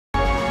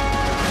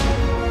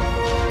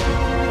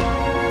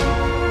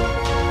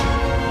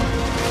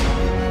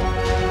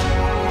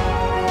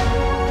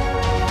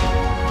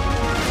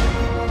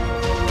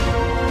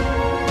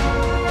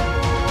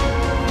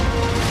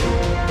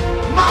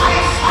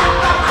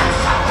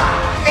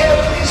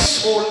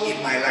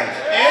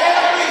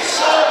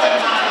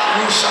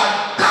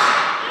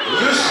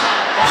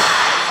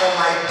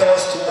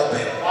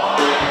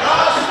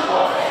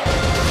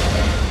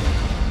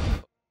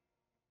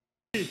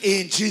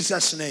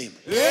Jesus' name.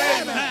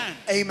 Amen.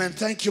 Amen.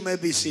 Thank you. May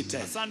be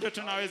seated.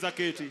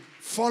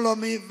 Follow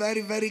me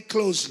very, very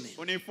closely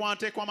in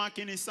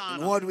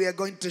what we are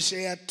going to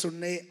share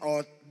today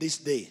or this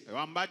day.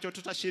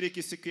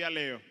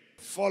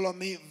 Follow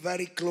me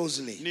very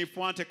closely. In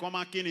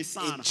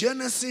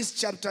Genesis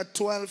chapter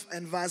 12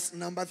 and verse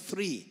number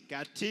 3.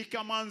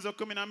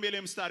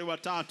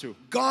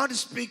 God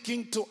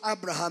speaking to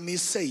Abraham, he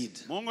said,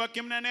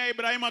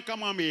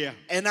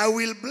 and I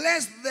will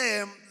bless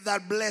them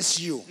that bless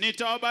you,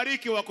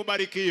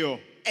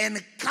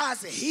 and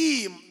curse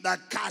him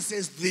that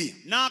curses thee,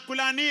 and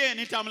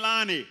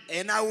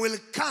I will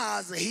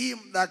curse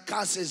him that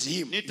curses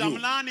him.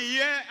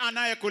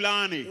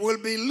 We'll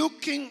be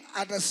looking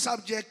at a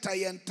subject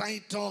I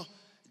entitled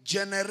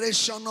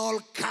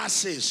Generational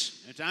Curses.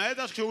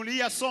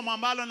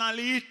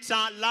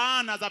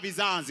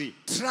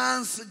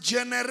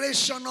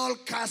 Transgenerational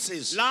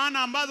curses.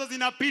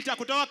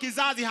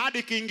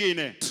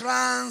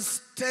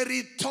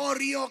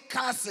 Trans-territorial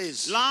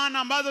curses.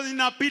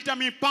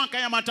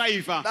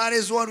 That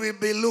is what we'll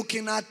be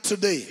looking at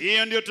today.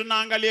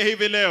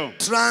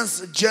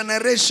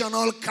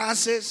 Transgenerational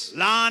curses.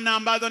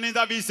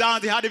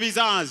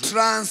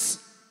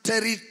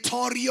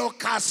 Trans-territorial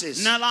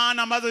curses.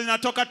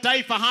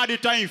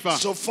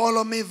 So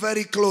follow me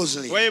very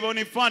closely. And one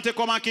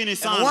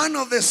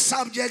of the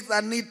subjects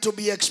that need to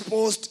be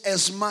exposed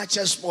as much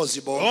as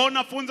possible, one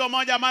of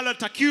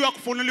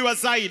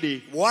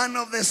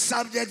the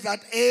subjects that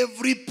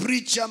every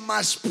preacher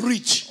must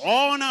preach,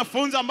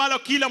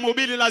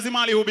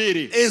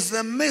 is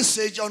the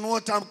message on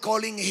what I'm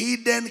calling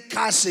hidden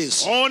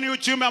curses. The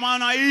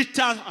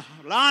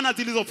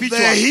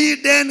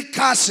hidden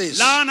curses.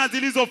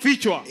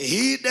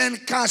 Hidden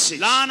curses.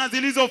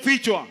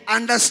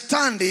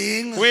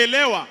 Understanding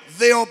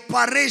the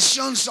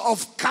operations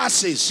of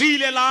curses.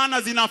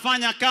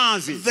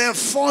 The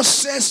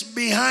forces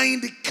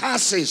behind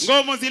curses.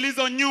 How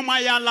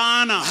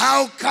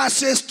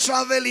curses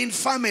travel in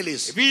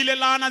families.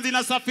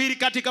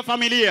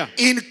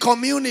 In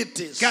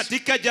communities.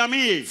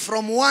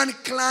 From one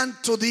clan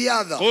to the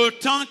other.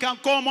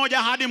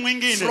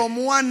 From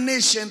one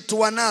nation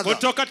to another.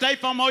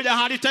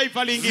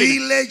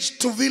 Village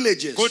to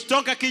villages.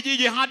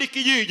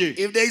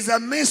 If there is a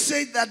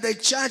message that the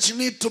church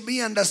needs to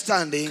be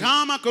understanding, is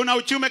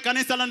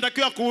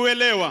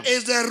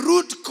the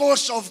root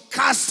cause of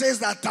curses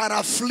that are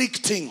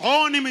afflicting.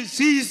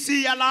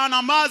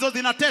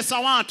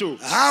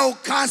 How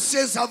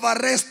curses have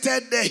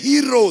arrested the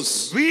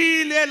heroes.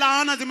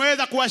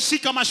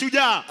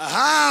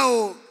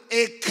 How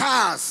a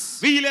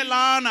curse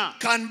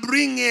can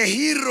bring a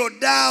hero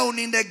down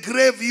in the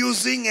grave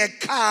using a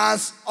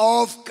curse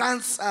of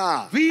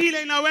cancer.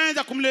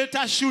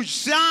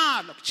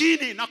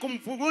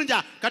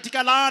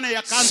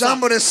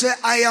 Somebody say,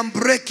 I am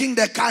breaking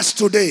the curse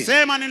today.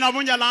 There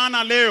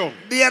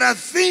are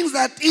things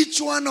that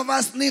each one of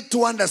us need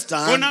to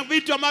understand.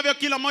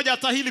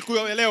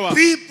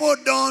 People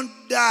don't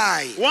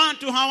die.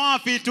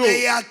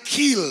 They are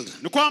killed.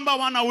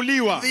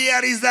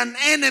 There is an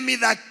enemy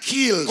that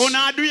kills. We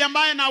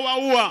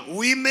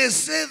may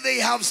say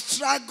they have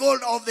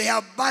struggled or they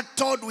have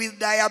battled with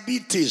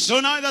diabetes.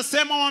 We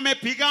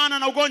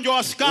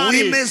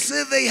may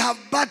say they have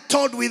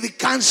battled with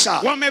cancer.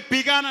 But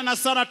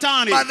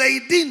they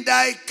didn't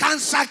die.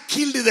 Cancer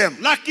killed them.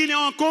 And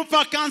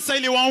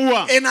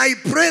I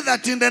pray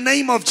that in the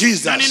name of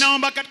Jesus,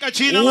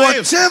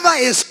 whatever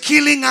is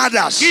killing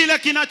others,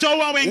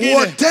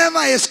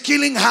 whatever is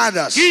killing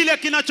others,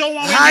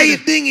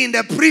 hiding in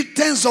the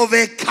pretense of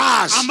a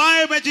curse,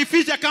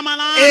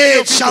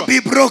 it shall be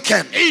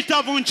broken.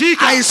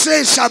 I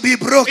say shall be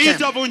broken.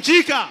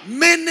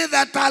 Many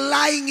that are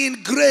lying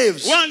in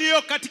graves,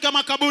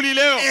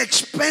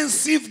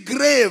 expensive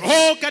graves,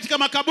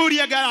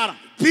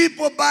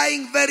 people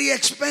buying very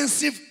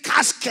expensive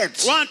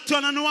caskets, and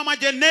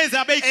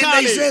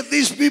they say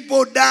these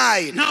people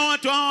died.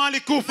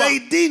 They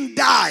didn't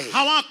die.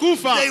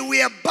 They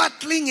were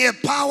battling a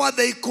power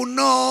they could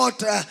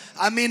not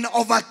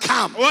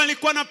overcome. They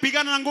could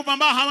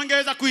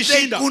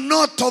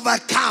not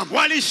overcome.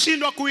 But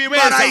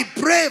I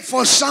pray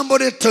for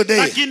somebody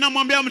today.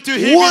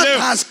 What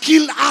has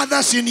killed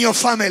others in your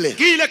family?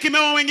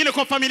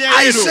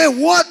 I say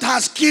what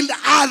has killed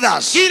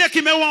others,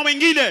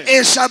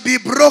 it shall be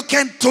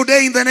broken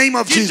today in the name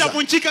of Jesus.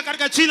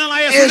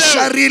 It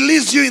shall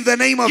release you in the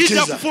name of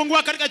Jesus. So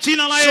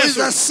it's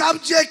a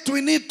subject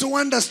we need to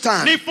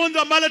understand.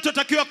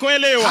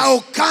 How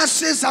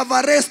curses have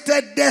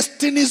arrested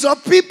destinies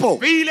of people.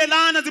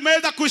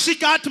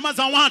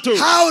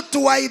 How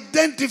to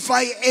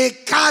identify a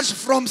curse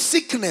from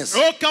sickness.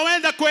 How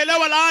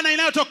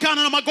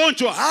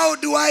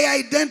do I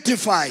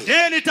identify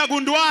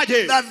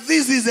that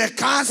this is a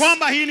curse?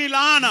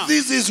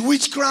 This is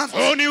witchcraft.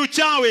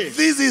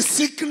 This is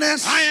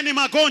sickness.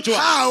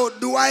 How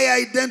do I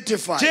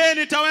identify?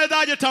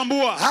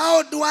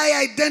 How do I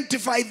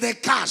identify the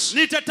curse?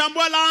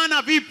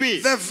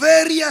 The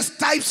various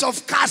types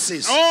of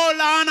curses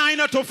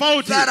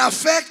that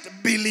affect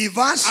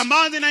believers.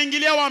 ambazo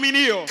zinaingilia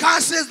waaminio.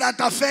 Curses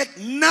that affect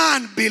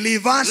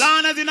non-believers.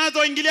 Laana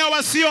zinazoingilia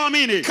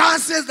wasioamini.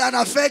 Curses that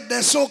affect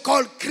the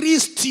so-called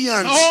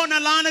Christians. Na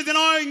laana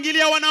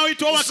zinazoingilia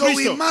wanaoitwa Wakristo. So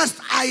we must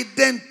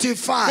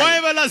identify. Kwa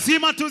hivyo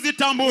lazima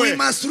tuzitambue. We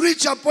must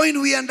reach a point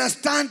we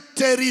understand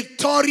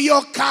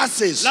territorial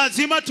curses.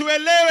 Lazima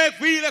tuelewe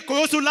vile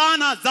kuhusu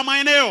laana za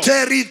maeneo.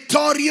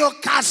 Territorial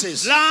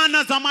curses.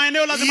 Laana za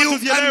maeneo lazima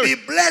tuzielewe. You can be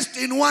blessed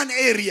in one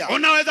area.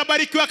 Unaweza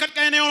barikiwa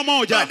katika eneo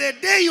moja. But the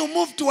day you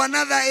move to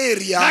another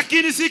area,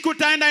 lakini siku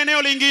utaenda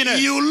eneo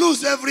lingine, you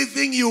lose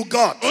everything you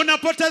got.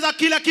 Unapoteza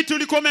kila kitu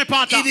ulikuwa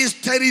umepata. It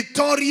is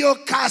territorial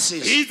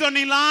curses. Hizo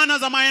ni laana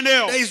za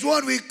maeneo. There is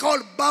what we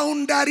call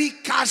boundary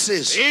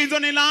curses. Hizo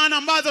ni laana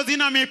ambazo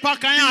zina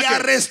mipaka yake. They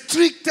are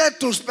restricted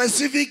to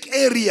specific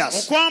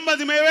areas. Kwamba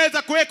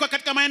zimeweza kuwekwa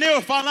katika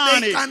maeneo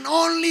fulani. They can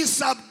only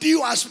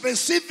subdue a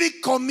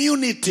specific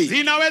community.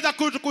 Zinaweza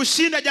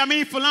kushinda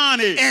jamii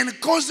fulani. And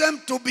cause them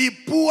to be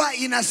poor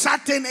in a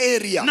certain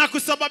area. Na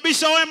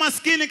kusababisha wawe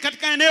maskini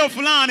katika eneo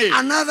fulani.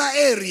 Another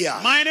area.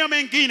 Maeneo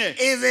mengine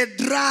is a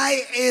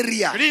dry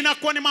area.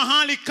 Linakuwa ni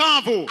mahali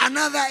kavu.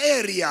 Another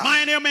area.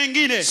 Maeneo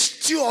mengine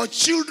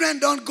children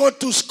don't go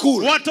to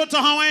school. Watoto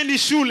hawaendi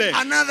shule.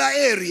 Another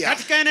area.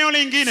 Katika eneo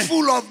lingine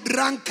full of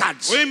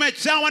drunkards.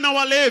 Imejawa na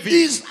walevi.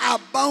 These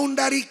are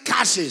boundary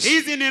curses.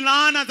 Hizi ni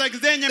laana za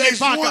zenye mipaka.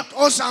 There's what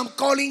also I'm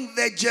calling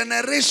the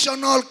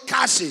generational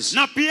curses.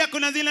 Na pia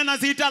kuna zile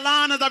naziita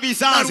laana za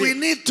vizazi. And we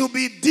need to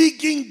be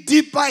digging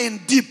deeper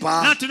and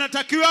deeper. Na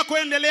tunatakiwa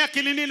kuendelea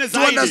kilindini zaidi.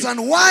 To understand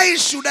why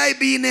should I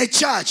be in a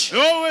church?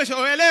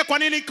 Kwa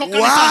nini niko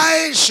kanisani?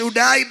 Why should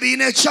I be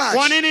in a church?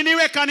 Kwa nini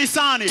niwe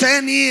kanisani?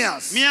 10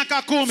 years.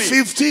 Miaka 10.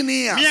 15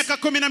 years. Miaka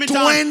 15.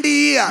 20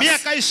 years.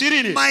 Miaka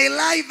 20. My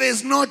life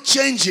is not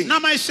changing. Na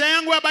maisha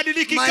yangu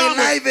yabadiliki kamwe.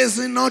 My life is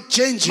not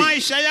changing.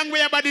 Maisha yangu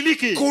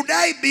yabadiliki. Could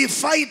I be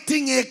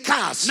fighting a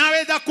curse?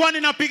 Naweza kuwa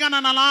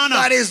ninapigana na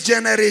laana. That is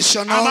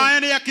generational. Ambayo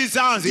ni ya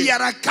kizazi.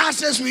 There are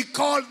curses we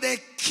call the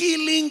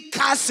killing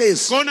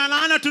curses. Kuna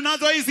laana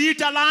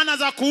tunazoziita laana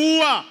za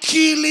kuua.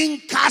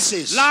 Killing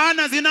curses.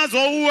 Laana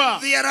zinazoua.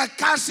 There are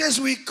curses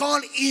we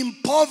call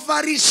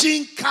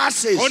impoverishing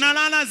curses. Kuna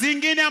laana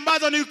zingine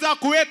ambazo ni za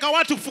kuweka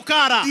watu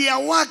fukara. Their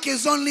work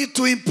is only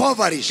to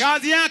impoverish.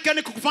 Kazi yake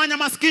ni kukufanya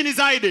maskini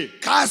zaidi.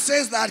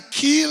 Curses that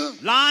kill.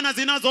 Laana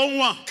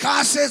zinazoua.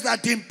 Curses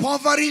that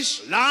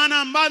impoverish. Laana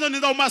ambazo ni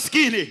za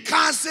umaskini.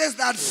 Curses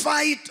that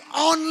fight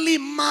only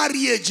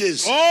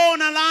marriages.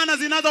 Na laana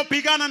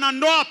zinazopigana na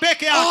ndoa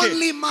peke yake.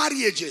 Only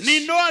marriages. Ni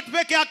ndoa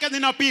peke yake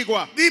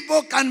zinapigwa.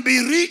 People can be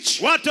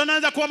rich. Watu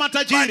wanaweza kuwa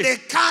matajiri. But the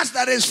curse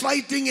that is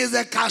fighting is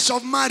the curse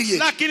of marriage.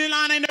 Lakini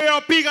laana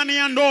inayopiga ni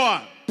ya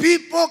ndoa.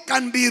 People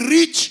can be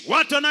rich.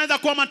 Watu wanaweza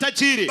kuwa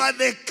matajiri. But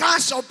the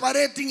curse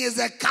operating is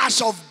a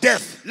curse of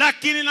death.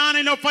 Lakini laana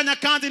inayofanya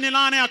kazi ni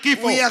laana ya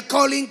kifo. We are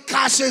calling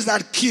curses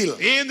that kill.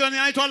 Hii ndio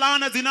inaitwa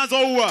laana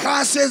zinazoua.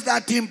 Curses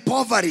that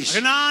impoverish.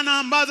 Laana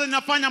ambazo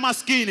zinafanya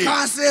maskini.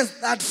 Curses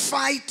that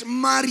fight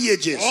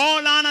marriages.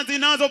 Laana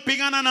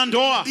zinazopigana na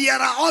ndoa. There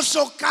are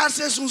also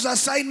curses whose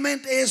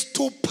assignment is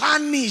to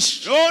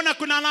punish. Na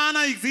kuna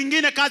laana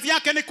zingine kazi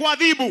yake ni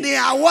kuadhibu.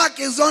 Their work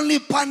is only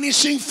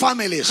punishing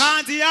families.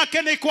 Kazi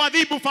yake ni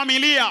kuadhibu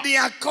familia. They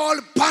are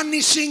called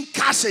punishing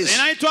curses.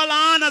 Inaitwa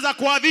laana za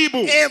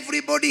kuadhibu.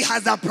 Everybody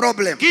has a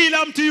problem.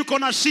 Kila mtu yuko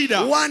na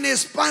shida. One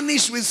is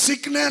punished with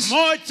sickness.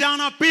 Mmoja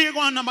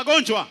anapigwa na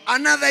magonjwa.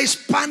 Another is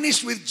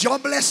punished with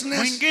joblessness.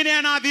 Mwingine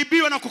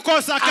anaadhibiwa na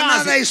kukosa kazi.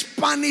 Another is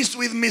punished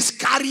with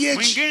miscarriage.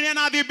 Mwingine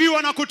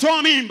anaadhibiwa na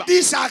kutoa mimba.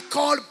 These are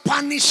called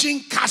punishing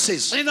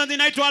curses. Hizo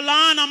zinaitwa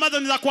laana ambazo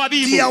ni za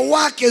kuadhibu. Their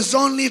work is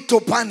only to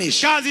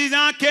punish. Kazi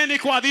yake ni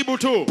kuadhibu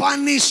tu.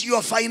 Punish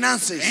your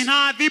finances.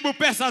 Inaadhibu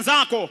pesa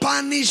zako.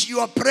 Punish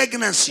your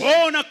pregnancy.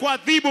 Na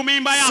kuadhibu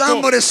mimba yako.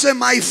 Somebody say,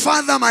 my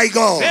Father, my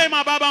God.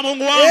 Sema Baba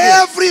Mungu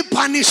wangu. Every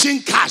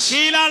punishing curse.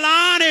 Kila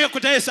laana ya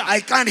kutesa.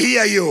 I can't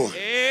hear you.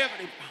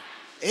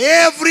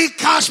 Every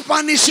curse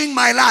punishing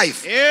my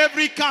life.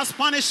 Every curse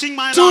punishing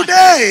my life.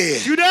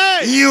 Today.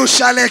 You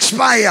shall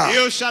expire.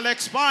 You shall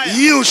expire.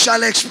 You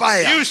shall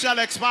expire. You shall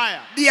expire.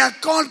 They are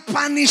called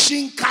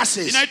punishing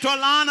curses. Inaitwa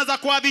laana za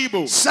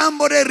kuadhibu.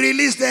 Somebody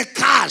released the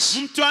curse.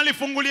 Mtu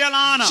alifungulia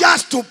laana.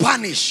 Just to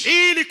punish.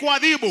 Ili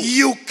kuadhibu.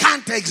 You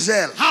can't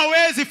excel.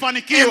 Hawezi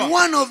fanikiwa. And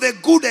one of the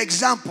good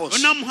examples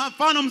na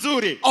mfano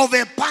mzuri of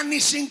a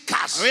punishing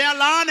curse ya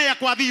laana ya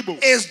kuadhibu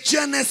is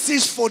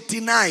Genesis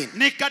 49.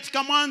 Ni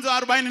katika Mwanzo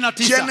 49.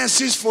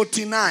 Genesis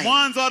 49.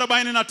 Mwanzo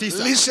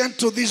 49. Listen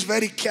to this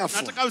very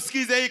carefully. Nataka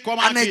usikize hii kwa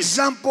makini. An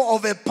example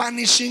of a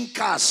punishing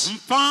curse.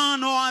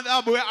 Mfano wa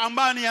adhabu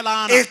ambayo ni ya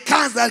laana. A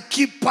curse that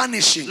keep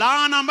punishing.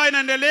 Laana ambayo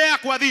inaendelea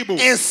kuadhibu.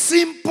 A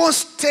simple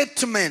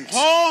statement.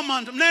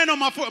 Neno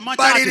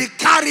machache. But it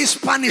carries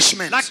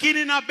punishment.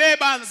 Lakini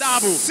inabeba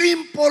adhabu.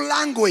 Simple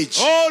language.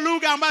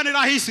 Lugha ambayo ni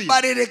rahisi.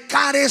 But it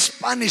carries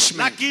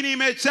punishment. Lakini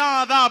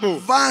imejaa adhabu.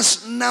 Verse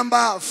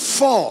number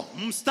 4.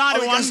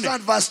 Mstari wa 4.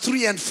 Verse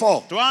 3 and 4.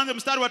 4. Tuanze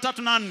mstari wa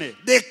 3 na 4.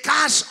 The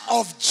curse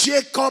of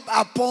Jacob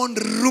upon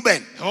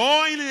Reuben.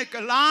 Ile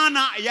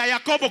laana ya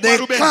Yakobo kwa The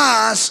Rubeni.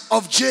 curse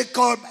of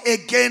Jacob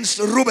against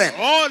Reuben.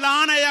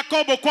 Laana ya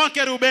Yakobo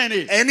kwake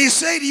Rubeni. And he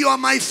said, you are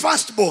my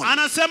firstborn.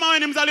 Anasema wewe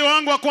ni mzaliwa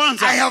wangu wa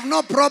kwanza. I have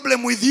no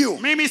problem with you.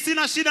 Mimi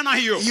sina shida na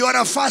hiyo. You are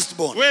a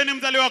firstborn. Wewe ni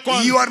mzaliwa wa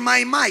kwanza. You are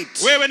my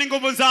might. Wewe ni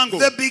nguvu zangu.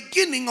 The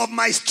beginning of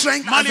my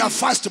strength as a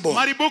firstborn.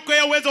 Maribuko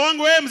ya uwezo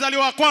wangu, wewe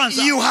mzaliwa wa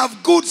kwanza. You have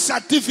good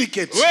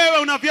certificates. Wewe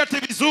una vyeti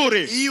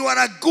vizuri. You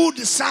are a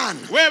good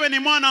son. Wewe ni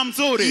mwana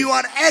mzuri. You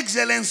are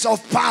excellence of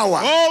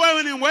power.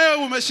 Wewe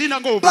umeshinda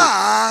nguvu.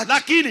 But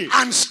lakini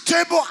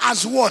unstable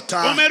as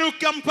water,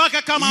 umeruka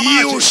mpaka kama maji.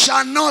 You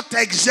shall not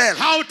excel.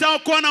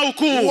 Hautakuwa na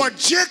ukuu.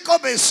 What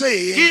Jacob is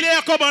saying, kile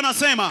Yakobo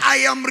anasema,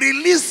 I am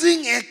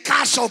releasing a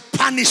curse of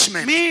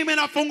punishment. Mimi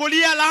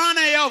nafungulia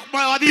laana ya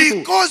adhabu.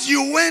 Because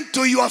you went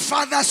to your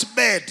father's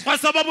bed. Kwa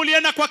sababu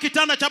ulienda kwa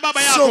kitanda cha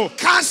baba yako. So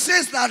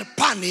curses that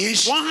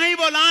punish, kwa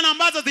hivyo laana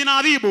ambazo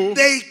zinaadhibu,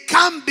 they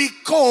come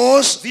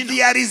because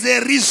there is a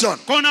reason.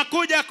 Kuna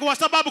kuja kwa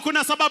sababu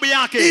kuna sababu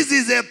yake. This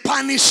is a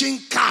punishing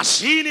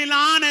curse. Hii ni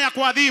laana ya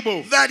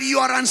kuadhibu. That you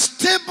are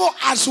unstable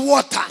as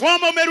water.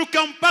 Kwamba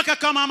umeruka mpaka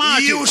kama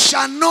maji. You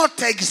shall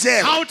not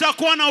excel.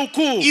 Hautakuwa na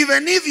ukuu.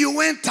 Even if you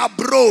went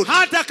abroad,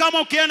 hata kama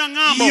ukienda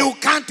ng'ambo, you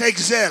can't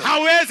excel.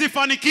 hawezi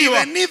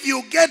fanikiwa. Even if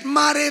you get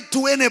married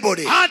to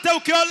anybody, hata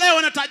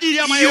ukiolewa na tajiri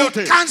ama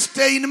yote, you can't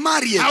stay in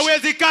marriage.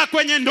 hawezi kaa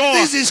kwenye ndoa.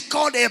 This is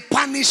called a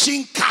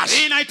punishing curse.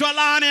 Hii inaitwa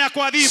laana ya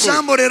kuadhibu.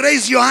 Somebody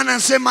raise your hand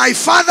and say, my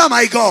Father,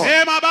 my God,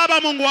 Sema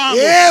Baba Mungu wangu,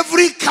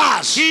 every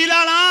curse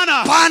kila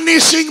laana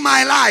punishing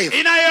my life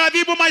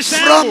inayoadhibu maisha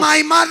yangu from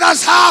my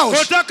mother's house,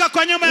 kutoka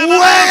kwa nyumba ya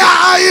where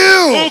are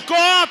you? Uko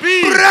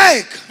wapi?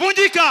 Break.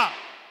 Vunjika.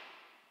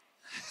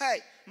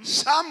 Hey,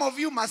 some of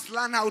you must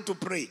learn how to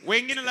pray.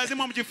 Wengine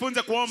lazima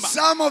mjifunze kuomba.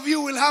 Some of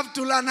you will have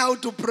to learn how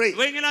to pray.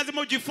 Wengine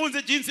lazima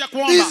mjifunze jinsi ya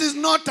kuomba. This is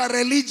not a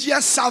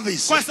religious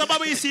service. Kwa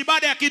sababu hii si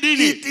ibada ya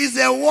kidini. It is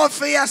a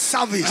warfare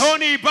service.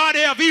 Ni ibada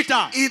ya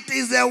vita. It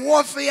is a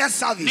warfare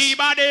service. Ni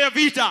ibada ya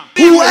vita.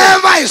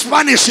 Whoever is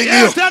punishing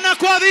you,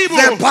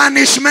 the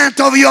punishment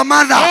of your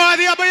mother,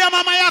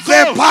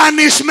 the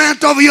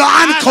punishment of your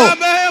uncle,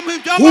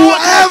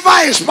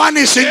 whoever is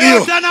punishing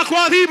you,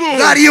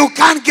 that you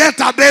can't get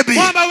a baby,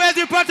 whoever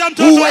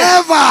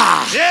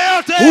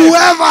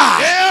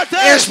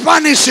is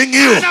punishing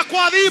you,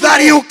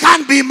 that you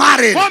can't be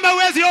married,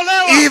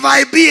 if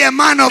I be a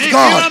man of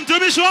God,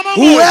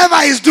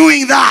 whoever is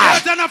doing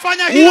that,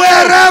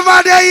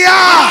 wherever they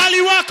are,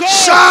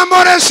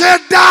 somebody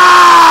said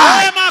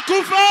die.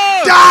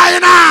 Die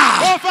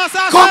now.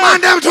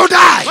 Command them to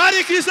die.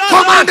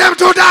 Command them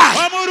to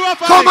die.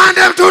 Command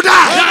them to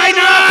die.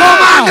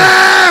 Command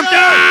them.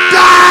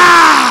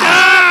 Die.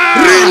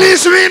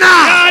 Release me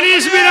now.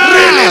 Release me now.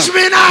 Release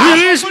me now.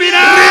 Release me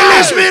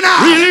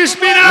now. Release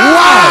me now.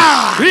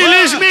 One.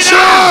 Release me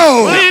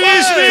now. 2.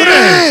 Release me.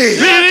 3.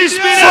 Release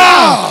me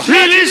now. 4.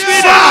 Release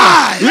me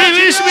now. 5.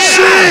 Release me now.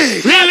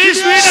 6.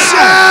 Release me now.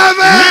 7.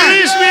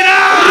 Release me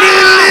now.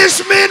 Release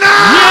me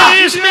now.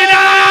 Release me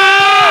now.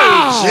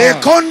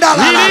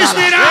 Release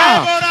me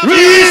now.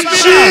 In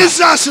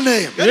Jesus'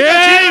 name.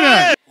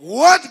 Amen.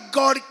 What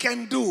God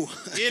can do,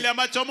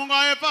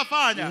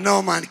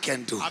 no man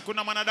can do.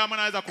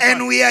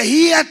 And we are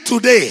here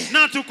today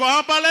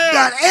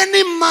that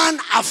any man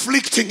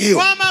afflicting you,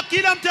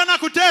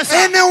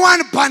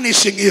 anyone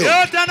punishing you,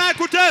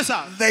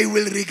 they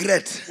will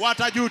regret.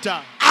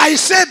 I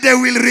said they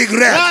will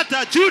regret.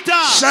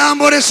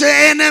 Somebody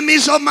say,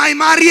 enemies of my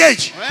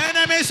marriage.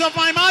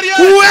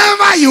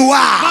 Whoever you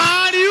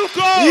are,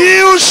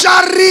 you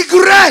shall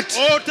regret.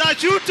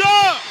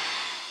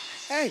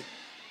 Hey,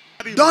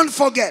 don't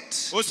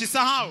forget,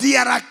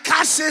 there are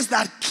curses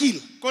that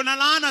kill.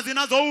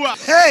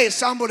 Hey,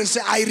 somebody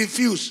say, I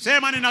refuse.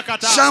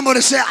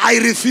 Somebody say, I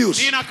refuse.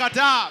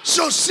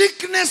 So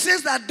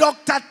sicknesses that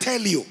doctor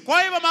tell you,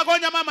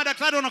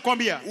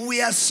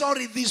 we are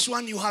sorry, this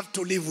one you have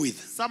to live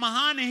with.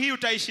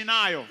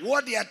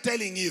 What they are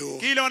telling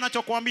you,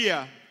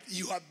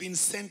 you have been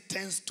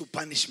sentenced to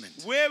punishment.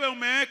 Hey,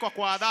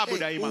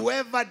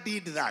 whoever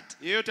did that,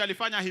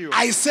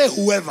 I say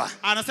whoever,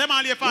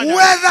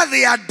 whether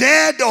they are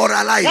dead or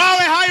alive,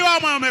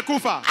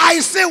 I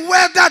say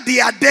whether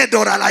they are dead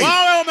or alive,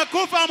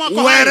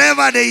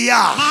 wherever they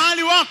are,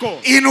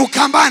 in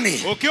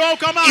Ukambani,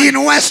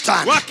 in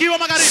Western,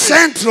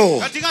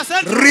 Central,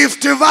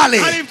 Rift Valley,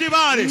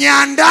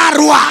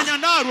 Nyandarua,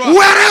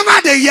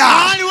 wherever they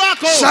are,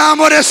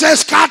 somebody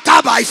says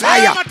scatter by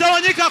fire.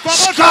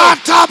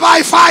 Scatter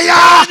by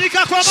fire.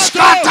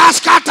 Scatter,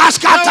 scatter,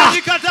 scatter.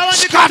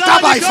 Scatter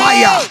by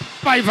fire.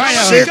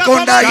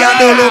 Sekunda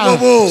yandolo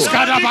bobo.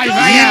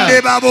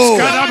 Inde babo.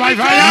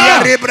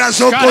 Yare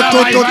brazo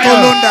koto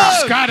tolonda.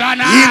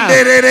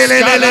 Inde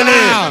lelelelele.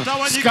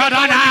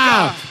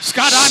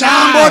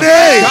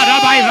 Somebody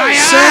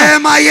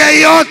sema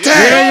yeyote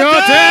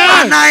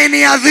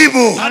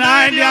anayeniadhibu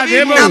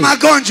na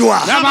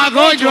magonjwa,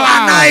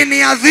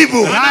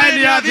 anayeniadhibu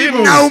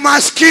na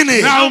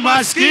umaskini.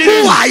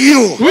 Who are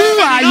you?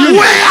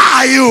 Where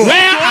are you?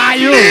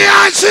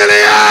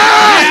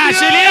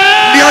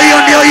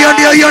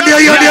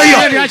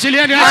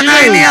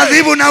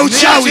 Anayeniadhibu na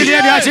uchawi.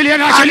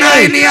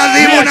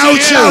 Anayeniadhibu na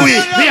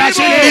uchawi.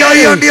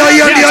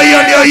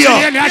 Ndio.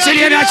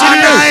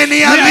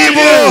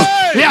 Anayeniadhibu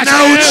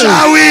na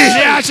uchawi.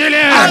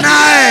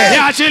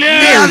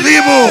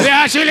 Anayeniadhibu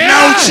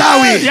na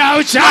uchawi.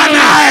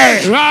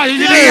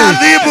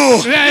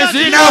 Anayeniadhibu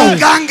na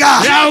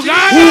uganga.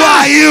 Who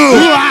are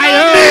you?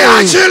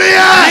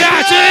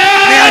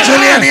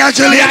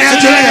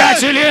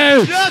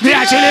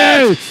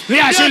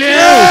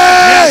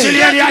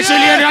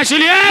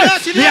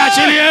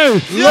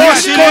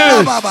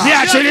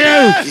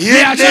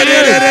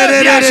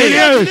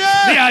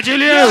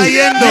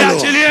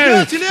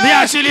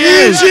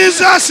 Niachilie. In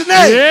Jesus'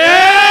 name.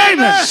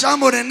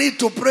 Somebody need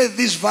to pray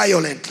this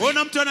violently.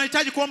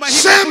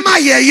 Sema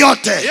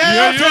yeyote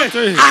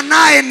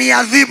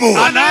anayeniadhibu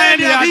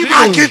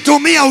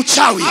akitumia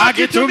uchawi.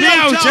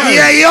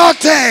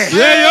 Yeyote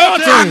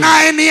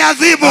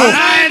anayeniadhibu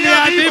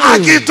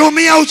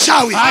akitumia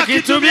uchawi.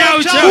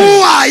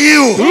 Who are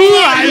you?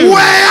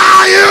 Where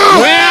are you?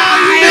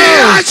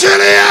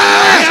 Niachilie.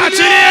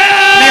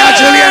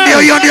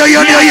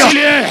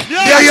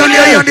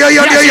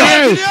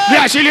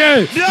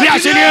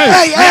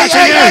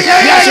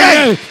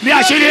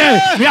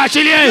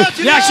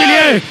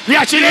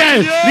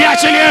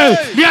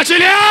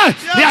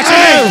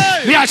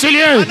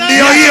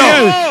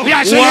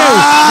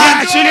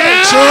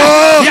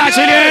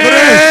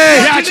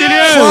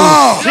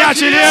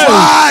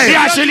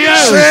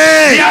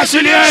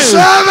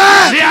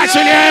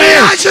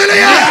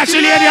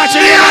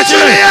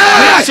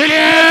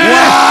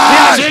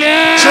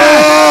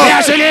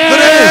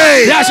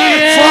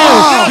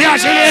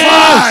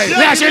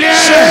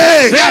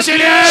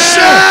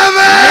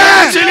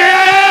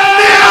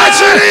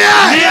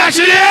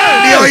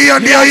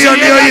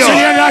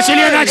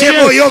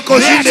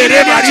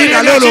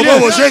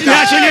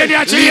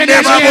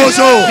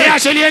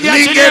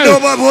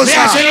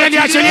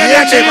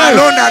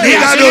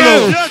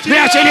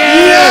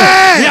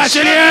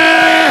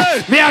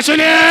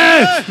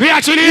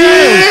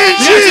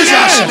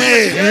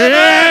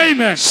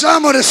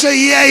 Somebody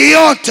say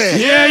yeyote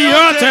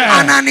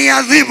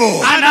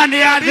ananiadhibu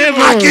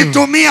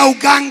akitumia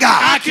uganga,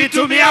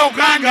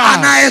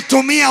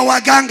 anayetumia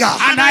waganga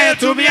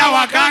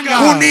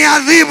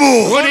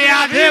kuniadhibu.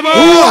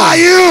 Who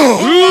are you?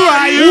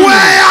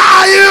 Where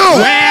are you?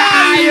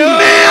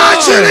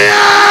 Niachilie.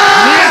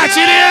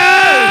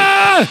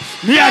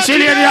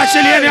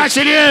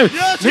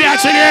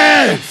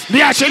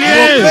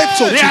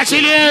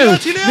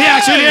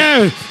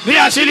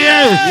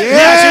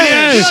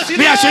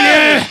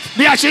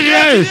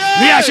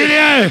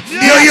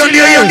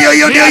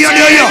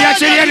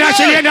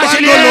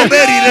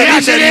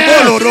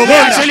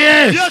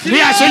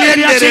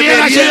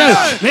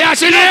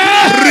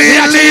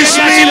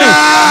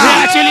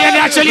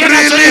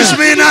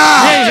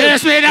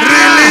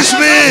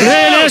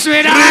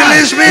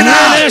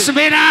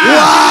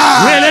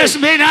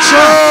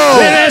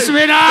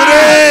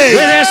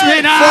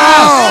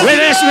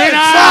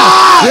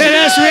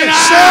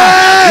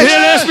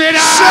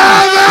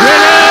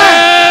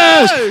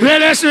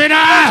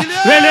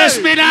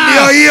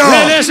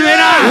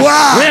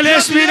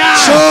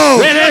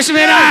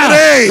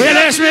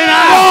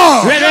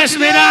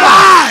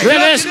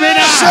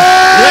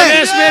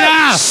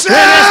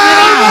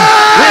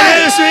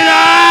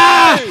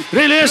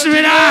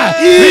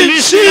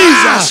 In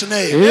Jesus'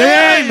 name.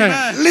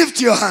 Amen.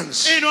 Lift your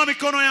hands.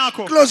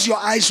 Close your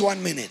eyes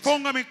 1 minute.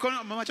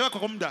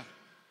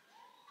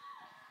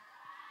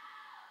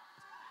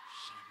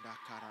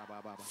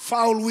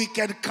 Foul,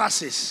 wicked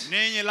curses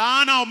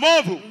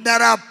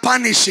that are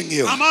punishing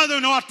you.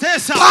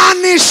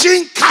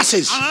 Punishing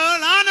curses.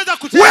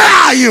 Where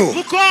are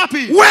you?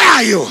 Where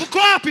are you?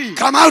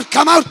 Come out,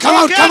 come out, come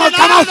out, come out,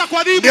 come out.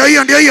 Ndio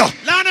hiyo.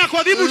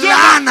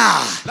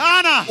 Laana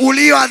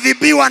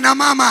ulioadhibiwa na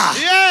mama.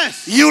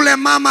 Yule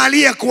mama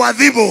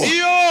aliyekuadhibu.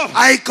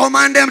 I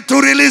command them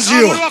to release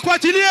you.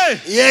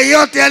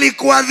 Yeyote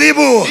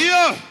alikuadhibu.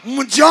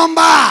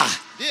 Mjomba.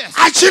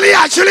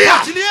 Achilia.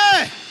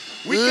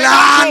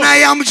 Laana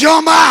ya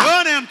mjomba.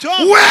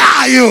 Where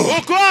are you?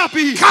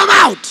 Come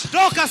out.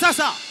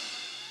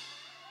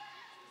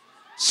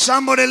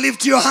 Somebody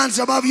lift your hands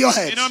above your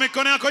head.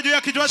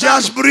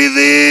 Just breathe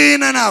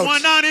in and out.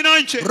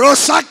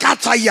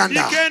 Rosakata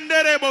yanda.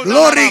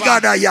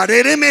 Lorigada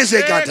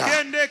yaremezegata.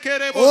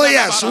 Oh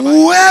yes,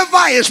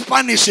 whoever is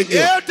punishing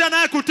you,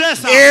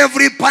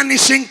 every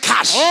punishing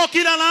curse,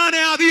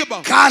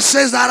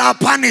 curses that are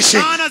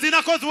punishing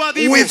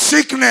with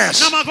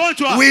sickness,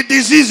 with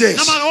diseases.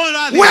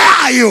 Where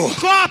are you?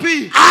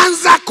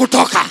 Anza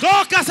kutoka.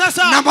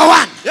 Number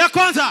one.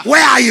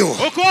 Where are you?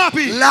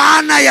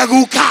 Laana ya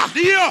guka.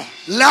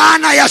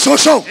 Laana ya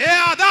shosho.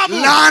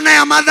 Laana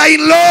ya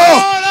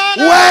mother-in-law.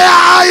 Where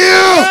are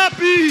you?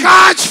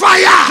 Catch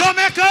fire.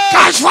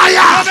 Catch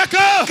fire.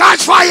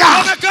 Catch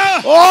fire.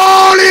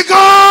 Holy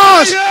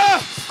Ghost.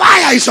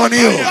 Fire is on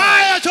you.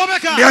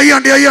 Chomeka.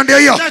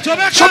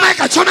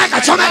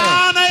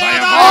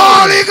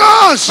 Holy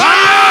Ghost. Fire.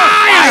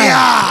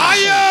 Fire.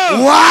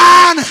 Fire.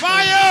 1,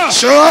 Fire.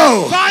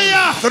 2,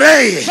 Fire.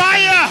 3,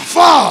 Fire.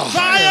 4,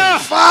 Fire.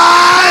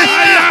 5,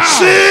 Fire.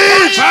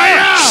 6,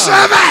 Fire.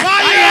 7.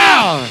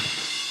 Fire.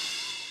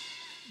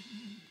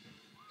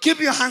 Keep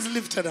your hands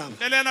lifted up.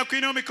 Endelea na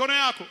kuinua mikono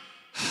yako.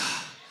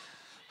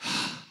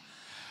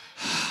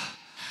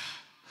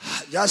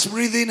 Just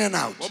breathe in and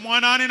out. Kwa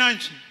mwanani na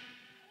nchi.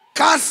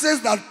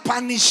 Curses that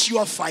punish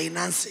your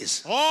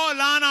finances. Oh,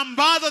 laana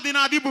ambazo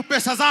zinaadhibu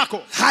pesa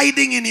zako.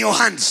 Hiding in your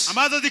hands.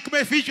 Ambazo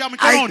zimefichwa I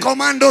mikononi.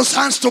 command those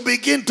hands to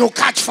begin to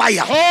catch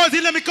fire. Oh,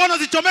 zile mikono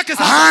zichomeke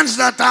sasa. Hands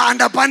that are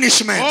under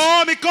punishment.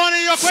 Oh, mikono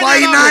hiyo kwenye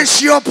adhabu.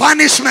 Financial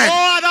punishment.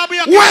 Oh, adhabu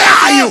ya Where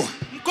are you?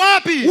 Mko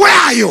wapi? Where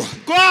are you?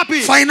 Mko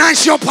wapi?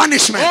 Financial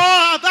punishment.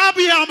 Oh,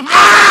 adhabu ya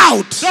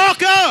Out.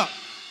 toka.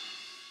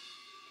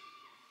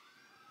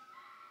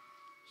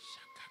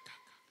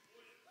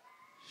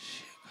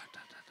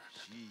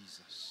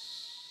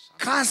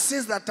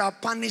 Curses that are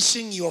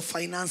punishing your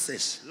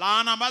finances.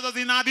 Laana ambazo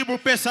zinaadhibu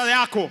pesa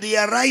yako. They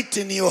are right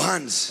in your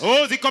hands.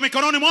 Oh, ziko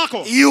mikononi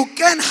mwako. You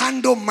can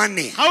handle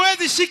money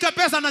Hawezi shika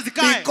pesa na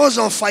zikae. because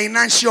of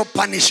financial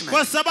punishment.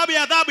 Kwa sababu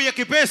ya adhabu ya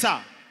kipesa.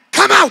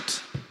 Come out.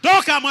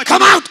 Toka mwachilie.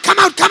 Come out.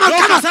 Come out. Come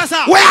out. Come out.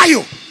 Sasa. Where are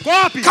you? Kwa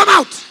wapi? Come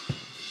out.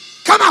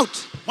 Come out.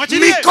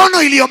 Mwachilie.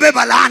 Mikono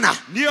iliyobeba laana.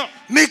 Ndio.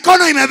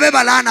 Mikono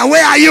imebeba laana.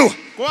 Where are you?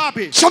 Kwa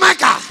wapi?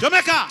 Chomeka.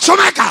 Chomeka.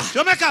 Chomeka.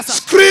 Chomeka sasa.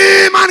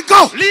 Scream and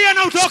go. Lia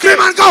na utoke. Scream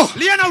and go.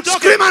 Lia na utoke.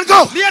 Scream and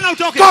go. Lia na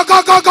utoke. Go,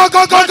 go, go, go,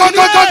 go, go, go,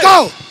 go, go,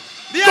 go.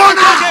 Lia Go na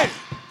now. utoke.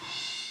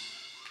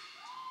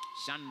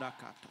 Shanda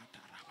kata.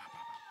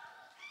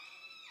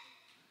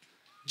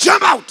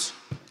 Jump out.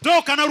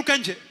 Toka na ruka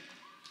nje.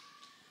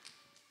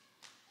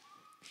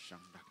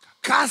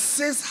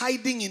 Curses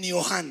hiding in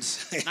your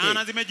hands.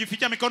 Laana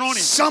zimejificha mikononi.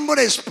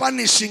 Somebody is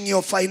punishing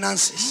your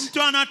finances.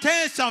 Mtu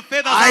anatesa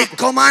fedha I zako.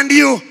 command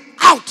you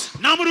out.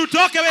 Naamuru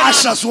utoke wewe.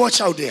 Ushers,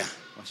 watch out there.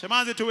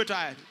 Wasemaze tuwe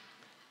tayari.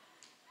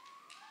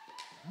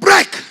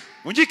 Break.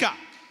 Vunjika.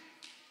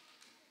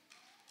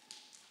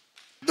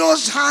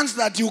 Those hands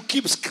that you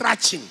keep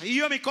scratching.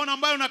 Hiyo mikono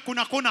ambayo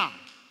unakuna.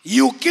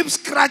 You keep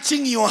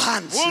scratching your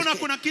hands Wewe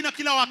unakuna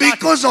kila wakati.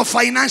 because of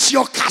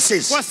financial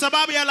curses. Kwa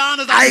sababu ya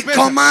laana za I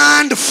kipesa.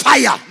 command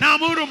fire.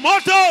 Naamuru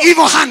moto.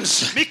 Evil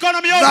hands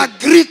Mikono miovu. that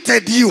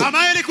greeted you.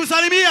 Ambayo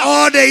ilikusalimia.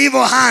 All the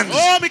evil hands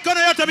Oh, mikono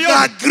yote miovu.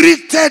 that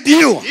greeted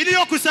you.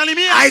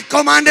 Iliyokusalimia. I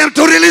command them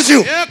to release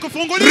you.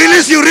 Kufunguliwa.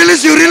 Release you,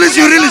 release you, release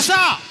you, release you.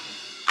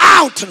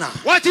 Out now.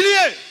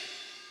 Wachilie.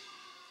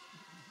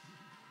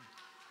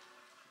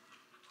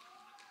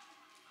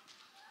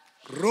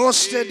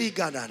 Roasted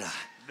igadada.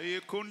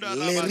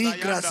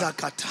 Lerigra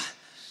zakata.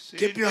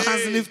 Keep your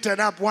hands lifted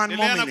up one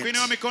more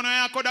minute. Mikono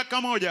yako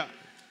dakika moja.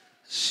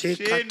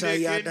 Shekata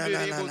yada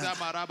la la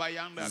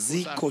la.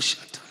 Ziko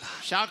shatala.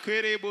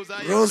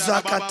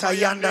 Rosa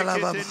katayanda la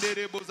baba.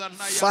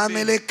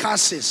 Family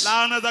curses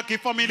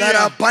that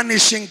are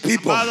punishing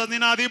people.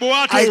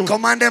 I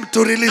command them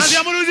to release.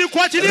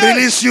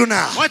 Release you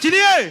now.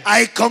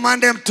 I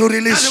command them to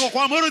release.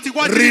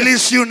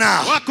 Release you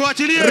now.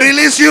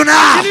 Release you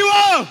now.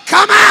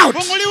 Come out.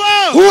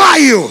 Who are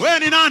you?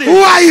 Who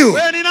are you?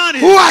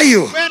 Who are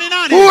you?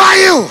 Who are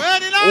you?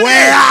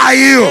 Where are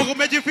you?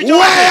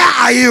 Where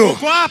are you?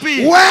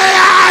 Where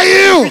are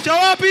you?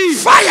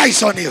 Fire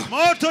is on you.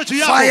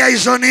 Fire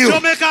is on you.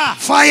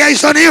 Fire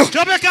is on you.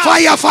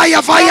 Fire,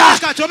 fire, fire.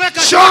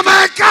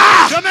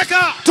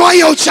 Chomeka. Toa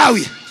hiyo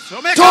uchawi.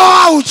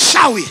 Toa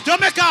uchawi.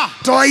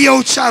 Toa hiyo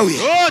uchawi.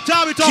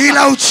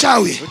 Kila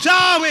uchawi.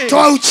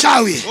 Toa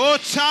uchawi.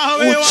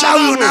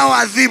 Uchawi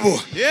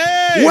unaoadhibu.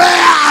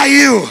 Where are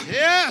you?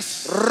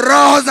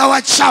 Roho za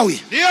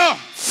wachawi.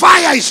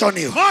 Fire is on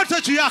you.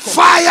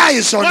 Fire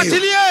is on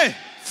you.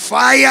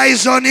 Fire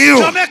is on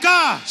you.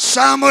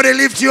 Somebody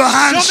lift your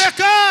hands.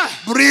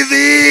 Breathe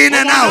in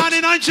and out.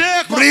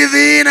 Breathe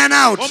in and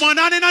out.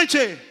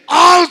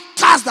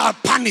 Altars that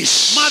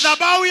punish.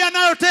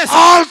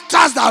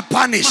 Altars that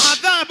punish.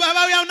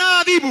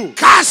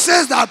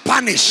 Curses that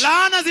punish.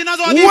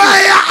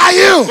 Where are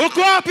you?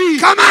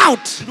 Come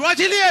out.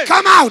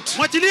 Come out.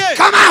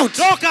 Come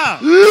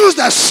out. Lose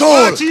the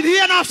soul.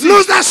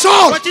 Lose the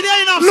soul.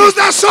 Lose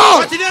the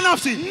soul.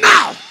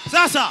 Now.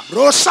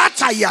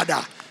 Rosata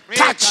yada.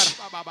 Touch.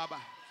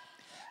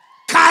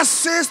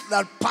 Curses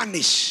that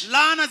punish.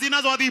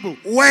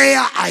 Where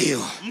are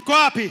you?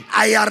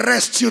 I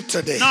arrest you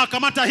today. Jump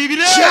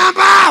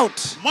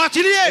out.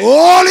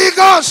 Holy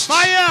Ghost.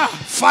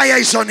 Fire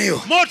is on you.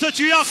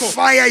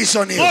 Fire is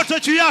on you.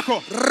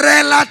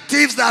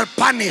 Relatives that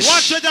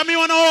punish.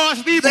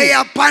 They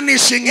are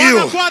punishing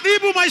you.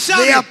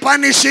 They are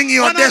punishing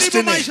your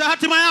destiny.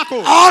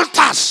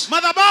 Altars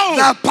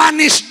that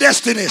punish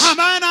destinies.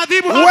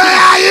 Where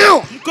are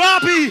you?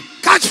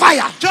 Catch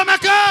fire.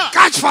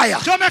 Catch fire.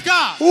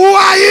 Who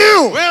are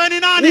you?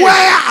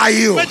 Where are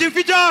you?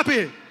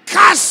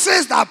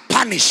 Curses that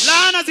punish.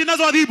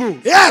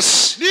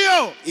 Yes.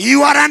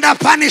 You are under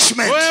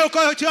punishment.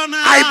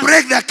 I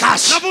break the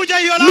curse.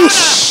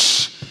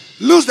 Loose.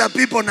 Lose the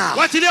people now.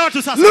 Wachilia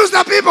watu sasa. Lose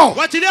the people.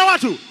 Wachilia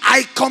watu.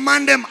 I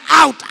command them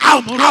out.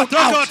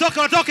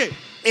 Watoke.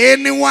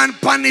 Anyone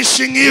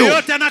punishing you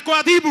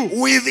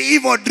with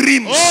evil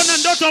dreams,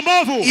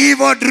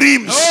 evil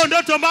dreams,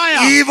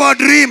 evil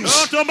dreams,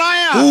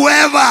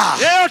 whoever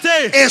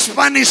is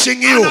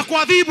punishing you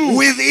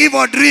with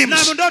evil dreams,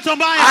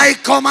 I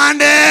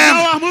command them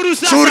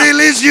to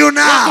release you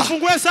now.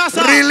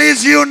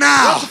 Release you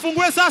now.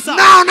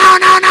 No.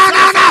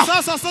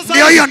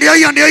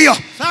 Ndio.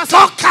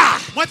 Toka.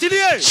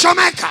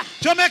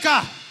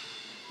 Chomeka.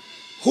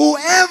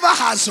 Whoever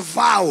has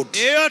vowed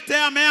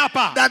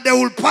that they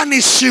will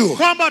punish you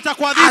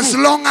as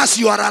long as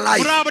you are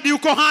alive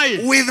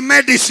with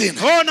medicine,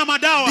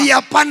 they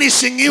are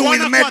punishing you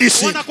with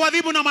medicine.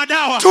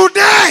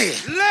 Today,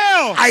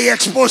 I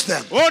expose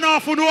them.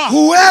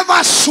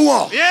 Whoever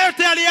swore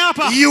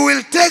you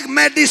will take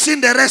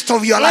medicine the rest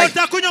of your life,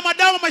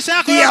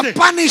 they are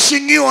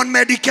punishing you on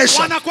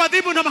medication.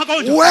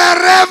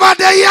 Wherever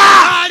they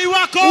are,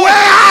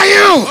 where are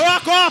you?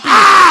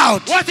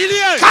 Out!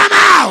 Come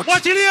out!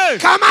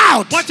 Come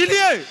out!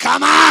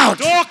 Come out!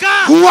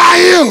 Who are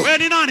you?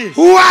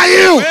 Who are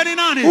you?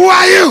 Who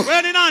are you?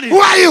 Who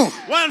are you?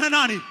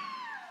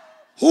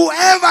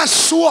 Whoever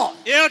swore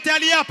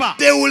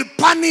they will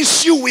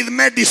punish you with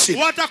medicine,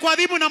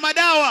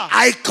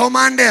 I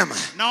command them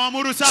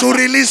to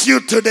release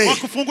you today.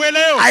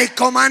 I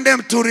command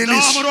them to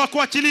release.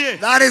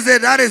 That is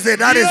it.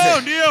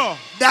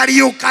 That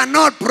you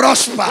cannot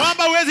prosper.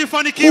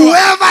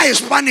 Whoever is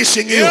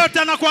punishing you,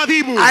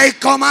 I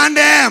command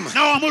them,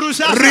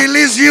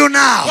 release you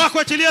now.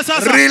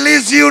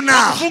 Release you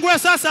now.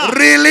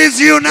 Release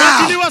you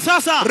now.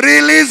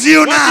 Release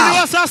you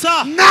now.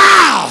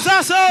 Now.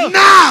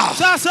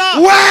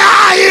 Where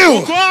are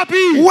you?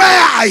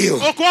 Where are you?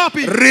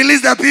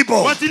 Release the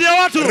people.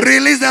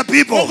 Release the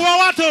people.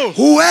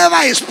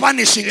 Whoever is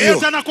punishing you,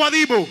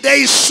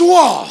 they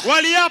swore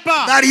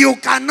that you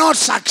cannot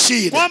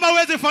succeed.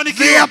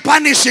 They are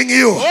punishing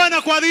you.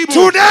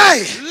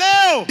 Today,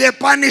 the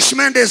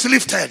punishment is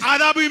lifted. 1,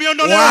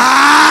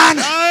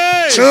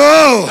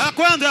 2,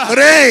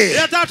 3,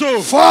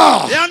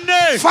 4,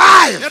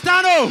 5.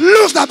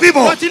 Lose the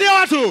people.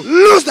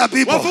 Lose the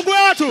people.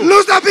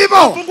 Lose the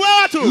people.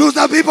 Lose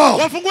the people.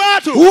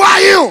 Who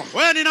are you?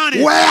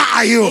 Where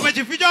are you?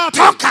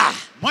 Toka.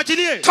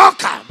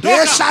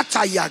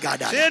 Besata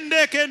yagada.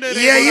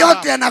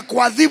 Yeyote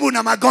anakuadhibu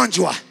na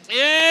magonjwa,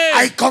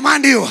 I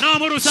command you,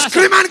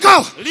 scream and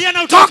go.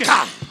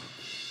 Toka.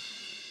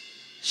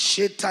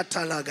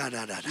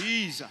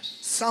 Jesus.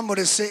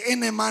 Somebody say,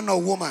 any man or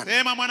woman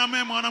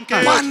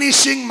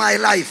punishing my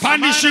life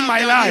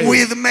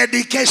with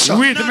medication.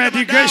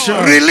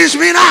 Release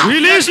me now.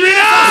 Release me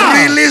now.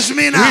 Release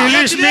me now.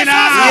 Release me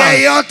now.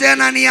 Yeyote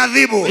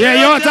ananiadhibu.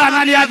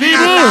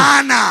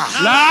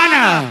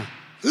 Laana.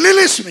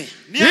 Release me.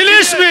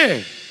 Release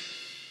me.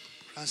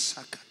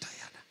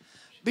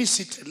 Be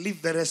seated.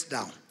 Leave the rest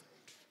down.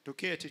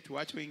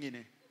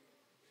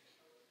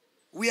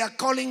 We are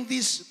calling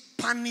these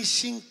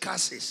punishing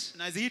curses.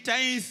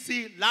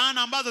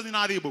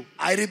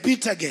 I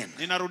repeat again.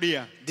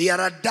 There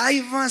are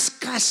diverse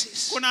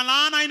curses,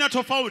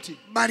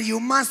 but you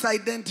must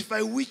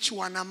identify which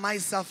one am I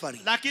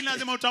suffering.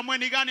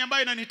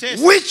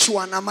 Which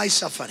one am I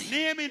suffering?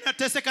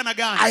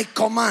 I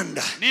command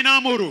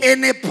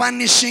any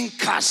punishing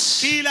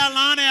curse,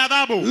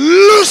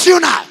 loose you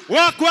now.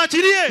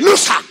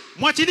 Loose her.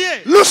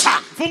 Loose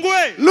her.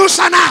 Loose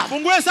her now.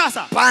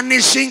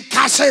 Punishing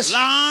curses.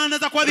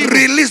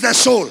 Release the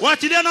soul.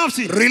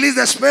 Release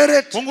the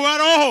spirit.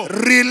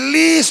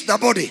 Release the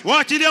body.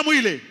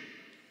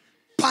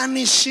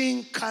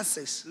 Punishing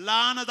curses.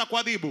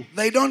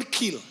 They don't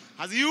kill.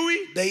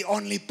 They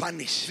only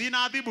punish.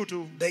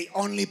 They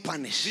only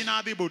punish.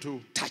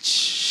 Touch.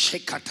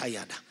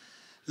 Shekatayada.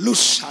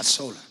 Loose her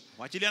soul.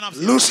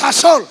 Loose her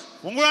soul.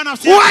 Who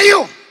are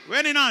you?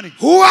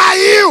 Who are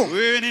you?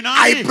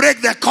 I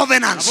break the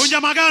covenants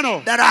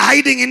that are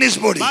hiding in his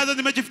body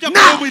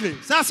now,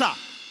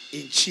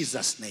 in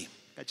Jesus' name.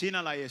 Let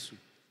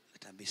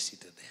them be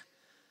seated there.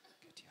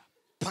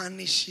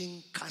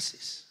 Punishing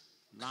curses.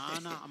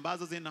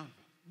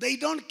 They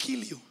don't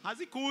kill you.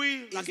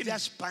 It's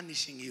just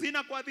punishing you.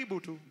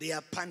 They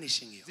are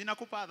punishing you.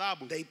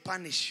 They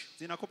punish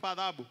you.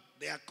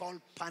 They are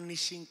called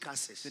punishing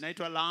curses.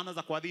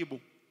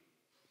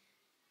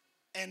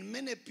 And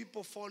many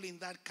people fall in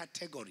that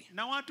category.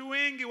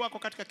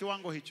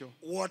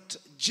 What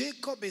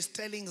Jacob is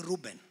telling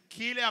Reuben,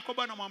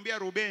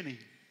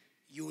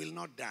 you will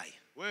not die.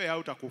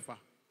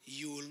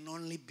 You will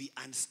only be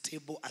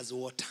unstable as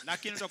water.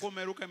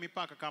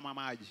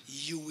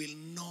 You will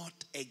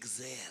not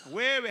excel.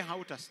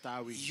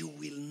 You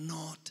will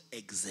not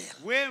excel.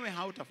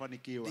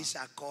 These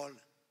are called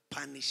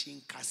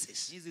punishing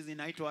curses.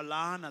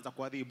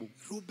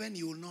 Reuben,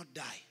 you will not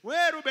die.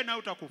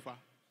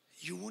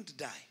 You won't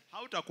die.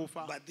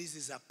 But this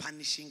is a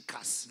punishing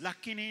curse.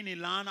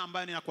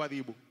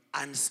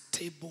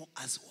 Unstable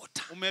as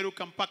water.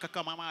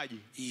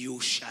 You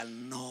shall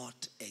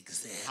not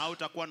excel.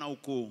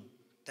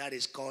 That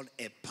is called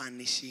a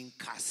punishing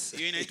curse.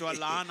 Hiyo inaitwa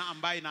laana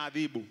ambayo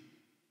inaadhibu.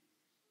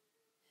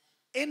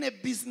 Any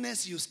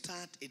business you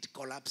start, it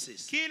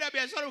collapses. Kila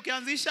biashara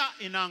ukianzisha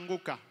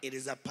inaanguka. It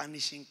is a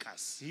punishing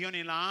curse. Hiyo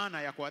ni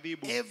laana ya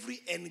kuadhibu.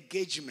 Every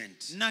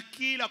engagement, na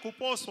kila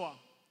kuposwa,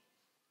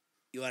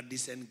 you are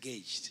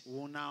disengaged.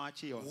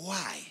 Unaachiwa.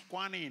 Why?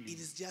 Kwa nini? It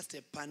is just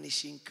a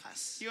punishing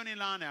curse. Hiyo ni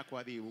laana ya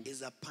kuadhibu. It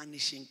is a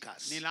punishing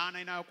curse. Ni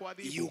laana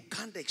inayokuadhibu. You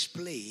can't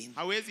explain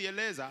hawezi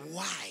eleza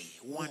why,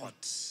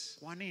 what,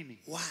 kwa nini,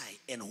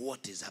 why, and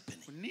what is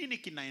happening. Nini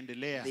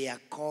kinaendelea. They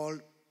are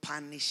called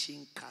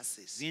punishing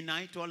curses.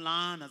 Zinaitwa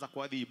laana za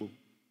kuadhibu.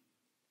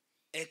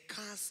 A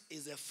curse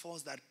is a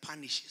force that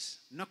punishes.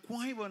 Na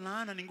kwa hivyo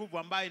laana ni nguvu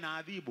ambayo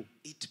inaadhibu.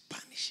 It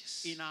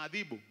punishes.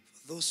 Inaadhibu.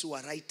 Those who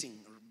are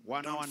writing,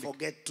 don't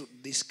forget to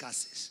these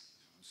curses.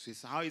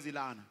 Usisahau hizi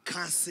laana.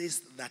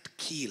 Curses that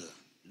kill.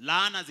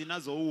 Laana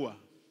zinazoua.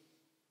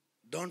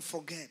 Don't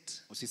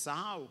forget.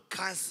 Usisahau.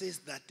 Curses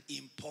that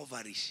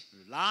impoverish.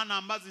 Laana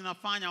ambazo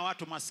zinafanya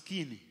watu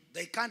maskini.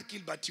 They can't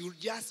kill, but you'll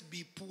just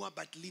be poor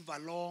but live a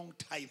long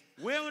time.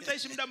 Wewe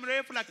utaishi muda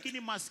mrefu lakini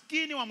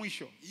maskini wa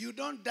mwisho. You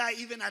don't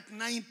die even at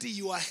 90,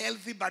 you are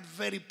healthy but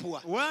very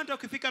poor. Wewe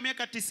ukifika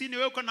miaka 90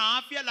 wewe uko na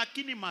afya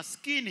lakini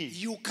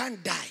maskini. You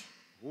can't die.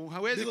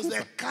 Because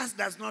the curse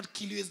does not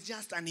kill you, it's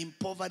just an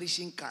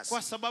impoverishing curse.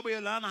 Kwa sababu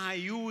hiyo laana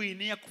haiui,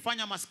 ni ya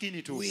kufanya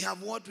maskini tu. We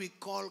have what we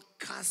call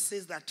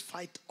curses that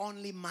fight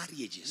only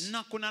marriages.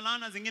 Na kuna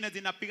laana zingine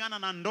zinapigana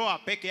na ndoa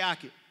peke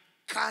yake.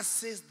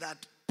 Curses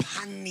that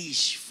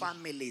punish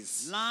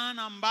families.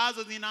 Laana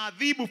ambazo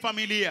zinaadhibu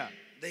familia.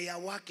 Their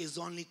work is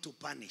only to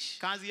punish.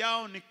 Kazi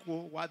yao ni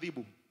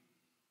kuadhibu.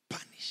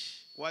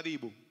 Punish.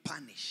 Kuadhibu.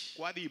 Punish.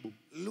 Kuadhibu.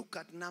 Look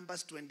at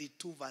Numbers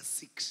 22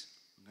 verse 6.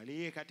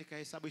 Angalia katika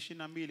Hesabu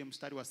 22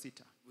 mstari wa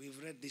 6.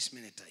 We've read this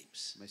many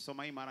times.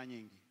 Tumesoma hii mara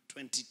nyingi.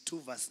 22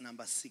 verse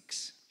number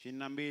 6.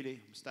 22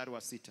 mstari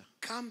wa 6.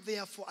 Come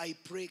therefore, I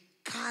pray,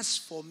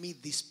 curse for me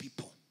these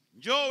people.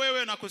 Njoo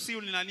wewe na kusihi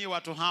ulinanie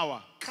watu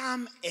hawa.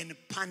 Come and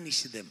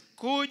punish them.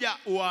 Kuja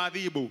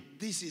uadhibu.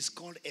 This is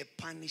called a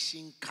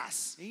punishing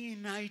curse. Hii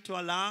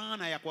inaitwa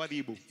laana ya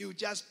kuadhibu. You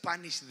just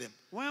punish them.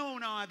 Wewe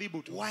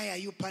unawaadhibu tu. Why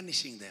are you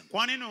punishing them?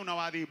 Kwa nini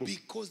unawaadhibu?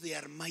 Because they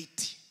are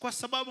mighty. Kwa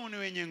sababu ni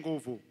wenye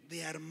nguvu.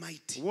 They are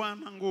mighty.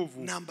 Wana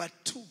nguvu. Number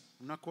 2.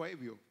 Na kwa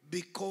hivyo,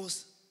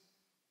 because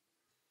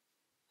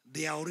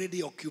they are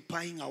already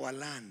occupying our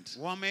land.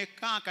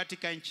 Wamekaa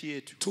katika nchi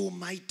yetu. Too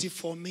mighty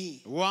for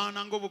me.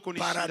 Wana nguvu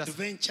kunishinda.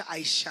 Peradventure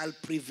I shall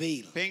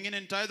prevail. Pengine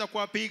nitaweza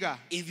kuwapiga.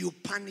 If you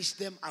punish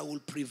them, I will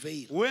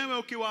prevail. Wewe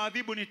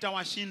ukiwaadhibu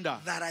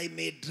nitawashinda. That I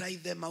may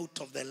drive them out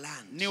of the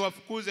land.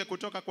 Niwafukuze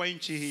kutoka kwa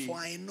nchi hii. For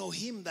I know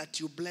him that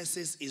you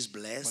blesses is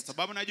blessed. Kwa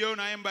sababu najua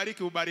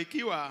unayembariki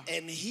hubarikiwa.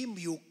 And him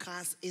you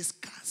curse is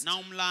cursed. Na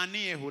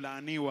umlaanie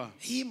hulaaniwa.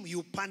 Him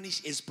you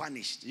punish is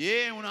punished.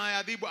 Yeye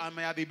unayeadhibu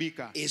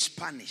ameadhibika. Is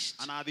punished.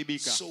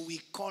 Anaadhibika. So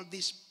we call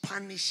this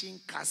punishing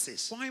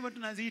curses. Kwa hivyo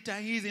tunaziita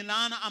hizi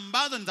laana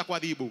ambazo ni za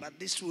kuadhibu. But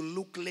this will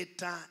look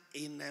later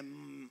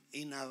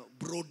in a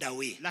broader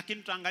way.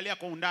 Lakini tutaangalia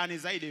kwa undani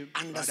zaidi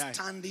baadaye.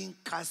 Understanding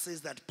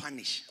curses that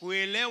punish.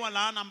 Kuelewa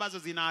laana ambazo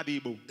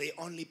zinaadhibu. They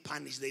only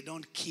punish, they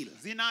don't kill.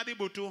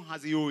 Zinaadhibu tu,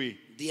 haziui.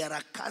 There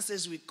are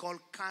curses we call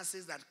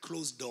curses that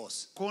close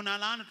doors. Kuna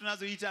laana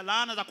tunazoita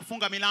laana za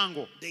kufunga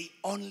milango. They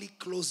only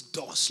close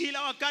doors.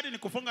 Kila wakati ni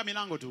kufunga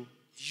milango tu.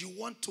 You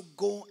want to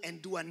go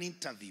and do an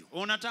interview.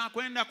 Unataka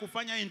kwenda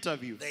kufanya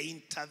interview. The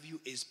interview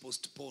is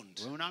postponed.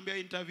 Unaambia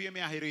interview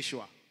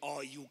imeahirishwa.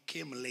 Or you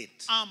came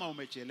late. Ama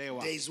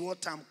umechelewa. There is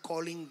what I'm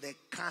calling the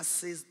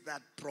curses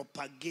that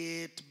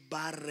propagate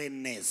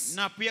barrenness.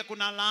 Na pia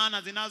kuna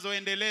laana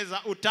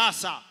zinazoendeleza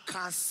utasa.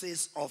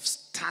 Curses of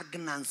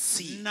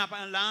stagnancy. Na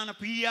laana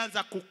pia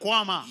za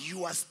kukwama.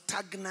 You are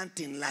stagnant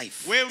in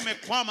life. Wewe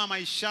umekwama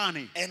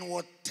maishani. And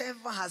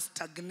whatever has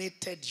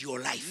stagnated your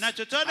life. Na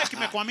chochote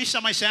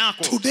kimekwamisha maisha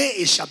yako. Today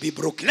it shall be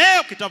broken.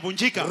 Leo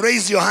kitavunjika.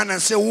 Raise your hand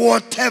and say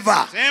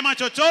whatever. Sema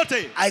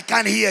chochote. I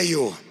can't hear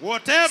you.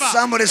 Whatever.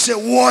 Somebody say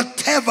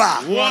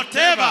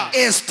whatever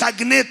is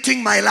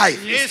stagnating my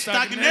life. Is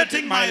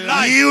stagnating my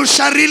life. You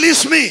shall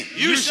release me.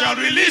 You shall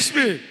release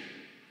me.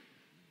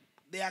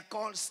 They are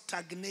called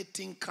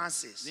stagnating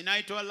curses.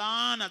 Zinaitwa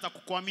laana za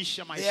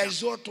kukwamisha maisha. There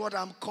is what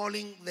I'm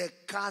calling the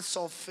curse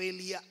of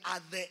failure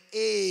at the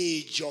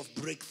age of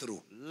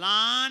breakthrough.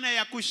 Laana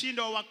ya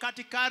kushindwa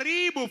wakati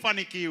karibu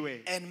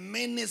ufanikiwe. And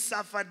many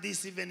suffered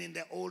this even in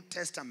the Old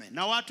Testament.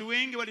 Na watu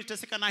wengi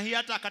waliteseka na hii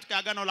hata katika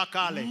Agano la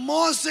Kale.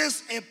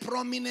 Moses, a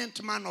prominent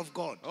man of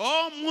God.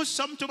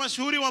 Musa mtu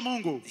mashuhuri wa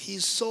Mungu. He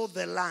saw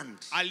the land.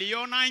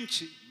 Aliona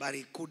nchi. But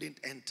he couldn't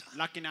enter.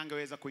 Lakini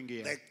angeweza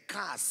kuingia. The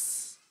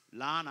curse.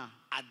 Laana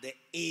at the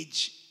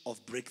age of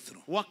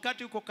breakthrough.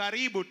 Wakati uko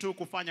karibu tu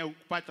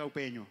kupata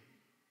upenyo.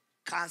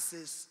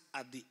 Curses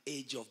at the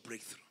age of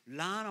breakthrough.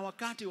 Laana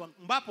wakati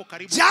ambapo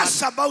karibu.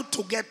 Just about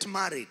to get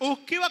married.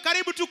 Ukiwa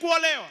karibu tu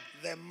kuolewa.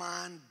 The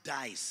man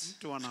dies.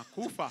 Mtu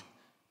anakufa.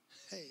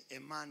 Hey, a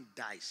man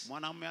dies.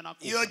 Mwanamume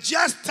anakufa. You're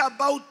just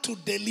about to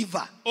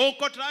deliver.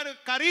 Uko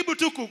karibu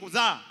tu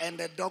kuzaa. And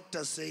the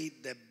doctor said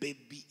the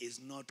baby is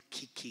not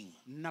kicking.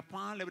 Na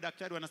pale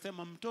daktari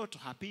wanasema mtoto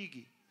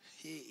hapigi.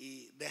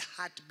 The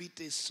heartbeat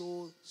is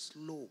so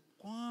slow.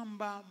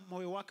 Kwamba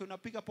moyo wake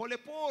unapiga pole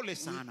pole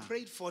sana. We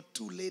prayed for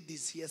 2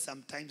 ladies here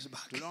sometimes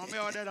back.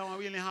 Tunaombea wadada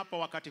wawili hapa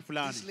wakati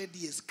fulani. This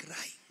lady is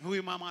crying.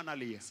 Huyu mama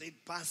analia. Said,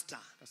 Pastor,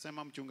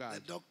 akasema mchungaji,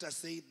 the doctor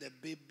said the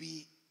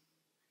baby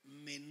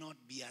may not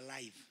be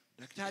alive.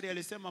 Daktari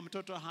alisema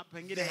mtoto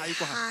pengine The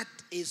hayuko hapa.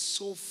 heart is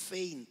so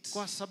faint.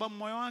 Kwa sababu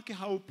moyo wake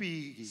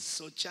haupigi.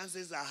 So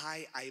chances are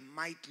high I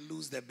might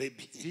lose the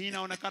baby. Hii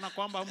inaonekana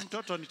kwamba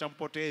mtoto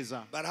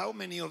nitampoteza. But how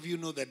many of you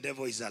know the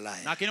devil is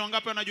alive? Lakini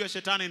wangapi wanajua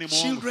shetani ni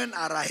mwongo? Children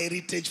are a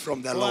heritage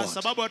from the Lord. Kwa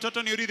sababu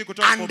watoto ni urithi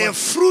kutoka kwa And the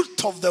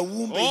fruit of the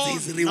womb is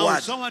his reward. Na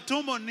uzao wa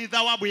tumbo ni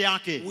thawabu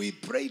yake. We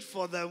prayed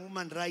for the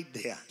woman right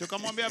there.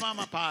 Tukamwambia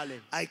mama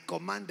pale. I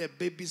command the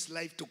baby's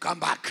life to come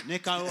back.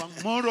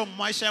 Nikaamuru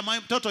maisha ya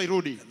mtoto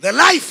irudi. The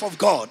life of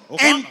God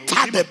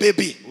entered the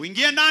baby.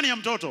 Uingie ndani ya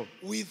mtoto.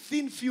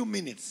 Within few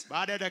minutes,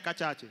 baada ya dakika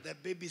chache, the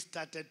baby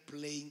started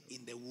playing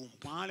in the womb.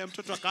 Pale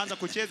mtoto akaanza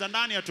kucheza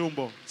ndani ya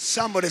tumbo.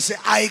 Somebody say,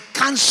 I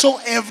cancel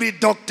every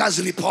doctor's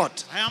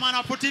report. Haya maana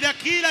naputilia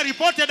kila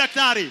ripoti ya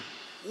daktari.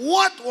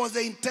 What was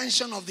the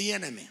intention of the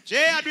enemy?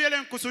 Je, adui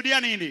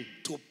alikusudia nini?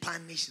 To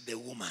punish the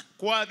woman.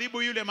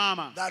 Kuadhibu yule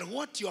mama. That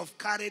what you have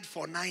carried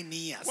for 9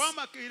 years,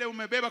 kwamba kile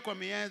umebeba kwa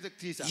miezi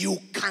 9,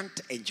 you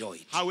can't enjoy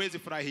it. Hauwezi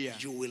furahia.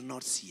 You will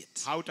not see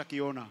it.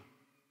 Hautakiona.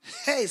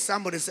 Hey,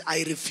 somebody say,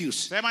 I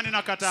refuse. Sema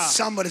ninakataa.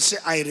 Somebody say,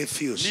 I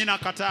refuse.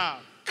 Ninakataa.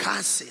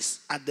 Curses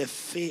at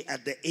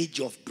the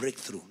age of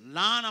breakthrough.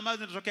 Laana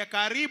ambazo zinatokea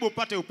karibu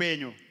upate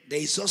upenyo.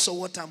 There is also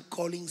what I'm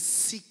calling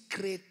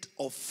secret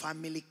of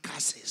family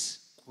curses.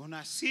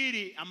 Kuna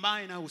siri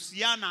ambayo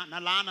inahusiana na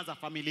laana za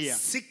familia.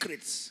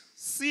 Secrets.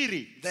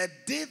 Siri. The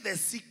day the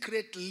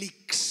secret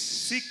leaks,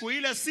 siku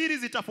ile siri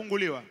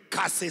zitafunguliwa,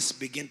 curses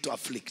begin to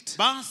afflict.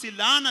 Basi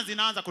laana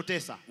zinaanza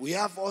kutesa. We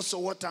have also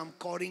what I'm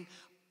calling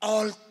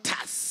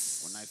altars.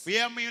 Kuna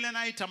pia ile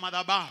naita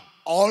madhabahu.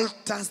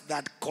 Altars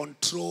that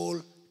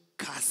control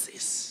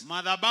curses.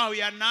 Madhabahu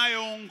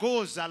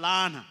yanayoongoza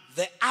laana.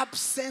 The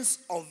absence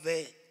of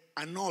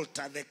an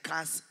altar, the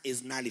curse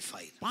is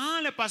nullified.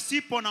 Pale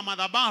pasipo na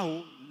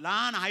madhabahu,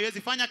 laana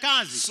haiwezi fanya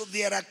kazi. So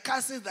there are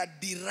curses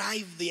that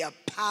derive their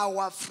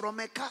power from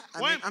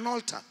an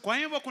altar. Kwa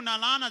hivyo kuna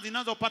laana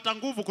zinazopata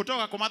nguvu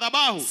kutoka kwa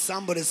madhabahu.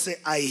 Somebody say,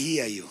 I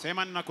hear you.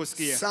 Sema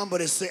ninakusikia.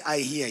 Somebody say,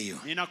 I hear you.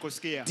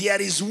 Ninakusikia.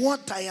 There is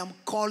what I am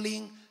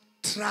calling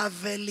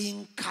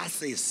traveling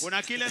curses.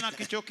 Kuna kile na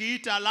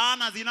kichokiita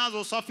laana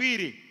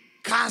zinazosafiri.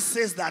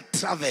 Curses that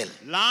travel.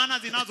 Laana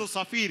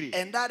zinazosafiri.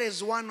 And that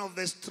is one of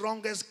the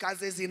strongest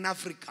curses in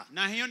Africa.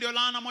 Na hiyo ndio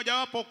laana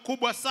mojawapo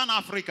kubwa sana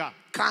Afrika.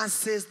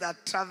 Curses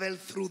that travel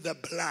through the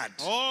blood.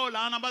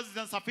 Laana ambazo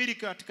zinasafiri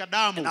katika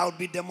damu. And I'll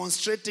be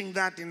demonstrating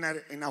that in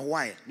a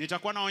while.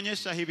 Nitakuwa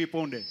naonyesha hivi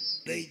punde.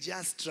 They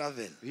just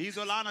travel.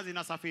 Hizo laana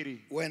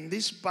zinasafiri. When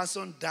this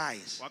person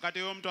dies, wakati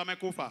huyo mtu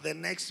amekufa, the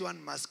next one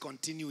must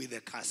continue with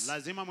the curse.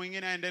 Lazima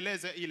mwingine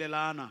aendeleze ile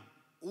laana.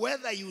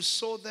 Whether you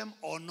saw them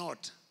or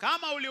not,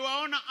 kama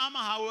uliwaona ama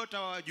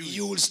hautawajui,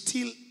 you will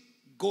still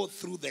go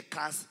through the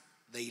curse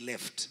they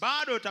left.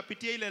 Bado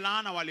utapitia ile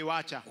laana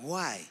waliwacha.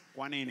 Why?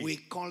 Kwa nini? We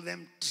call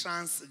them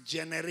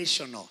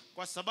transgenerational.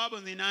 Kwa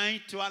sababu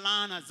zinaitwa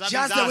laana za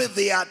Just the way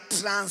they are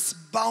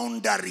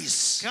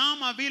transboundaries.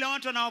 Kama vile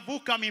watu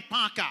wanavuka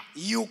mipaka.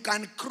 You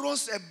can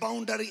cross a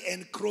boundary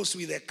and cross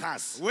with a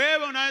curse.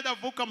 Wewe unaweza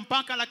vuka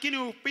mpaka lakini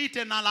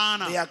upite na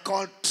laana. They are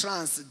called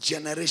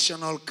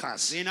transgenerational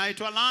curse.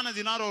 Zinaitwa laana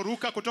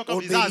zinazoruka kutoka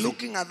We'll vizazi. be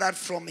looking at that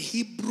from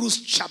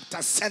Hebrews chapter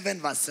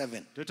 7 verse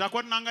 7.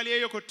 Tutakuwa tunaangalia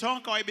hiyo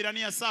kutoka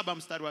Waibrania 7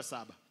 mstari wa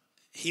 7.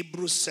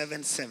 Hebrews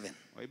 7:7.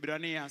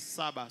 Waibrania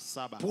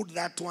 7:7. Put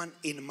that one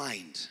in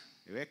mind.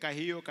 Weka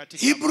hiyo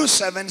katika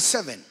Hebrews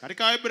 7:7.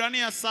 Katika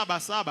Waibrania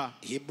 7:7.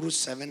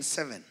 Hebrews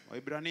 7:7.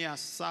 Waibrania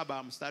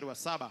 7 mstari wa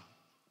 7.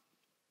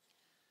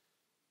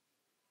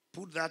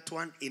 Put that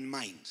one in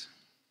mind.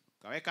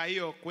 Kaweka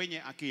hiyo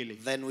kwenye akili.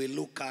 Then we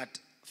look at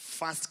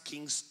 1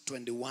 Kings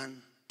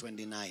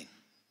 21:29.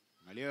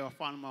 Angalia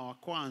Wafalme wa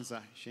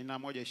kwanza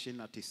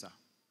 21:29.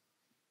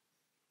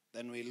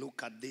 Then we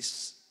look at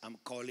this I'm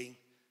calling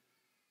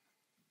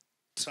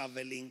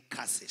traveling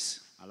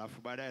curses.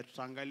 Alafu baadaye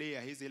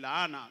tutaangalia hizi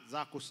laana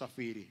za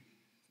kusafiri.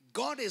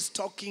 God is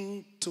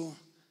talking to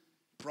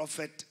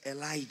Prophet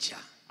Elijah.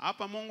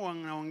 Hapa Mungu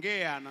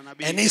anaongea na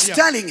nabii. And he's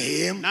telling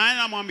him, na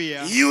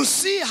anamwambia, you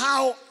see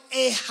how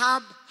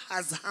Ahab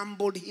has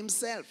humbled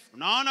himself.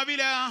 Unaona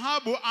vile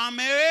Ahabu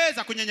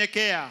ameweza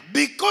kunyenyekea.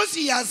 Because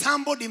he has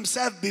humbled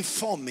himself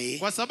before me,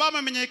 kwa sababu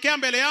amenyenyekea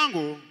mbele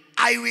yangu,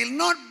 I will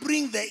not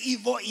bring the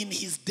evil in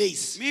his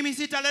days. Mimi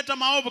sitaleta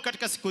maovu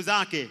katika siku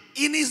zake.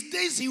 In his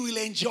days he will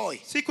enjoy.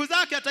 Siku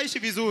zake ataishi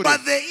vizuri.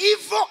 But the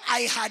evil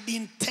I had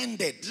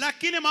intended,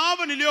 lakini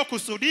maovu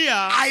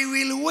niliyokusudia, I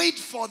will wait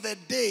for the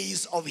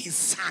days of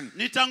his son.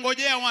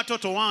 Nitangojea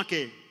watoto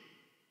wake.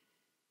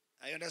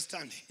 I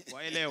understand.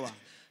 Waelewa.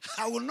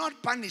 I will not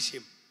punish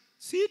him.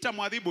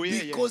 Sitamwadhibu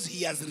yeye. Because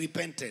he has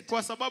repented.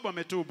 Kwa sababu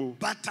ametubu.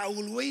 But I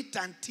will wait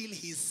until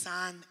his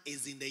son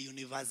is in the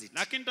university.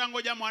 Lakini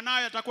tangoja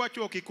mwanawe atakuwa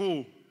chuo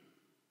kikuu.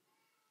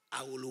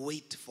 I will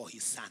wait for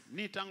his son.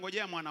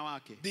 Nitangojea mwana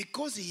wake.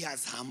 Because he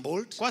has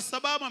humbled. Kwa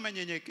sababu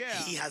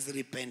amenyenyekea. He has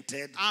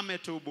repented.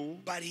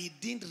 Ametubu. But he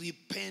didn't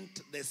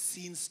repent the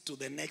sins to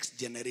the next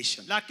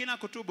generation. Lakini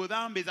kutubu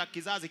dhambi za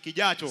kizazi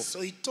kijacho.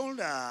 So he told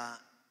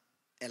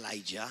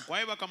Elijah, kwa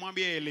hivyo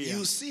akamwambia Elia,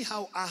 you see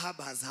how Ahab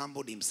has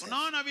humbled himself.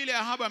 Unaona vile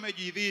Ahab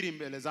amejidhiri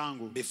mbele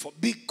zangu.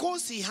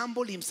 Because he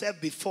humbled himself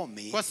before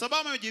me, kwa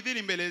sababu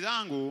amejidhiri mbele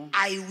zangu,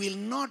 I will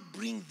not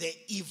bring the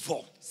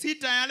evil.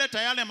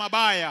 Sitayaleta yale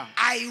mabaya.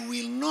 I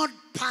will not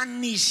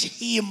punish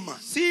him.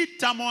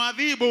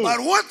 Sitamwadhibu. But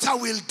what I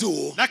will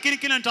do, lakini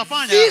kile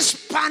nitafanya, this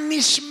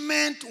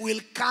punishment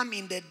will come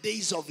in the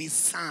days of his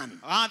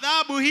son.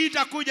 Adhabu hii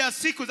itakuja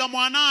siku za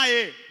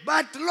mwanae.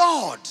 But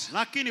Lord,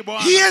 lakini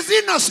Bwana, he is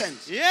innocent.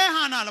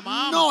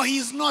 No, he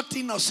is not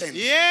innocent.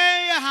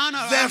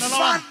 The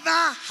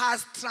father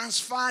has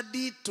transferred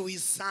it to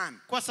his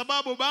son. Kwa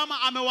sababu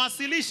baba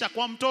amewasilisha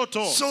kwa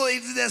mtoto. So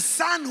it's the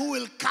son who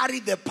will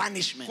carry the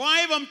punishment. Kwa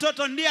hivyo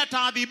mtoto ndiye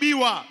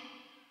ataadhibiwa.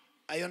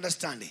 Are you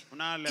understanding?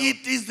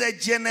 It is the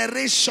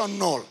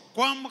generational.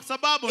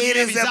 It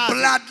is a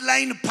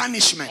bloodline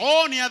punishment.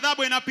 Ni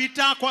adhabu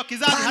inapita kwa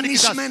kizazi hadi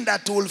kizazi. Punishment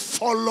that will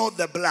follow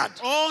the blood.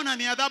 Na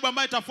ni adhabu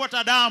ambayo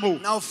itafuata damu.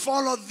 Now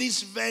follow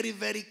this very,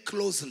 very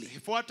closely.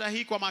 Fuata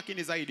hii kwa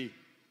makini zaidi.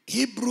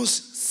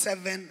 Hebrews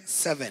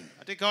 7:7.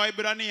 Katika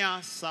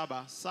Waibrania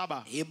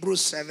 7:7.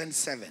 Hebrews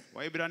 7:7.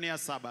 Waibrania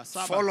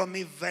 7:7. Follow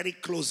me very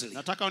closely.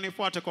 Nataka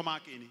unifuate kwa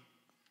makini.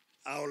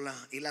 I'll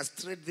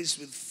illustrate this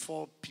with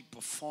four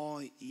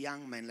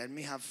young men. Let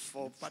me have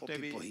four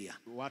people here.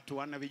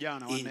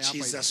 In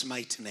Jesus'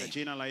 mighty name.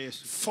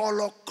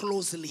 Follow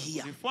closely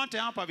here.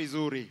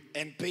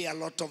 And pay a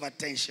lot of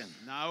attention.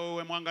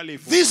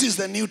 This is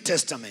the New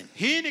Testament.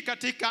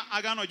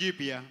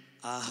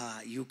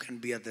 You can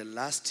be at the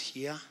last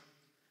here.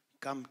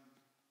 Come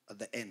at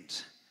the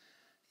end.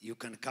 You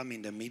can come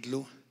in the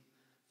middle.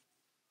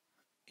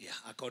 Yeah,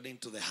 according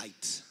to the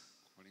height.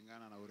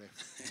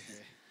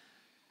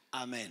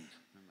 Amen.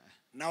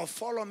 Now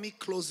follow me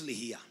closely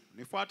here.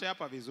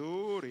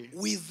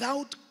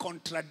 Without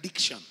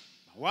contradiction.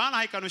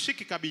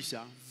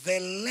 The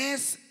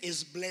less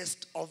is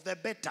blessed of the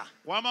better.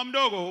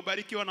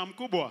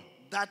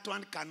 That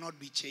one cannot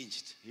be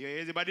changed.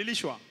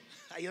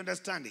 Are you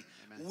understanding?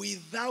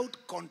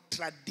 Without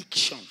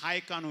contradiction.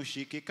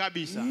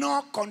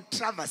 No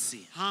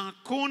controversy.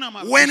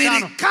 When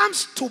it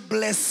comes to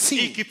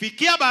blessing,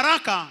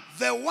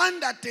 the one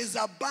that is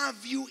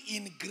above you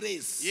in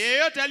grace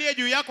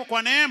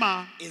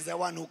is the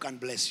one who can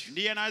bless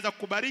you.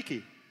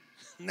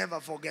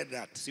 Never forget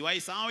that.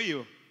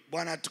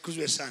 Bwana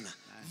tukuzwe sana.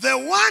 The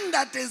one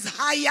that is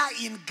higher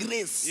in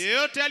grace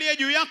is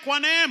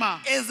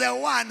the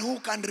one who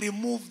can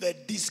remove the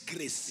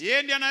disgrace.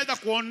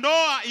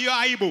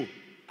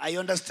 Are you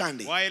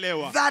understanding?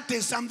 That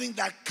is something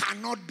that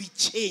cannot be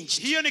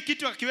changed. And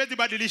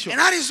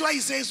that is why he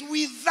says,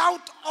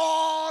 without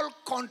all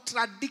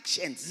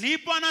contradictions, there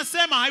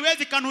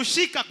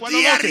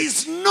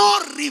is no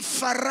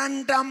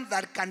referendum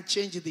that can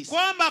change this.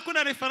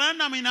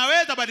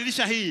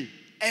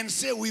 And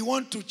say we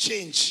want to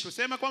change,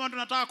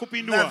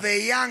 that the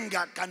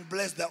younger can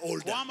bless the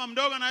older.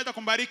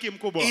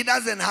 It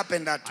doesn't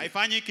happen that way.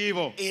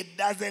 It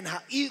doesn't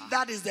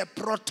that is the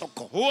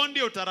protocol.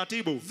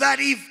 That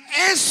if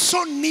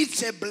Esau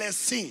needs a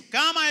blessing,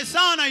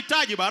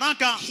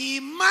 he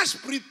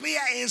must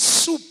prepare a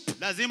soup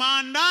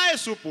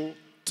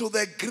to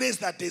the grace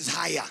that is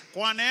higher.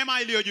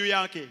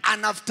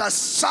 And after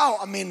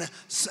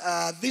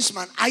this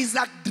man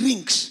Isaac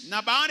drinks,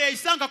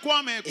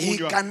 he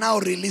can now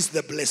release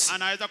the blessing.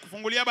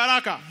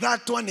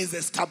 That one is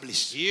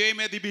established.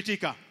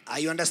 Are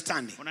you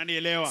understanding?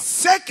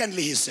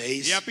 Secondly, he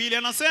says,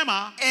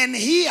 and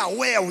here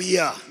where we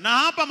are,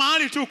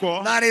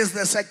 that is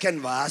the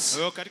second verse,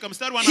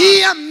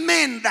 here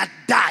men that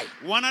die,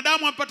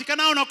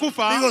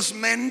 because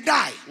men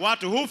die,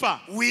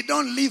 we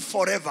don't live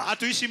forever.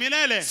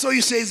 So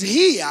he says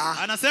here,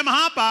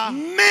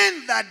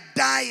 men that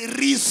die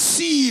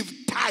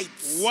receive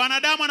tithes.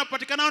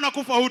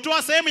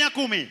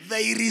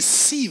 They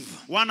receive.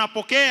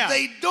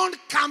 They don't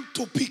come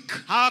to pick.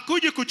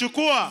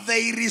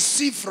 They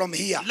receive from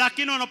here.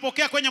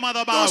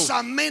 Those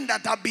are men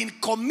that have been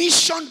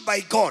commissioned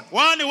by God.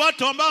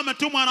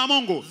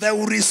 They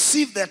will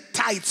receive the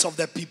tithes of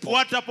the people.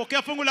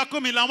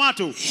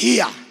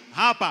 Here.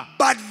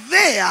 But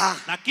there,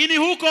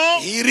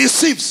 he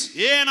receives.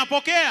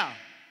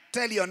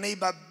 Tell your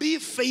neighbor, be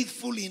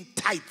faithful in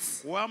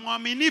tithes. And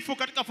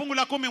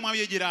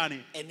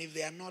if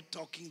they are not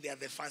talking, they are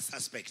the first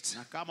suspects.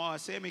 They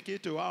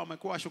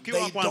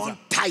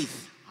don't tithe.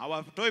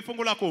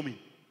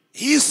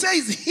 He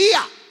says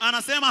here,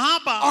 anasema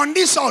hapa, on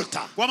this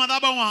altar, kwa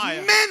madhabahu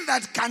haya, men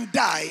that can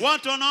die,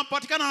 watu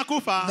wanapatikana na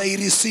kufa, they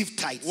receive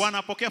tithes.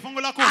 wanapokea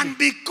fungu la 10. And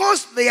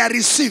because they are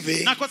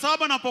receiving, na kwa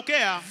sababu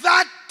wanapokea,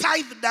 that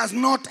tithe does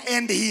not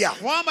end here.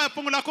 kwamba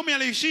fungu la 10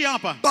 yaliishia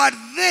hapa, but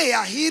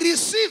there he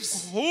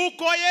receives,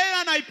 huko yeye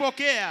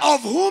anaipokea,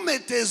 of whom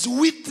it is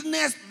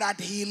witnessed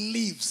that he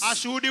lives.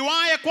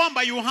 ashuhudiwaye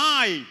kwamba yu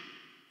hai.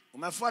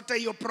 Umefuata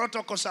hiyo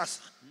protocol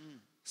sasa?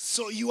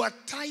 So your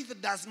tithe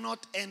does not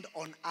end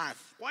on earth.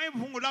 Kwa hivyo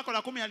fungu lako la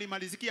 10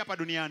 halimaliziki hapa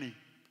duniani.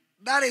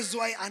 That is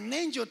why an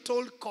angel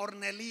told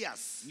Cornelius,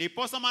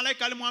 niposa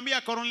malaika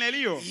alimwambia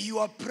Kornelio,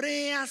 your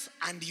prayers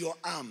and your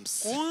alms,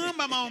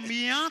 kwamba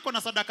maombi yako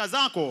na sadaka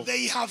zako,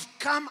 they have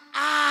come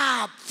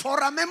up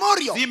for a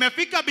memorial.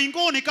 zimefika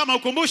mbinguni kama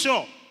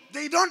ukumbusho.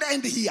 They don't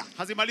end here.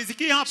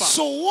 Hazimaliziki hapa.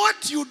 So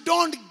what you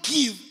don't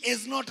give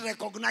is not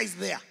recognized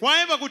there. Kwa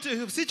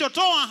hivyo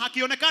usichotoa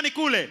hakionekani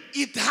kule.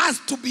 It has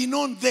to be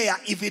known there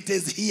if it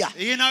is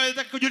here.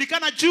 Inaweza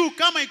kujulikana juu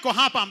kama iko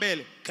hapa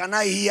mbele. Can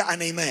I hear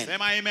an amen?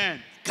 Sema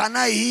amen. Can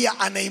I hear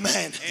an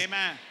amen?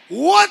 Amen.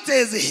 What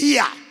is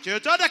here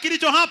chochote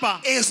kilicho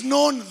hapa is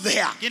known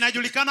there.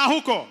 kinajulikana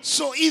huko.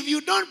 So if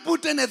you don't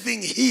put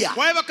anything here,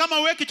 kwa hivyo kama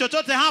uweki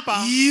chochote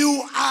hapa,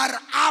 you are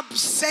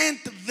absent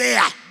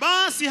there.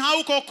 Basi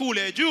hauko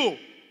kule juu.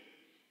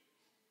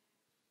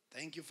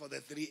 Thank you for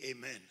the 3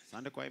 amen.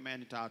 Asante kwa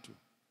amen 3.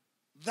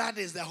 That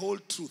is the whole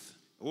truth.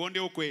 Huo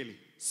ndio ukweli.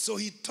 So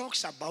he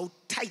talks about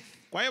tithe.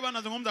 Kwa hivyo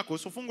anazungumza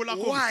kuhusu fungu la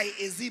 10.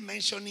 Why is he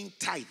mentioning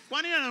tithe?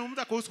 Kwa nini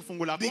anazungumza kuhusu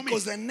fungu la 10?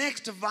 Because the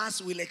next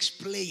verse will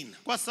explain.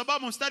 Kwa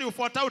sababu mstari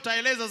ufuatao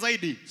utaeleza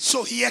zaidi.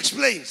 So he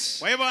explains.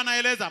 Kwa hivyo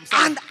anaeleza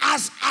mstari. And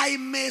as I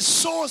may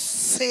so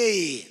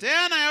say.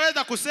 Tena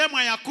yaweza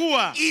kusemwa ya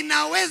kuwa.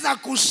 Inaweza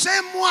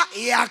kusemwa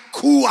ya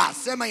kuwa.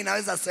 Sema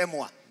inaweza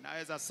semwa.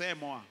 Inaweza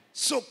semwa.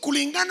 So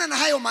kulingana na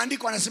hayo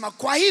maandiko anasema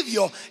kwa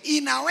hivyo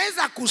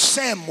inaweza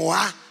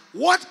kusemwa.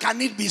 What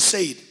can it be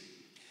said?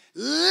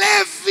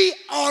 Levi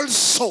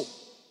also.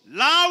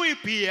 Lawi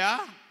pia.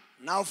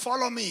 Now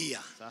follow me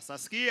here. Sasa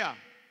sikia.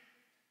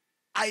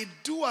 I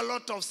do a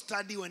lot of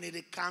study when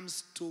it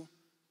comes to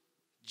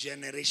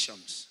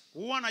generations.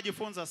 Huwa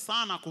najifunza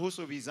sana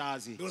kuhusu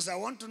vizazi. Because I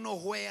want to know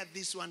where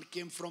this one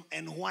came from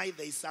and why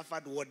they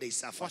suffered what they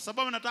suffered. Kwa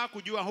sababu nataka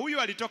kujua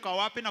huyu alitoka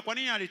wapi na kwa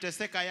nini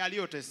aliteseka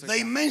yaliyoteseka.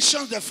 They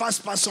mention the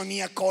first person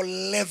here called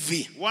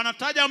Levi.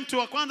 Wanataja mtu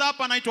wa kwanza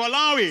hapa anaitwa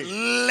Lawi.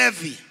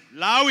 Levi.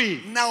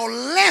 Lawi. Now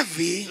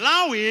Levi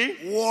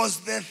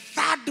was the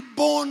third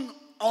born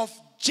of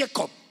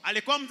Jacob.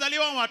 Alikuwa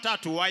mzaliwa wa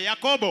 3 wa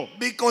Yakobo.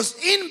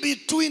 Because in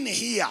between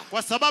here,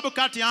 kwa sababu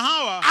kati ya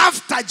hawa,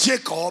 after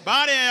Jacob,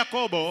 baada ya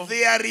Yakobo,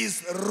 there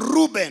is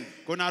Reuben,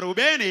 kuna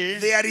Rubeni,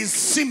 there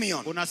is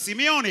Simeon, kuna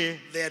Simeoni,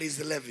 there is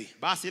Levi.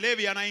 Basi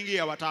Levi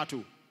anaingia wa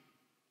 3.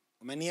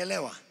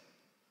 Umenielewa?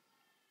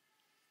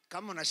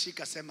 Kama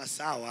unashika sema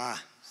sawa.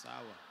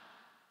 Sawa.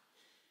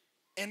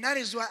 And that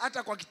is why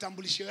hata kwa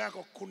kitambulisho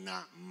yako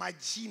kuna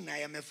majina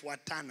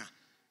yamefuatana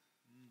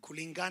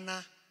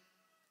kulingana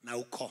na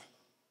ukoo.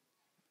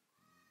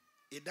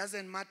 It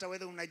doesn't matter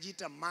whether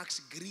unajiita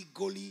Max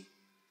Grigoli.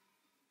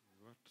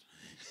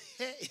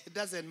 It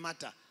doesn't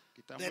matter.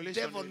 The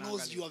devil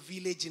knows your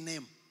village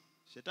name.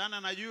 Shetani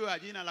anajua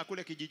jina la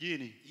kule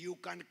kijijini. You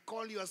can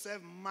call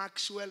yourself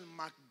Maxwell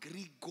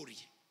McGregory.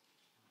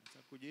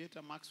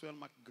 Kujiita Maxwell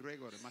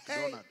McGregory,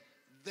 McDonald.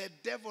 The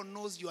devil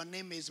knows your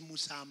name is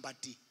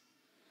Musambati.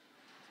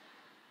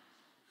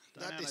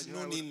 That is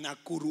known in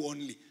Nakuru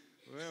only.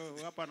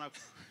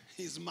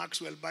 He's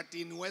Maxwell, but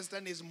in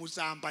Western is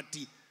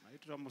Musambati.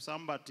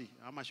 Musambati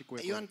ama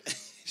Shikwekwe.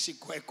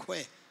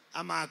 Shikwekwe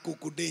ama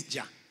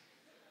Kukudenja.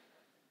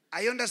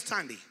 Are you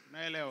understanding?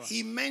 Naelewa.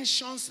 He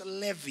mentions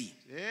Levi.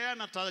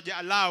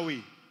 Anataja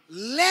Lawi.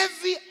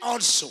 Levi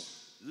also.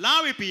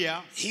 Lawi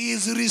pia. He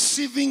is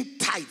receiving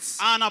tithes.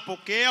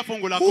 Anapokea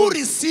fungu la 10. Who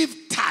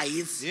received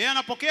tithes?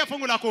 Anapokea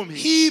fungu la 10.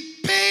 He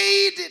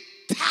paid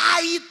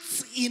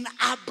tithes in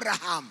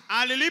Abraham.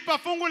 Alilipa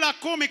fungu la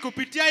 10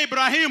 kupitia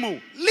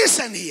Ibrahimu.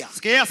 Listen here.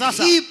 Sikia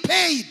sasa. He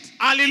paid.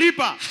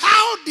 Alilipa.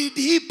 How did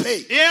he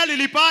pay?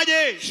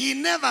 Alilipaje? He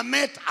never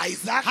met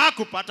Isaac.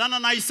 Hakupatana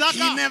na Isaka.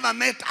 He never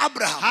met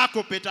Abraham.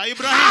 Hakupita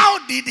Ibrahim. How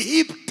did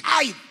he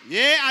tithe?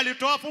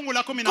 Alitoa fungu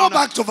la 10. Go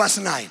back to verse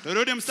 9.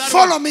 Turudi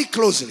Follow me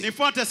closely.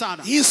 Nifuate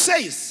sana. He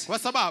says, kwa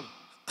sababu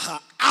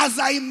as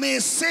I may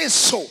say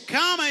so,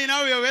 kama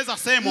inavyoweza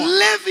semwa,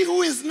 Levi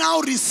who is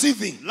now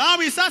receiving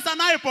Lawi sasa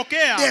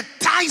anayepokea the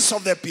tithes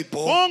of the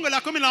people, fungu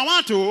la 10 la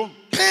watu,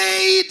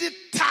 paid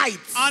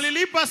tithes,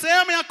 alilipa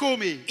sehemu ya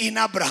 10 in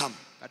Abraham.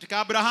 Katika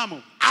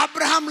Abrahamu.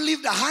 Abraham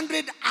lived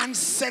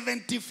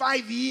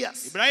 175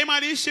 years. Ibrahim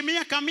aliishi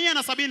miaka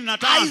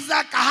 175.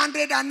 Isaac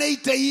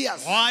 180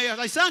 years.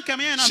 Isaka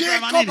 180.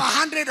 Jacob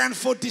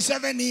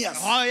 147 years.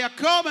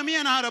 Yakobo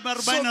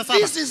 147. So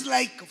this is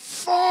like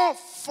 4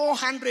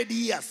 400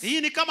 years.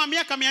 Hii ni kama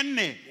miaka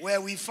 400. Where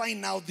we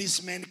find now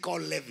this man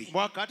called Levi.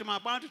 Wakati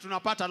mabati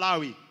tunapata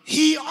Lawi.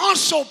 He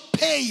also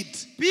paid.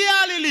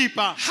 Pia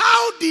alilipa.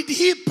 How did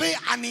he pay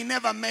and he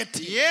never met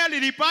him? Yeye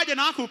alilipaje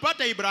na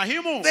hakupata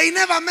Ibrahimu? They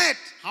never met.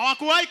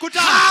 Hawakuwahi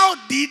kutana. How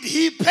did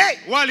he pay?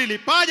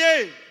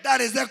 Walilipaje? That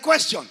is the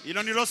question.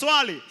 Hilo ndilo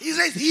swali. He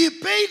says he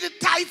paid the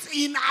tithes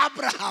in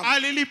Abraham.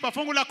 Alilipa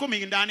fungu la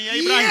 10 ndani ya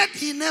Ibrahimu. Yet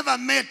he never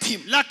met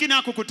him. Lakini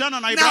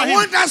hakukutana na Now Ibrahimu. I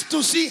want us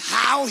to see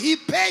how he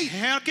paid.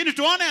 Lakini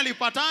tuone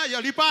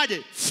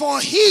alipaje.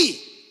 For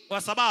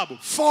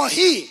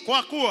he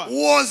kwa kuwa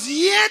was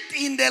yet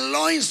in the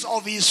loins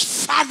of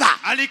his father.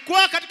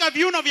 Alikuwa katika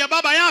viuno vya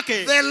baba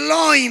yake. The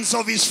loins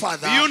of his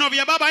father. Viuno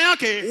vya baba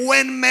yake.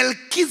 When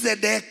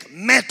Melchizedek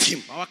met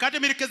him. Wakati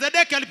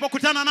Melchizedek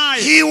alipokutana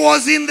naye. He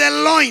was in the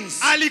loins.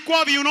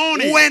 Alikuwa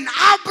viunoni. When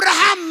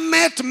Abraham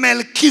met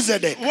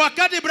Melchizedek.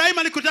 Wakati Ibrahim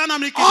alikutana na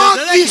Melchizedek.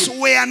 All these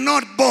were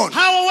not born.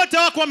 Hawa wote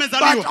hawakuwa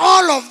wamezaliwa. But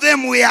all of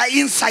them were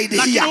inside here.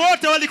 Lakini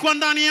wote walikuwa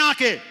ndani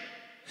yake.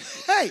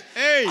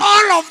 Hey.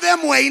 All of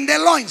them were in the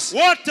loins.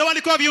 Wote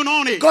walikuwa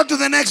viunoni. Go to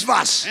the next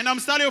verse. Enda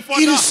mstari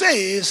ufuatao. It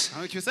says,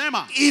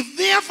 if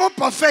therefore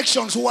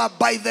perfections were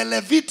by the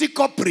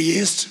Levitical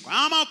priest,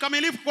 kama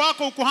ukamilifu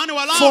kwako ukuhani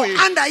wa Lawi,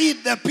 for under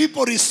it the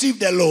people received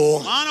the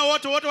law, maana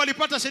wote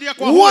walipata sheria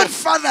kwa what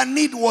further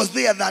need was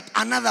there that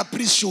another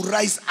priest should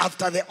rise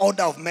after the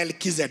order of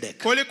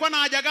Melchizedek? Kulikuwa na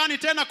haja gani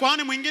tena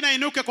kuhani mwingine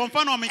ainuke kwa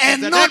mfano wa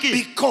And not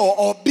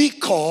be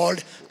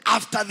called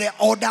after the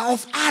order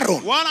of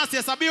Aaron. Wala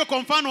asihesabiwe kwa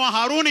mfano wa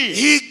Haruni.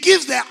 He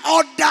gives the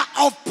order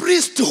of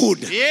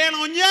priesthood. Yeye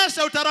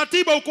anaonyesha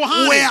utaratibu wa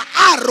ukuhani. Where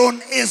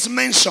Aaron is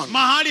mentioned.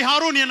 Mahali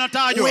Haruni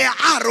anatajwa. Where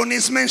Aaron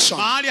is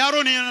mentioned. Mahali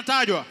Haruni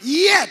anatajwa.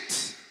 Yet,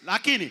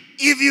 lakini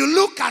if you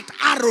look at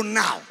Aaron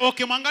now,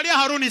 ukimwangalia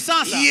Haruni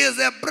sasa, he is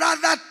a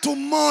brother to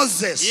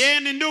Moses. Yeye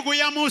ni ndugu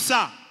ya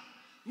Musa.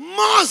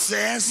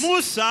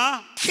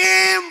 Musa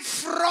came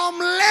from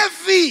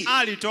Levi.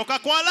 Alitoka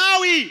kwa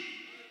Lawi.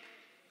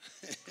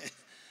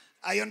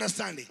 Are you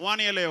understanding?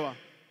 Wanielewa.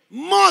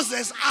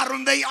 Moses,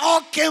 Aaron, they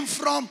all came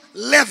from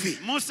Levi.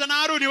 Musa na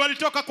Haruni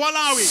walitoka kwa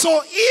Lawi.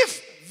 So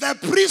if the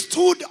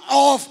priesthood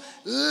of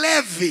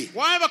Levi,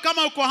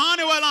 kama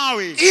ukuhani wa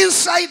Lawi,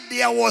 inside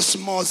there was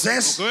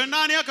Moses,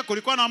 ndani yake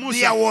kulikuwa na Musa,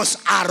 there was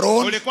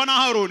Aaron, kulikuwa na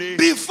Haruni.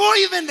 Before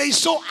even they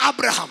saw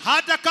Abraham,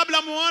 hata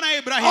kabla muona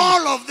Ibrahim,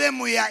 all of them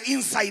were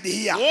inside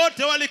here.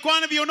 Wote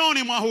walikuwa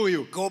viunoni mwa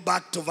huyu. Go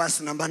back to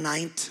verse number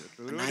 9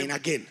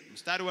 again.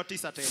 Mstari wa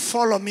 9 tena.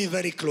 Follow me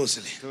very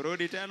closely.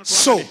 Turudi tena.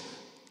 So,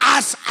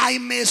 as I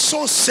may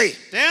so say,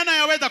 tena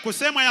yaweza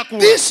kusema ya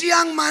kuwa, this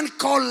young man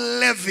called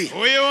Levi,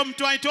 huyo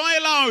mtu aitwaye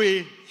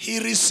Lawi, he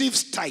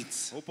receives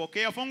tithes.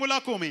 Hupokea fungu la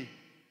 10.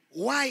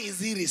 Why is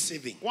he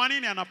receiving? Kwa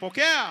nini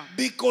anapokea?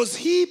 Because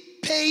he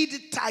paid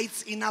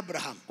tithes in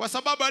Abraham. Kwa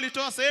sababu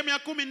alitoa sehemu ya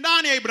 10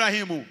 ndani ya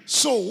Ibrahimu.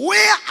 So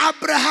where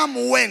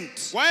Abraham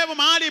went, kwa hivyo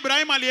mahali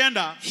Ibrahim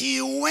alienda,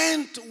 he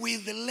went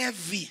with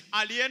Levi.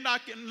 Alienda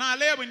na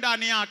Levi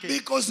ndani yake.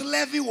 Because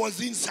Levi was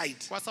inside.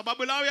 Kwa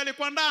sababu Lawi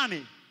alikuwa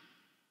ndani.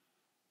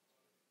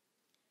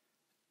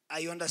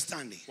 Are you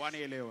understanding?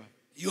 Wanielewa.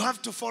 You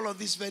have to follow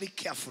this very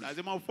carefully.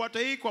 Lazima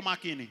ufuate hii kwa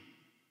makini.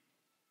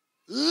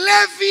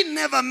 Levi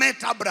never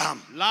met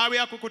Abraham. Lawi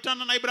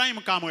hakukutana na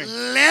Ibrahim kamwe.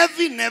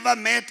 Levi never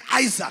met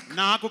Isaac.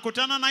 Na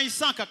hakukutana na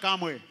Isaka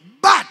kamwe.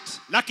 But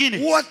lakini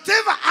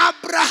whatever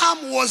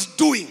Abraham was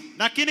doing,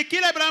 lakini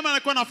kile Ibrahim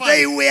alikuwa anafanya,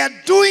 they were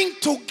doing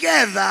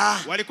together.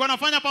 Walikuwa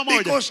wanafanya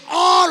pamoja. Because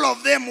all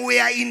of them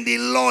were in the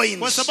loins.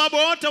 Kwa sababu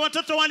wote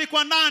watoto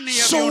walikuwa ndani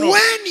ya viuno. So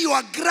when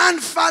your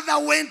grandfather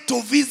went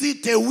to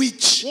visit a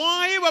witch,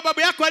 kwa hivyo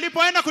baba yako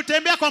alipoenda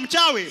kutembea kwa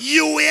mchawi,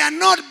 you were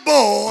not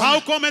born,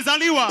 haukuwa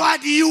umezaliwa,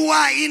 but you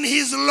were in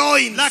his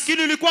loins.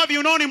 Lakini ulikuwa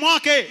viunoni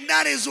mwake.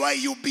 That is why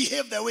you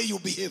behave the way you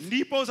behave.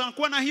 Ndipo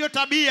unakuwa na hiyo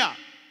tabia.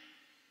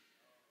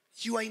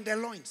 You are in the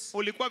loins.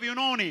 Ulikuwa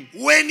viunoni.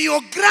 When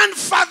your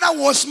grandfather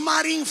was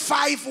marrying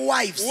 5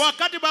 wives,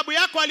 wakati babu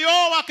yako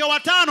alioa wake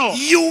 5,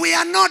 you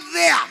were not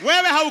there.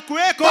 Wewe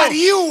haukuweko. But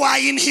you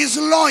were in his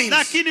loins.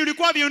 Lakini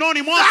ulikuwa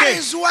viunoni mwake. That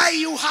is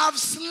why you have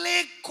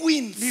slave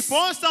queens.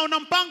 Ndiposa una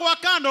mpango wa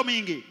kando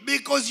mingi.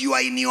 Because you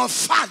are in your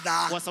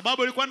father. Kwa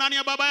sababu ulikuwa ndani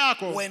ya baba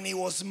yako. When he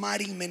was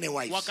marrying many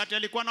wives. Wakati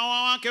alikuwa na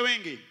wake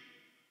wengi.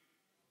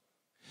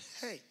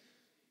 Hey.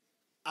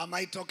 Am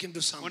I talking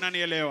to someone?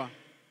 Unanielewa?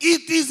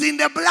 It is in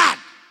the blood.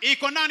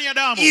 Iko ndani ya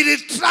damu.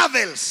 It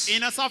travels.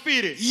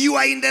 Inasafiri. You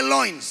are in the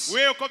loins.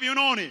 Wewe uko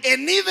viunoni.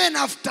 And even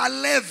after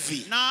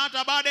Levi, na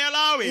hata baada ya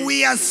Lawi,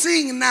 we are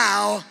seeing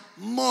now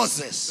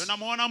Moses.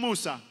 Tunamuona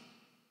Musa.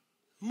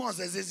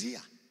 Moses is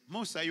here.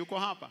 Musa yuko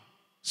hapa.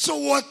 So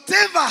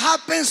whatever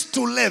happens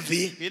to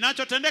Levi,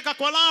 kinachotendeka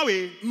kwa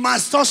Lawi,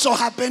 must also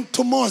happen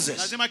to Moses.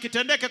 Lazima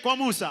kitendeke kwa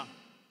Musa.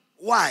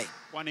 Why?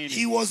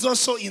 He was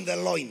also in the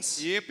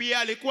loins. Yeye pia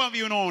alikuwa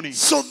viunoni.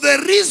 So the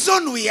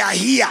reason we are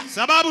here,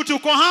 sababu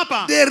tuko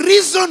hapa, the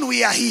reason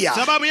we are here,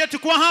 sababu yetu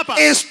kuwa hapa,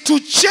 is to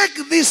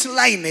check this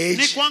lineage,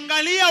 ni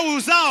kuangalia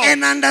uzao,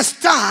 and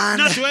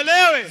understand na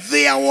tuelewe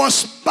there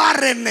was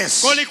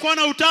barrenness, kulikuwa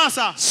na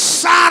utasa,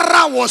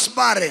 Sarah was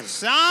barren.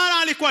 Sara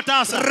alikuwa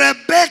tasa.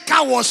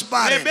 Rebecca was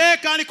barren.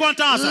 Rebecca alikuwa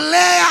tasa.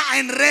 Leah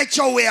and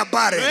Rachel were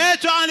barren.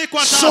 Rachel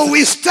alikuwa tasa. So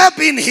we step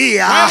in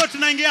here.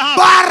 Tunaingia hapa.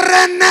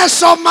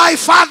 Barrenness of my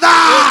father.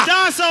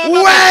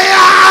 Where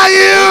are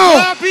you?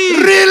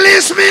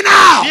 Release me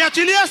now.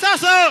 Niachilie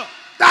sasa.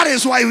 That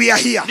is why we are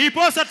here.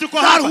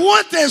 That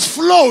what is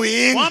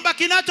flowing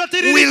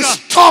will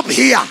stop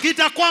here.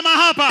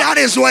 That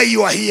is why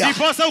you are here.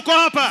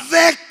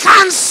 The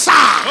cancer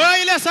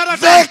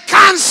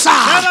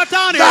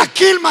that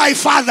killed my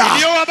father,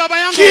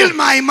 killed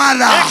my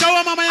mother,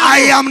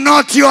 I am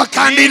not your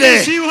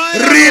candidate.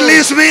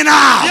 Release me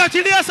now.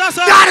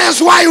 That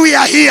is why we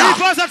are here.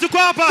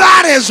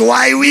 That is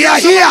why we are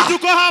here.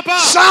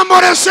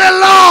 Somebody say,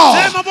 Lord,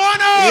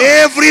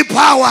 every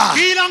power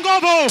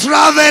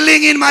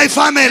traveling in my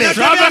family,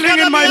 traveling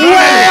in my family,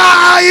 where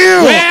are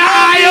you? Where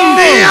are you?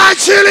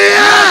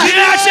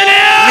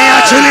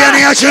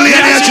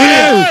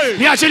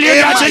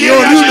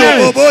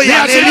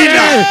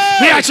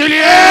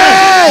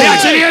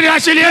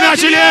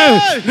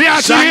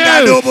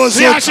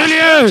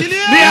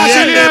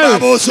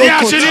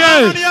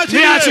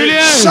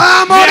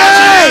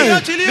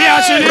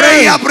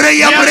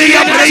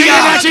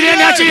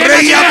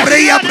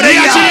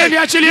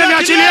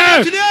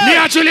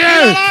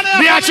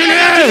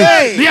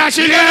 In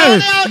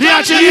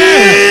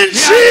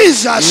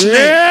Jesus' name.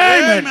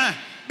 Amen.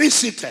 Be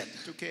seated.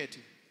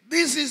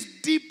 This is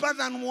deeper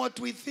than what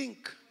we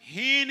think.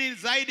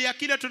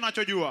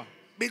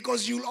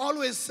 Because you'll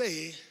always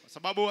say,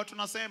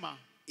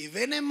 if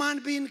any man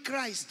be in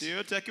Christ,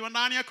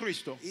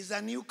 is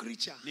a new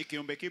creature.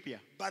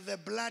 But the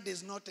blood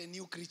is not a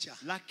new creature.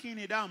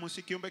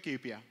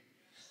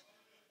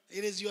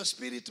 It is your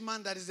spirit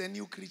man that is a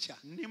new creature.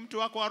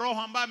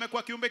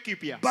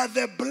 But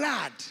the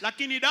blood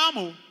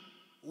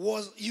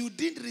was, you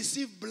didn't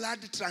receive blood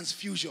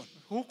transfusion.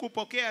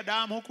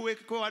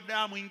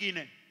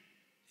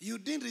 You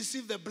didn't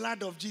receive the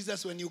blood of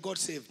Jesus when you got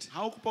saved.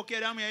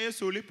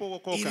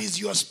 It is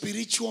your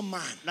spiritual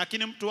man that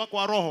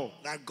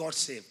got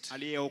saved.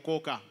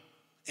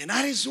 And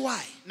that is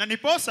why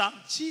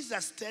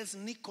Jesus tells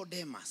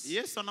Nicodemus,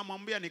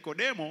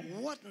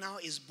 what now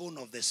is born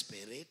of the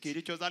Spirit is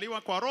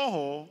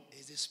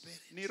the Spirit.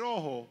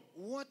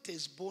 What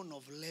is born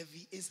of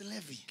Levi is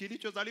Levi.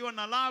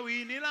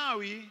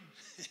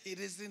 It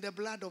is in the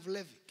blood of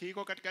Levi.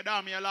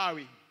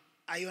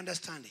 Are you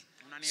understanding?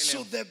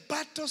 So the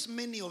battles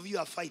many of you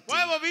are fighting,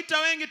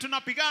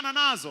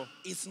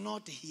 it's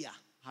not here.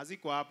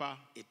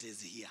 It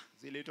is here.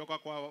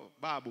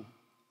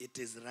 It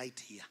is right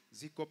here.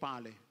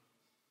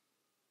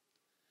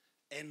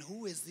 And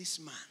who is this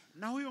man?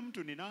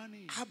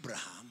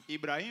 Abraham.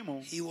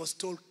 He was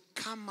told,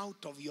 come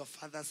out of your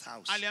father's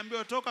house.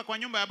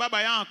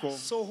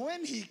 So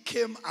when he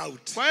came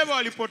out,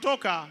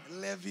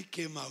 Levi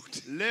came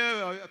out.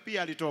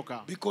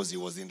 Because he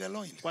was in the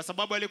loin.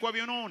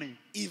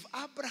 If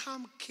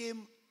Abraham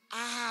came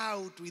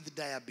out with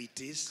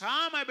diabetes,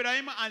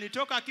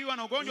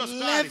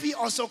 Levi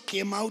also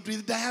came out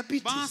with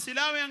diabetes.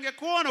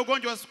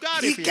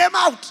 He came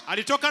out.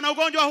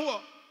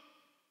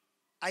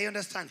 I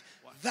understand.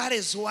 That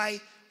is why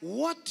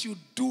what you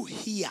do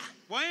here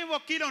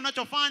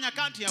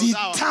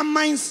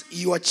determines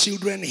your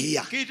children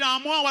here.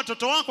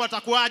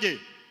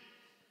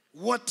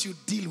 What you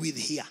deal with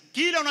here.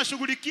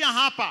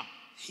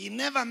 He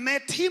never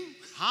met him.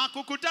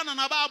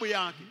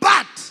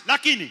 But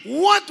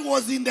what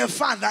was in the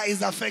father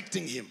is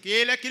affecting him.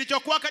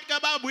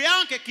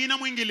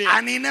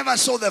 And he never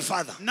saw the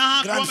father,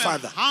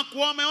 grandfather.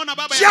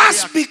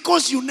 Just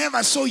because you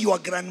never saw your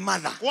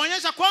grandmother,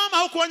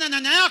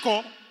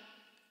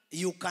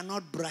 you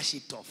cannot brush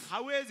it off.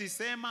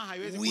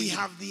 We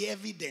have the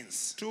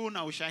evidence.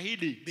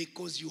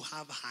 Because you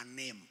have her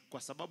name.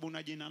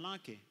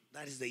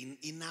 That is the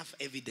enough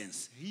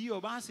evidence.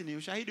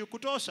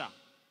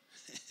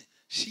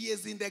 She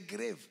is in the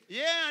grave.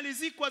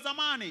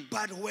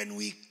 But when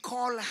we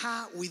call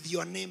her with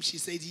your name, she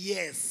said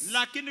yes.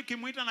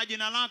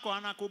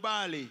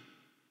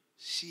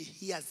 She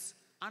hears.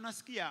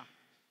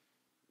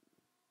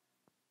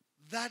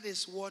 That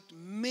is what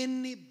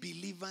many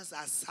believers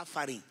are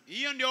suffering.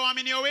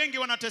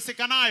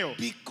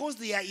 Because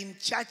they are in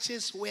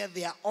churches where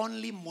they are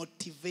only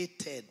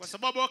motivated.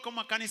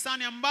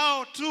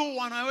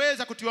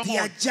 They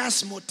are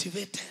just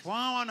motivated.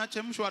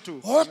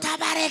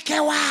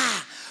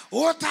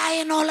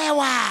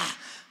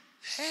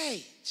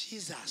 Hey,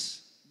 Jesus.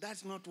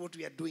 That's not what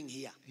we are doing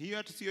here.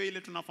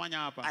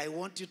 I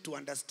want you to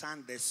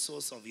understand the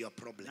source of your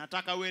problem.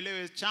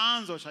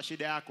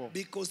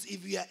 Because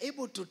if we are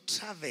able to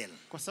travel,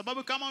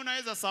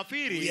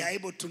 we are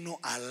able to know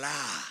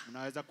Allah.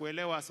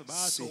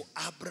 So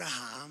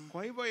Abraham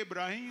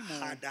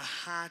had a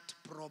heart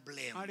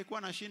problem. And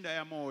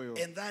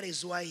that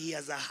is why he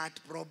has a heart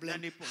problem.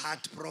 And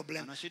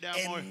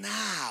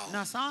now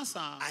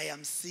I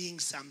am seeing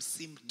some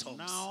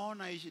symptoms.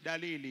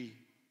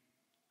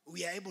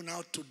 we are able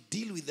now to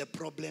deal with the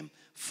problem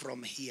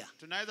from here.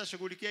 Tunaweza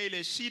shughulikia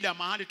ile shida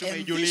mahali And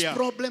tumeijulia. this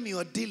problem you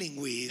are dealing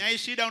with Na hii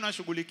shida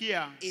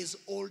unashughulikia is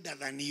older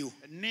than you.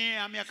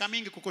 ni miaka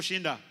mingi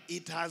kukushinda.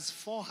 It has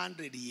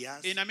 400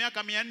 years. Ina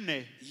miaka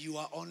 400. You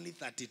are only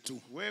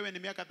 32. Wewe ni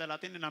miaka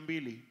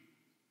 32.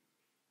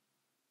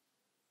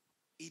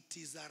 It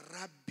is a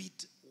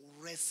rabbit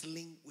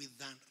wrestling with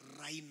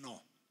a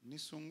rhino. Ni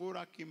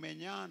sungura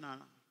kimenyana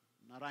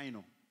na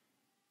rhino.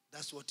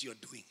 That's what you're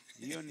doing.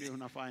 Hiyo ndio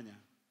unafanya.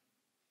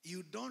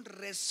 You don't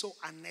wrestle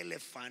an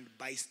elephant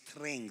by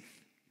strength.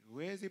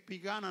 Huwezi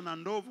pigana na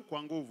ndovu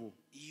kwa nguvu.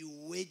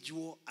 You wage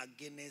war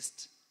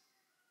against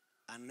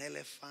an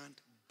elephant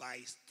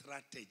by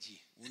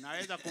strategy.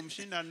 Unaweza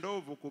kumshinda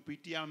ndovu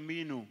kupitia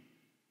mbinu.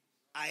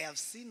 I have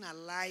seen a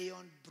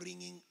lion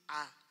bringing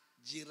a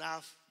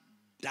giraffe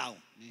down.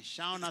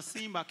 Nishaona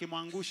simba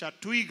akimwangusha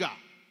twiga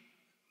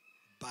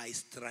By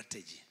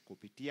strategy.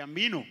 kupitia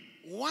mbinu.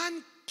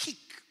 One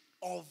kick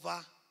of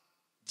a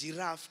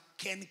giraffe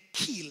can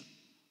kill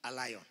a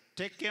lion.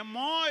 Teke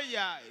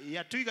moja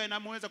ya twiga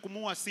inamweza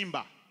kumuua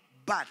simba.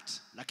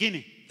 But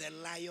Lakini the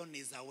lion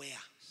is aware.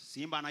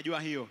 simba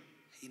anajua hiyo.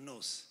 He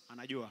knows.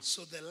 Anajua.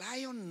 So the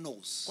lion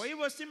knows. Kwa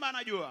hivyo simba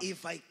anajua.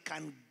 If I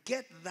can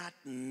get that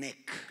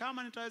neck,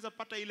 Kama nitaweza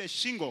pata ile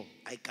shingo,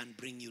 I can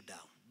bring you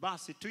down.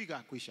 basi twiga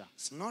kwisha.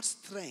 It's not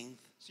strength,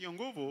 Sio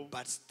nguvu,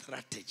 but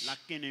strategy.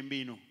 lakini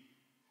mbinu.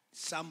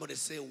 Somebody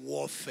say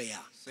warfare.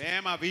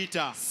 Sema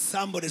vita.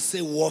 Somebody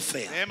say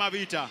warfare. Sema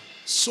vita.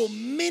 So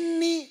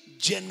many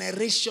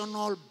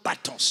generational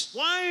battles.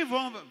 Kwa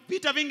hivyo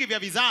vita vingi vya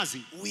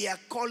vizazi. We are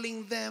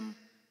calling them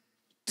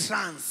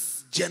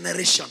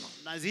transgenerational.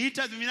 Na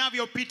vita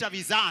vinavyopita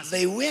vizazi.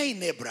 They were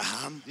in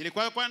Abraham.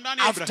 Zilikuwa kwa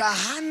ndani ya After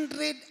Abraham.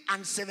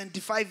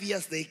 175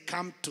 years, they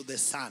come to the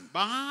son.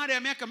 Baada ya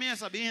miaka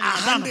 175.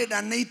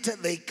 180,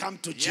 they come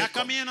to Miaka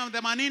Jacob.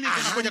 180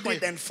 zinakuja kwa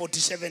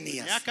 147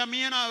 years. miaka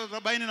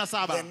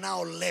 147. Then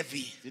now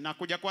Levi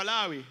Zinakuja kwa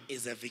Lawi.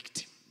 is a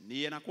victim.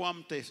 Ndiye anakuwa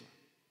mteso.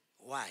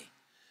 Why?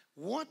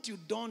 What you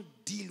don't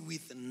deal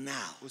with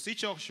now,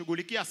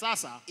 Usichoshughulikia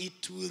sasa,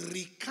 it will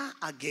recur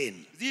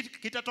again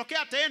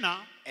kitatokea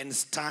tena and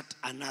start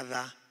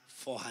another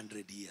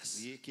 400 years.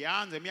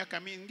 kianze miaka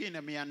mingine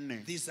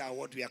 400. These are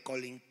what we are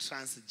calling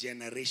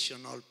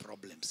transgenerational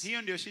problems.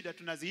 Hiyo ndio shida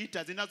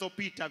tunaziita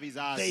zinazopita They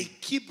vizazi.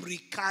 keep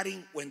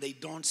recurring when they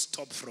don't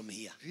stop from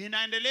here.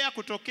 Zinaendelea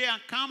kutokea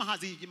kama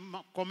They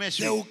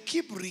hazikomeshwi. will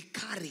keep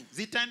recurring,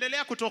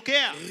 Zitaendelea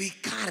kutokea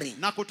recurring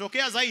na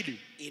kutokea zaidi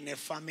in a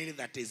family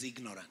that is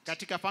ignorant.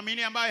 katika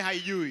familia ambayo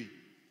haijui.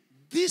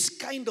 This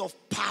kind of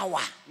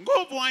power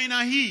Nguvu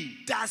aina hii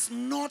does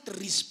not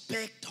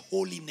respect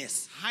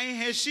holiness.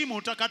 haiheshimu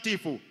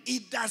utakatifu.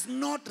 It does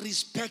not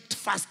respect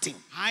fasting.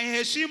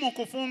 Haiheshimu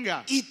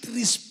kufunga. It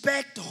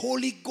respects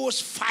Holy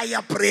Ghost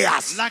fire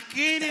prayers.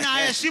 Lakini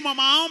haheshimu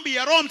maombi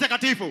ya Roho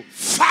Mtakatifu.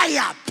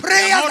 Fire,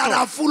 prayers that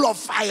are full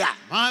of fire.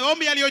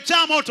 Maombi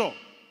yaliyojaa moto.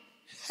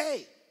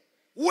 Hey,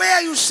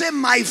 where you say,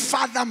 my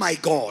Father, my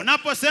God.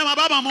 Unaposema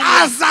Baba Mungu,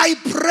 As I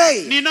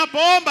pray,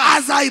 ninapoomba,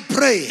 as I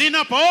pray,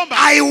 ninapoomba,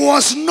 I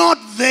was not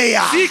there.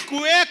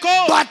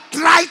 sikuweko, But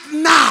right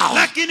now,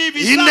 lakini hivi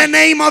in the sasa,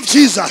 name of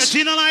Jesus,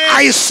 jina la Yesu,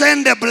 I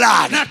send the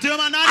blood.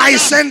 natuma nani I damu,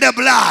 send the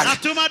blood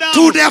natuma damu,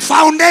 to the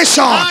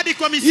foundation. hadi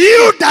kwa misingi.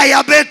 You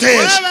diabetes,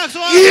 Wewe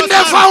swala in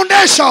the sana,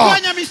 foundation,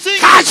 kwenye misingi,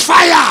 catch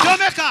fire.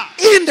 chomeka,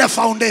 In the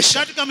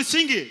foundation. katika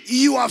misingi.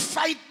 You are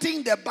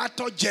fighting the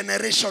battle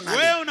generationally.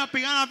 Wewe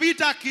unapigana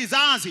vita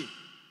kizazi.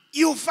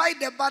 You fight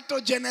the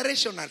battle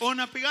generationally.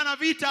 Unapigana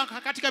vita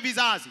katika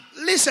vizazi.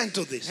 Listen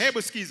to this.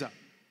 Hebu sikiza.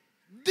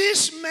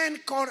 This man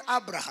called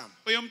Abraham.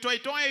 Huyo mtu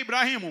aitwaye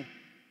Ibrahimu,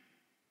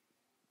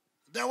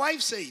 The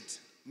wife said,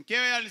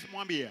 mkewe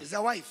alimwambia, is the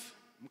wife,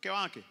 mke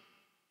wake,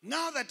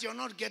 now that you're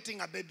not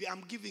getting a baby,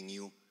 I'm giving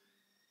you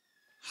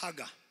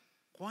Hagar.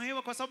 kwa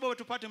hiyo kwa sababu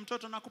tupate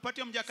mtoto na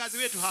kupatia mjakazi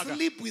wetu Hagar.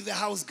 Sleep with the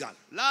house girl.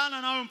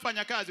 Lana nawe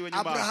mfanyakazi wa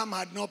nyumbani. Abraham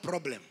had no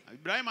problem.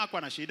 Ibrahimu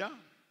hakuwa na shida.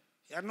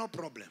 He had no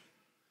problem.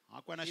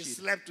 Hakuwa na He shida.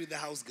 slept with the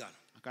house girl.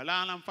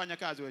 Akalala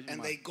mfanyakazi wa And they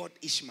nyumbani. got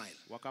Ishmael.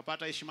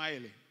 Wakapata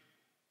Ishmaeli.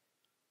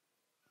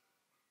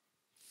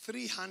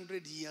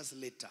 300 years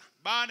later,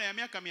 Baada ya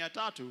miaka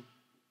 300,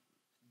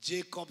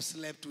 Jacob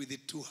slept with the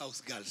two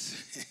house girls.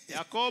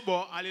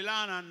 Yakobo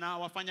alilala na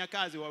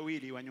wafanyakazi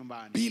wawili wa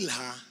nyumbani.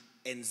 Bilhah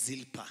and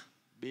Zilpah.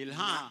 Bilha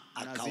na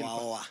Zilpa.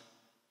 Akawaoa.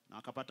 Na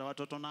akapata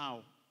watoto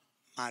nao.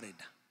 Married.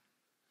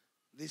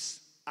 This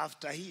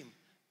after him,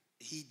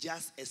 he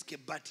just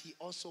escaped, but he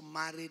also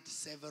married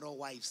several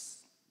wives.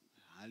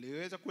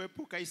 Aliweza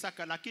kuepuka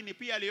Isaka, lakini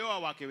pia alioa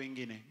wake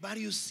wengine. But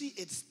you see,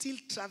 it still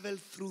traveled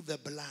through the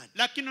blood.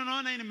 Lakini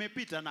unaona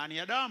imepita ndani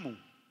ya damu.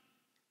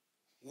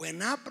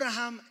 When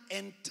Abraham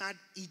entered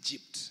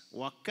Egypt,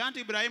 Wakati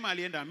Ibrahimu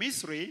alienda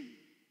Misri,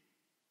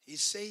 he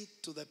said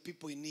to the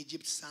people in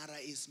Egypt, Sarah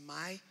is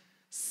my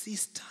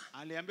sister.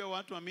 aliambia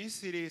watu wa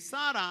Misri,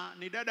 Sara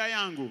ni dada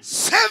yangu.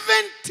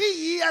 70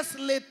 years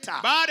later,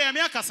 Baada ya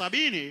miaka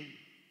 70,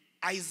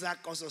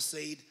 Isaac also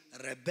said,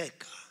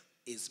 Rebecca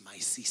is my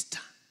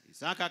sister.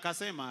 Isaka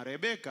akasema,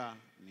 Rebeka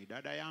ni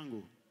dada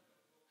yangu.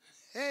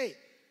 Hey,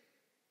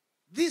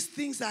 These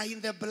things are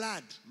in the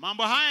blood.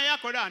 Mambo haya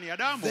yako ndani ya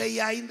damu. They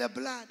are in the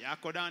blood.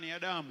 Yako ndani ya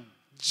damu.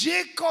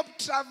 Jacob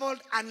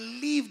traveled and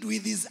lived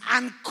with his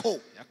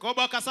uncle.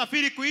 Yakobo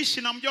akasafiri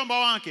kuishi na mjomba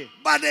wake.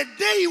 But the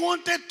day he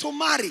wanted to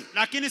marry,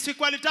 lakini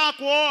siku alitaka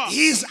kuoa,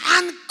 his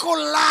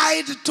uncle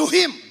lied to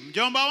him.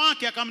 Mjomba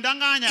wake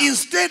akamdanganya.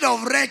 Instead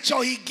of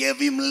Rachel, he gave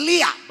him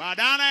Leah.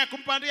 Badala ya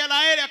kumpatia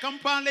Raheli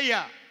akampa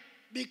Leah.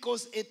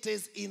 Because it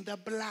is in the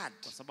blood.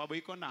 Kwa sababu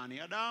iko ndani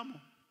ya damu.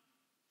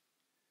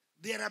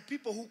 There are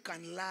people who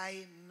can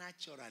lie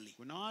naturally.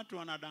 Kuna watu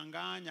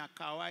wanadanganya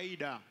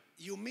kawaida.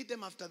 You meet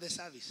them after the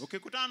service.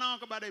 Ukikutana nao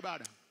baada ya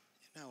ibada.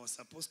 I was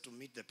supposed to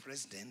meet the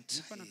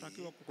president.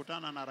 Natakiwa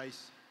kukutana na rais.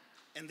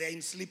 And they're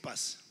in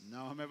slippers.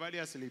 Na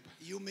wamevalia slipper.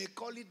 You may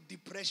call it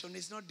depression.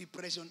 It's not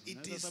depression.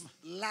 It is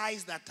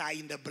lies that are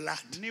in the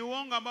blood. Ni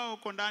uongo ambao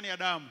uko ndani ya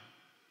damu.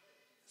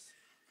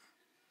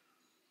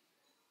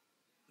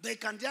 They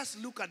can just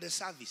look at the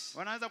service.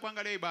 Wanaweza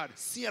kuangalia ibada.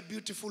 See a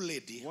beautiful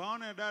lady.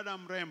 Waone dada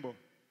mrembo.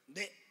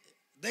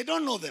 They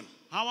don't know them.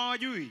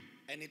 Hawajui.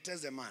 And it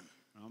tells the man,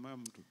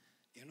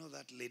 you know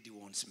that lady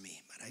wants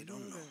me, but I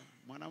don't know.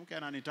 Mwanamke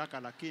ananitaka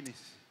lakini.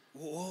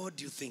 What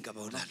do you think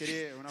about that?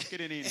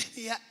 Unafikiri nini?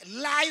 Yeah,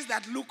 lies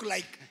that look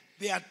like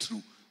they are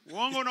true.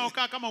 Uongo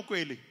unaokaa kama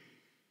ukweli.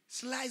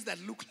 Lies that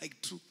look like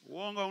true.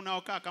 Uongo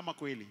unaokaa kama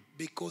kweli.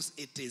 Because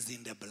it is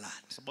in the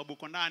blood. Sababu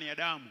uko ndani ya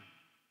damu.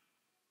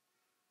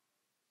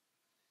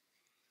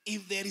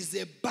 If there is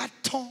a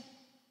battle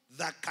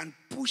that can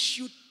push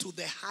you to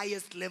the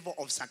highest level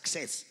of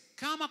success,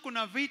 kama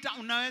kuna vita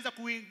unaweza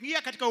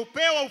kuingia katika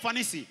upeo wa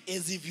ufanisi,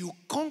 as if you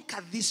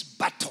conquer this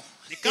battle,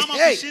 ni kama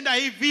kushinda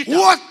hii vita,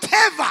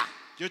 whatever,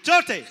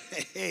 chochote.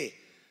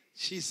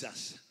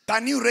 Jesus,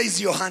 can you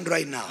raise your hand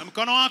right now?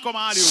 Mkono wako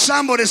mahali.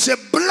 Somebody say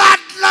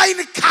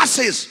bloodline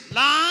curses.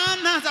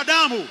 Laana za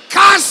damu.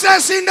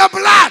 Curses in the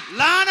blood.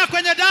 Laana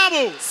kwenye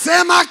damu.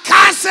 Sema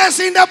curses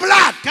in the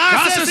blood.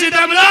 Curses in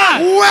the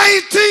blood.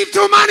 Waiting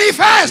to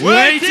manifest.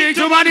 Waiting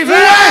to manifest.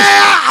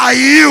 Where are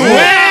you?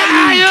 Where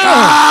are you?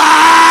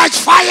 Catch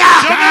fire.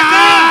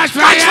 Catch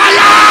fire. Catch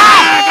fire.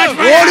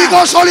 Holy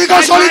Ghost, Holy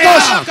Ghost, Holy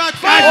Ghost.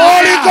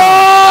 Holy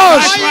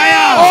Ghost.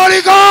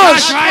 Holy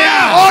Ghost.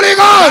 Holy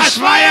Ghost.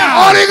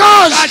 Holy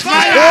Ghost.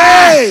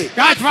 Hey.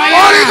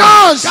 Holy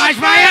Ghost.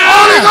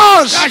 Holy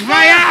Ghost.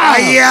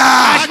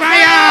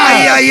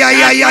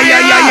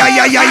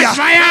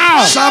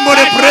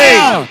 Somebody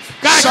pray.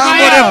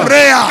 Somebody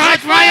pray.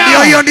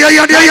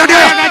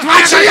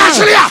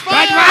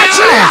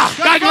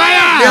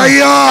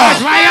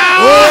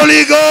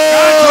 Holy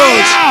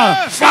Ghost.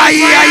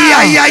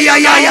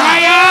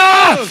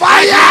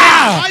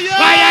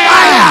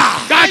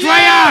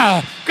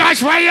 Fire. Catch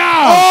fire.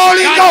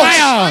 Holy Ghost.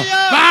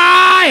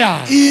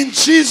 Fire. In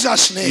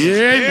Jesus' name.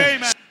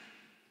 Amen.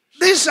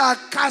 These are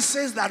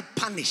curses that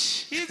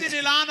punish. Hizi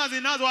ni laana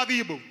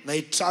zinazoadhibu.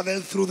 They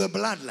travel through the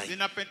bloodline.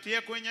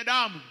 Zinapitia kwenye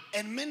damu.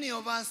 And many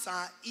of us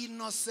are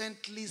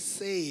innocently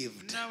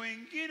saved. Na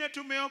wengine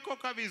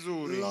tumeokoka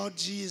vizuri. Lord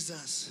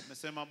Jesus,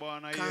 Nasema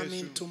Bwana Yesu, come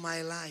into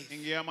my life.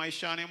 ingia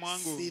maishani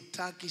mwangu.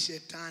 Sitaki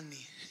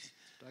shetani.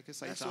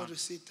 That's what we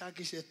say,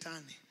 sitaki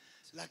shetani.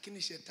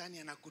 Lakini shetani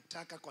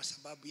anakutaka kwa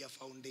sababu ya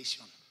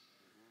foundation.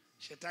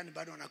 Shetani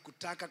bado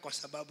anakutaka kwa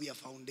sababu ya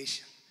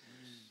foundation.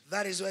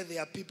 That is why there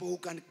are people who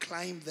can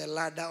climb the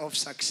ladder of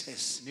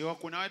success. Ni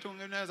kuna watu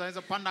wengine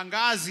wanaweza panda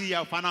ngazi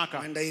ya fanaka.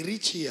 When they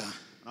reach here,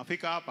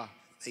 nafika hapa,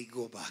 they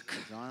go back.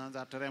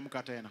 Wanaanza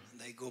teremka tena.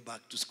 They go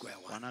back to square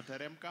one.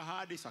 Wanateremka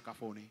hadi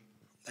sakafuni.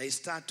 They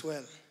start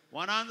well.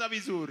 Wanaanza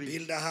vizuri.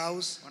 Build a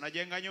house.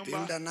 Wanajenga nyumba.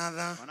 Build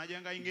another.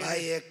 Wanajenga ingine.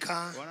 Buy a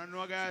car.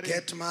 Wananunua gari.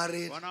 Get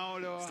married.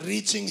 Wanaolewa.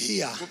 Reaching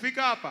here,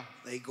 kufika hapa,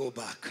 they go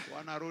back.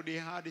 wanarudi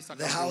hadi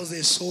sakafuni. The house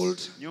is sold.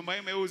 Nyumba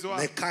imeuzwa.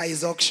 The car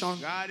is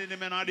auctioned. Gari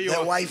limenadiwa.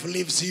 The wife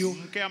leaves you.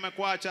 Mke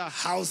amekuacha.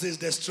 House is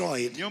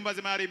destroyed. Nyumba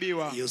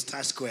zimeharibiwa. You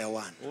start square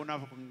one.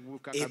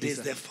 Unafunguka It kabisa.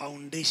 is the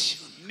foundation.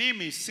 Ni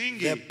misingi.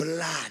 The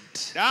blood.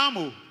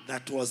 Damu.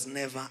 That was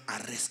never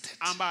arrested.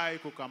 Ambaye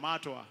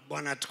kukamatwa.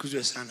 Bwana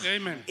tukuzwe sana.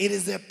 Amen. It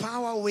is a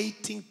power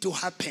waiting to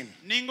happen.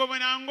 Ni nguvu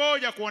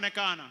inangoja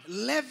kuonekana.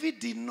 Levi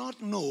did not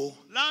know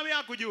Lawi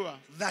hakujua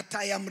that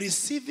I am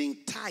receiving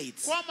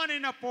tithes kwamba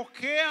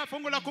ninapokea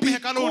fungu la 10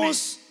 hekaluni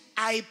because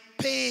I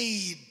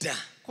paid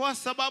kwa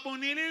sababu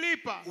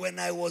nililipa when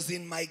I was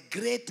in my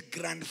great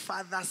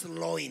grandfather's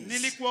loins.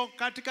 Nilikuwa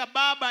katika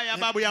baba ya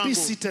babu yangu. Be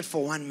seated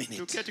for 1 minute.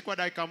 Tuketi kwa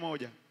dakika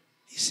moja.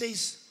 He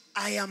says,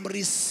 I am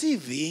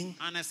receiving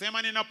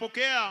anasema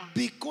ninapokea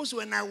because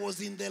when I was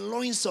in the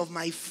loins of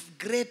my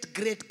great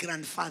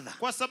grandfather,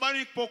 kwa sababu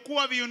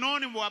nilipokuwa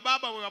viunoni mwa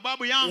baba wa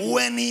babu yangu,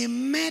 when he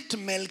met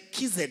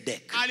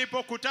Melchizedek,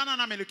 alipokutana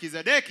na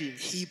Melkizedeki,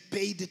 he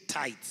paid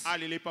tithes.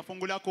 alilipa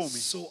fungu la 10.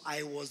 So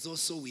I was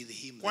also with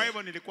him. Kwa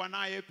hivyo nilikuwa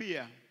naye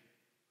pia.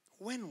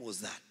 When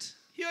was that?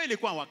 Hiyo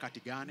ilikuwa wakati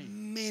gani?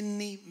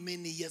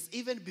 Many years,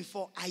 even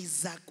before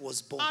Isaac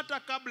was born. Hata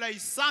kabla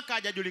Isaka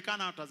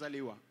hajajulikana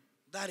atazaliwa.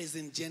 That is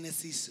in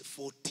Genesis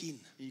 14.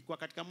 Ilikuwa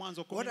katika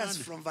Mwanzo 14. What does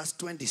from verse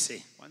 20 say?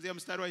 Kuanzia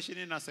mstari wa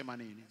 20 nasema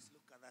nini? Let's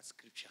look at that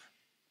scripture.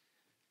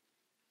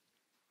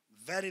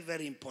 Very,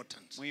 very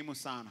important. Muhimu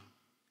sana.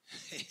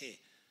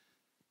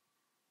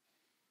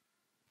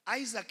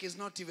 Isaac is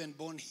not even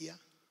born here.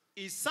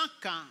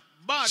 Isaka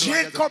bado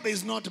Jacob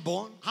is not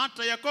born.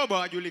 Hata Yakobo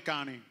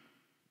hajulikani.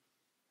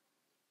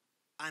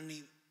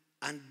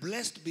 And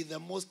blessed be the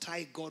Most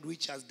High God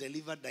which has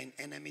delivered thine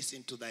enemies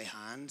into thy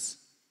hands.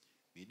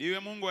 Bidiwe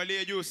Mungu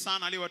aliye juu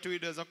sana aliwatoa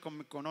adui zako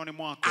mikononi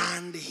mwako.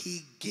 And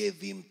he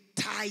gave him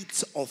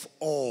tithes of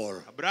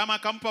all. Abraham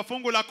akampa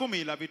fungu la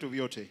 10 la vitu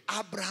vyote.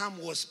 Abraham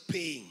was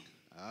paying.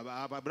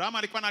 Abraham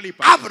alikuwa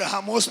analipa.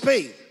 Abraham was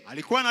paying.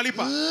 Alikuwa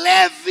analipa.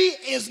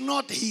 Levi is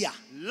not here.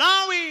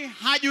 Lawi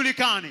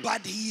hajulikani.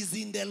 But he is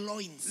in the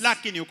loins.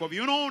 Lakini yuko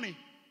viunoni.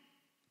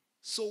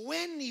 So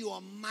when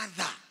your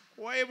mother,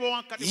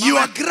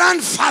 your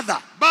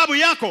grandfather, babu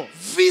yako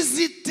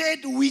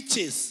visited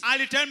witches,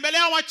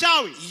 alitembelea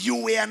wachawi, you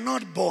were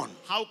not born.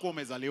 Haukuwa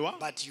umezaliwa,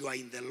 but you are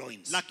in the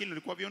loins. Lakini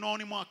ulikuwa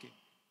viunoni mwake.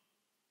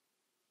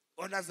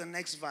 What does the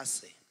next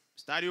verse say?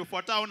 Mstari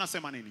ufuatao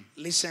unasema nini?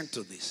 Listen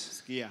to this.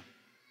 Sikia.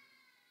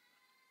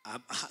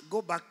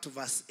 Go back to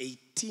verse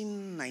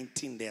 18,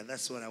 19 there.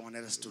 That's what I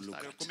wanted us to look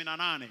at.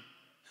 18.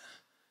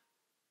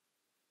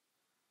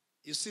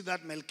 You see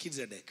that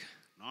Melchizedek?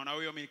 Naona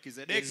huyo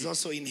Melchizedek is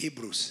also in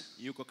Hebrews.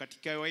 Yuko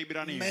katika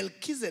Waebrania.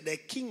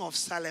 Melchizedek, king of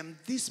Salem,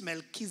 this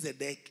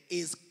Melchizedek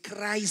is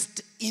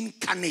Christ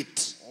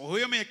incarnate.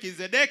 Huyo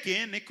Melchizedek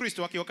ni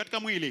Kristo akiwa katika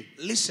mwili.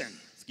 Listen.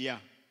 Sikia.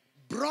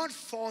 Brought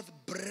forth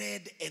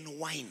bread and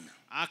wine.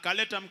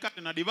 Akaleta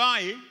mkate na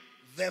divai.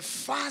 The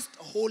first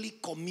Holy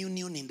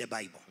Communion in the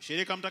Bible.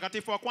 Shirika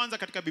mtakatifu wa kwanza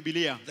katika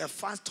Biblia. The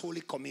first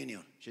Holy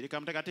Communion.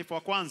 Shirika mtakatifu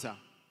wa kwanza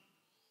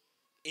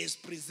is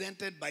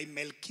presented by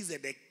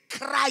Melchizedek,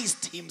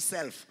 Christ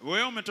himself.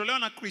 Wewe umetolewa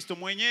na Kristo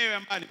mwenyewe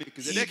ambaye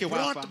Melchizedeki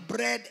hapa. He brought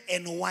bread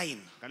and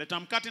wine. Kaleta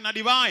mkate na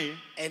divai.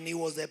 And he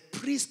was a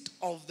priest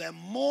of the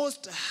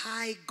Most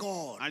High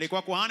God.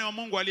 Alikuwa kuhani wa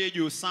Mungu aliye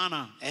juu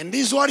sana. And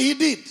this is what he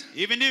did.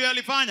 Hivi ndivyo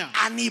alifanya.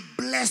 And he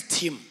blessed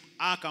him.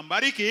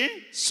 Akambariki.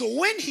 So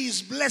when he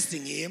is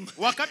blessing him,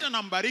 wakati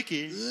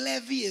anambariki,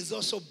 Levi is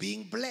also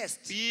being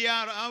blessed.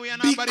 Pia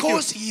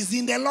because he is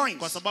in the loins.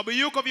 Kwa sababu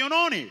yuko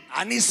viunoni.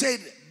 And he said,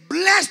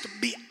 blessed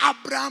be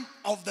Abraham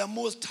of the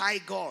Most High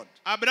God.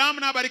 Abraham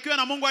na barikiwa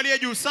na Mungu aliye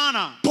juu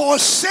sana.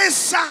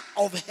 Possessor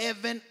of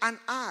heaven and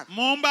earth.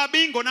 Muumba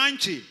bingu na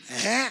nchi.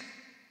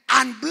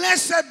 And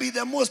blessed be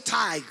the Most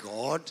High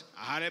God,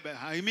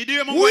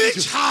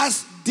 which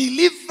has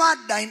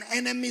delivered thine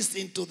enemies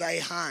into thy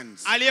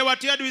hands.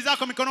 Aliyewatia adui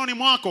zako mikononi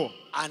mwako.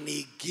 And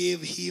he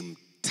gave him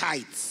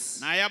tithes.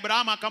 Na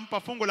Abraham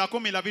akampa fungu la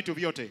 10 la vitu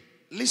vyote.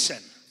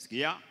 Listen.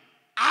 Sikia.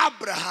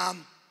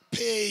 Abraham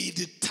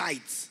paid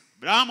tithes.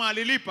 Abraham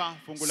alilipa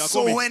fungu la 10.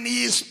 So when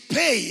he is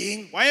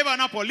paying, kwa hivyo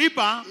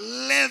anapolipa,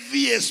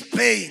 Levi is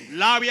paying.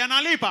 Lawi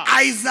analipa.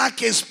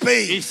 Isaac is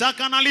paying.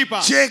 Isaka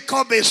analipa.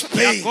 Jacob is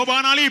paying. Yakobo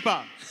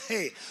analipa.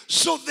 Hey,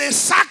 so the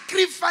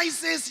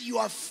sacrifices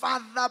your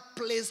father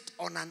placed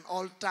on an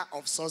altar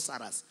of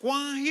sorcerers,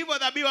 kwa hivyo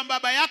dhabihu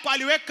baba yako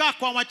aliweka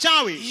kwa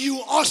wachawi,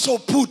 you also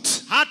put.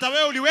 Hata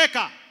wewe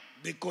uliweka.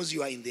 Because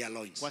you are in their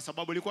loins. Kwa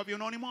sababu ulikuwa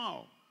viunoni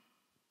mwao.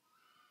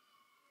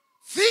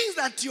 Things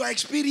that you are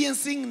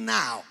experiencing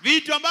now,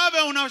 vitu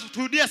ambavyo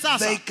unashuhudia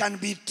sasa, they can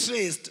be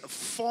traced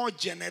 4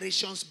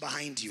 generations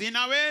behind you.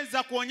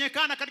 Zinaweza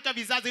kuonekana katika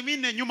vizazi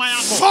 4 nyuma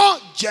yako.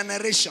 4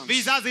 generations.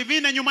 Vizazi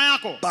 4 nyuma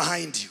yako.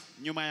 Behind you.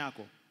 Nyuma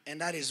yako.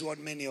 And that is what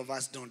many of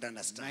us don't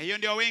understand. Na hiyo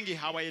ndio wengi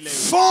hawaelewi.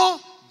 4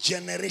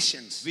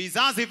 generations.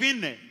 Vizazi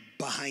 4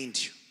 behind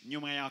you.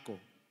 Nyuma yako.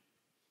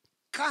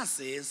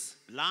 Curses,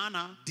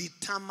 laana,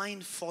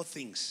 determine 4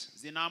 things.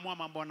 Zinaamua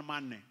mambo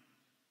 4.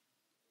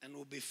 And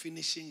we'll be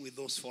finishing with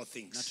those 4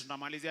 things. Na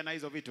tunamalizia na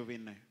hizo vitu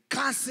 4.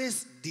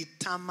 Curses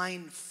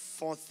determine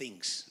 4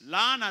 things.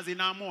 Laana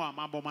zinaamua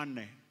mambo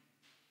 4.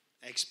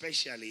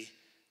 Especially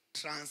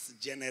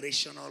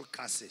transgenerational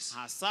curses.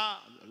 Hasa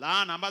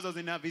laana ambazo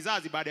zina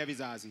vizazi baada ya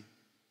vizazi.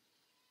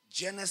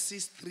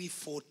 Genesis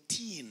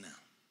 3:14.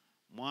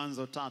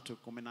 Mwanzo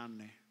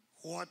 3:14.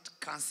 What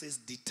curses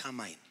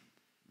determine?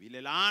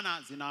 Vile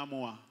laana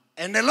zinaamua.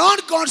 And the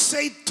Lord God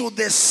said to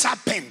the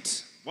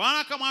serpent, Bwana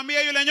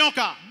akamwambia yule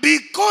nyoka,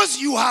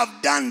 because you have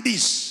done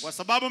this, kwa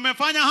sababu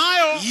umefanya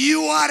hayo,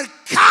 you are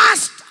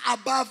cast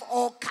above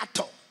all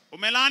cattle.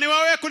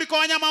 Umelaaniwa wewe kuliko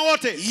wanyama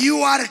wote.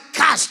 You are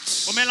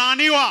cast.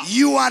 Umelaaniwa.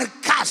 You are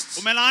cast.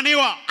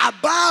 Umelaaniwa.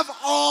 Above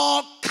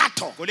all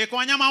cattle. Kuliko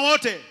wanyama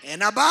wote.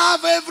 And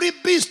above every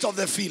beast of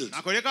the field.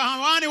 Na kuliko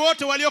hawani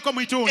wote walioko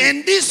mwituni.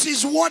 And this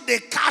is what the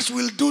curse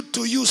will do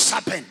to you,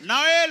 serpent. Na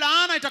wewe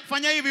laana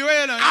itakufanya hivi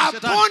wewe.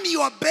 Upon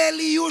your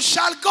belly you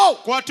shall go.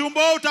 Kwa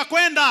tumbo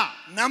utakwenda.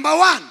 Number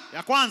 1.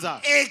 Ya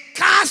kwanza. A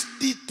curse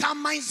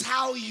determines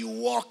how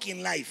you walk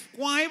in life.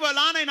 Kwa hivyo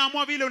laana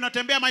inaamua vile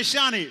unatembea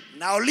maishani.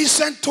 Now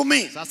listen to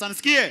me. Sasa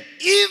nisikie.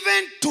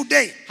 Even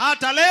today.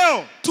 Hata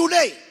leo.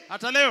 Today.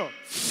 Hata leo.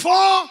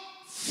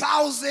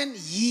 4,000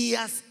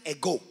 years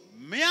ago.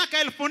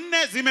 Miaka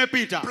 4,000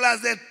 zimepita.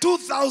 Plus the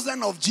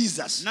 2,000 of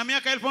Jesus. Na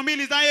miaka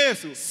 2,000 za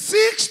Yesu.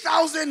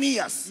 6,000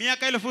 years.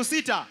 Miaka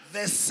 6,000.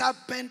 The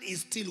serpent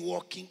is still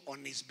walking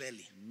on his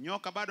belly.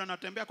 Nyoka bado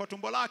anatembea kwa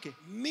tumbo lake.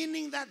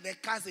 Meaning that the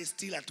curse is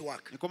still at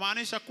work. Ni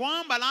kumaanisha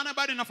kwamba laana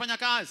bado inafanya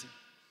kazi.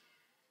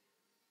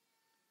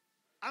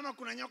 Ama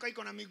kuna nyoka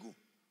iko na miguu.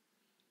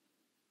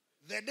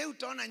 The day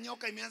utaona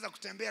nyoka imeanza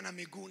kutembea na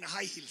miguu na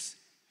high heels,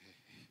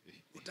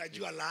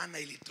 utajua laana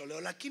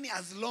ilitolewa. Lakini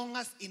as long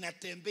as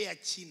inatembea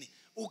chini,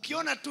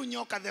 ukiona tu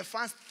nyoka, the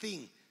first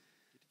thing,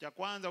 cha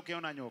kwanza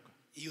ukiona nyoka,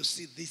 you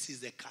see this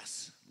is a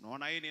curse.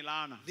 Unaona hii ni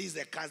laana. This is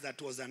a curse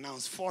that was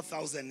announced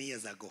 4,000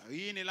 years ago.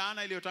 Hii ni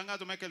laana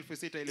iliyotangazwa miaka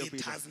 6,000 iliyopita.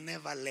 It has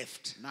never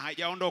left. Na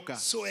haijaondoka.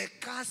 So a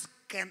curse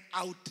can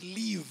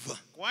outlive.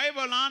 Kwa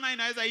hivyo laana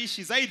inaweza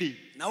ishi zaidi.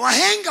 Na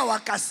wahenga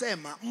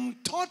wakasema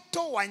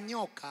mtoto wa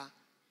nyoka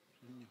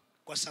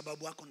kwa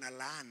sababu wako na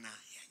laana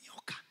ya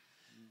nyoka.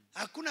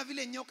 Hakuna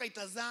vile nyoka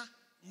itazaa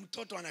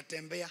mtoto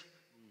anatembea.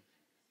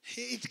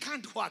 It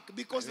can't work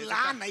because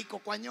laana iko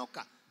kwa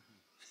nyoka.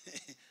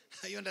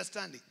 You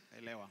understand?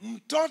 Elewa.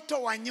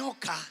 Mtoto wa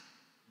nyoka,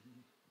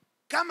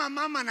 kama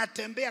mama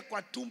anatembea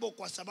kwa tumbo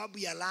kwa sababu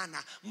ya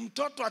laana,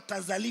 mtoto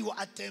atazaliwa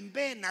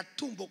atembee na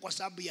tumbo kwa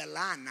sababu ya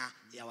laana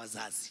ya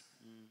wazazi.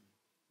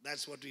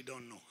 That's what we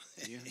don't know.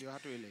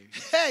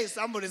 Hey,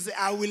 somebody say,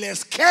 I will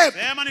escape.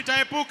 Sema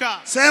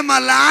nitaepuka. Sema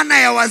laana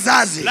ya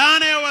wazazi.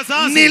 Laana ya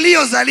wazazi.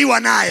 Niliyozaliwa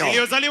nayo.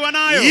 Niliyozaliwa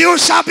nayo. You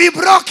shall be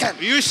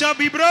broken. You shall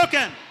be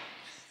broken.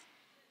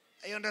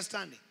 Are you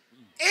understanding?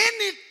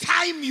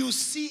 Anytime you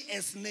see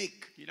a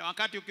snake, kila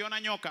wakati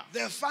ukiona nyoka,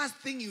 the first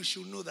thing you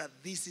should know that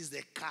this is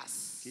a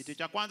curse. Kitu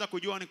cha kwanza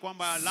kujua ni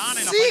kwamba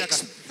laana inafanya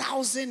kazi.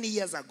 6,000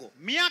 years ago.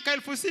 Miaka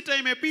 6,000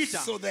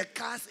 imepita. So the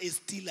curse is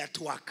still at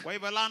work. Kwa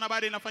hivyo laana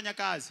bado inafanya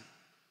kazi.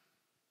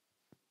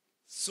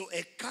 So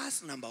a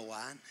curse number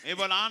 1,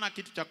 hivyo laana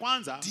kitu cha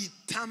kwanza,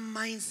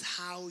 determines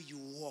how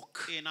you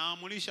walk.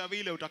 Inaamulisha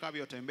vile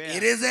utakavyotembea.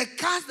 It is a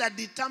curse that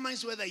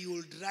determines whether you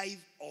will drive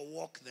or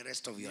walk the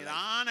rest of your life.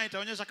 Laana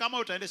itaonyesha kama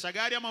utaendesha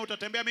gari ama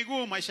utatembea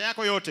miguu maisha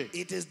yako yote.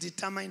 It is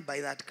determined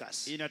by that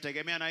curse.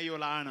 Inategemea na hiyo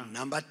laana.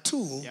 Number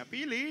 2, ya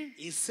pili,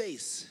 it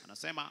says,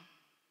 anasema,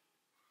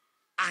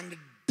 and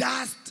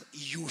dust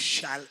you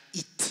shall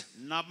eat.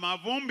 Na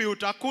mavumbi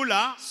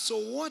utakula. So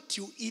what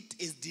you eat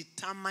is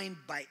determined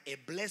by a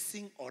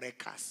blessing or a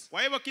curse.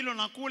 Kwa hivyo kile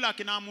unakula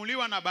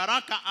kinaamuliwa na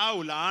baraka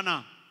au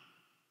laana.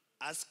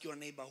 Ask your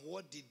neighbor,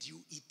 what did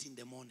you eat in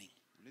the morning?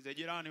 Muulize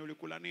jirani,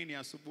 ulikula nini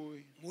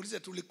asubuhi? Muulize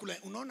tu ulikula,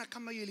 unaona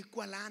kama hiyo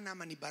ilikuwa laana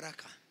ama ni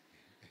baraka?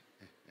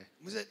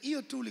 Muulize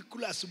hiyo tu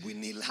ulikula asubuhi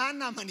ni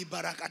laana ama ni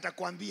baraka?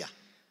 Atakwambia.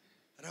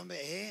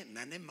 Rambe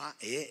nanema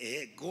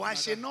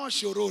goashe no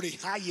shorori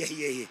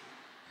haye.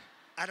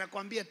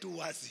 Atakwambia tu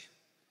wazi.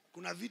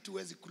 Kuna vitu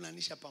huwezi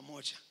kulanisha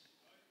pamoja.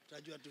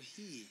 Utajua tu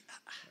hii.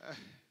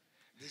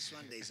 This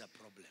one there is a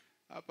problem.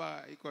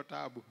 Hapa iko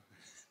tabu.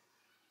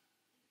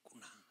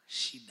 Kuna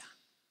shida.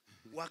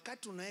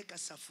 Wakati unaweka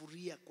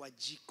safuria kwa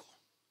jiko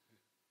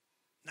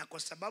na kwa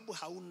sababu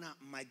hauna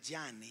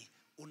majani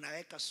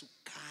unaweka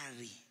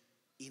sukari,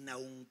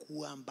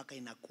 inaungua mpaka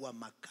inakuwa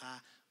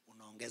makaa,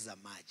 unaongeza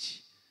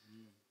maji.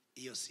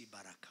 Hiyo si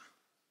baraka.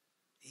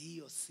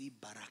 Hiyo si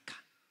baraka.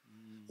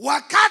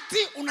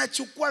 Wakati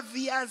unachukua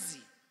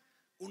viazi,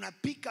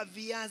 unapika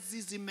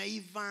viazi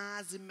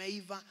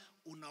zimeiva,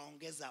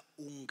 unaongeza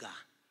unga,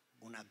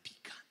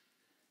 unapika.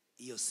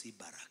 Hiyo si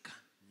baraka.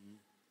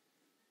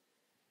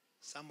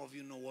 Some of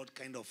you know what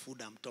kind of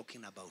food I'm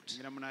talking about.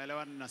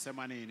 Mnaelewa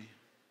ninasema nini?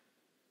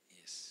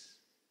 Yes.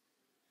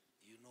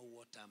 You know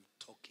what I'm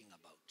talking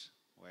about.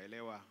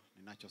 Waelewa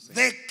ninachosema.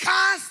 The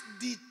curse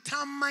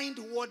determined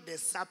what the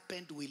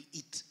serpent will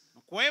eat.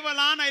 Kwa hivyo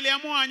laana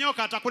iliamua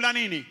nyoka atakula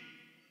nini.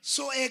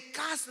 So a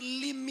curse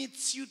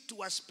limits you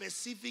to a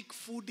specific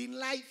food in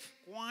life.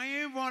 Kwa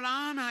hivyo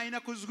laana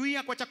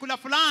inakuzuia kwa chakula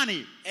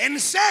fulani. And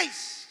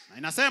says, na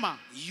inasema,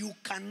 you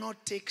cannot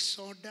take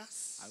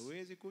sodas.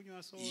 Hauwezi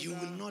kunywa soda. You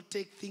will not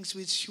take things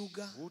with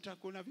sugar.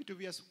 Utakula vitu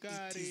vya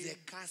sukari. It is a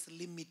curse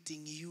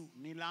limiting you.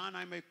 Ni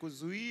laana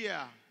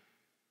imekuzuia.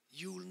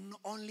 You will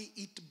only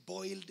eat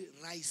boiled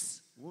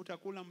rice.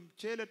 Utakula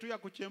mchele tu ya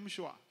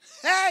kuchemshwa.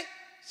 Hey,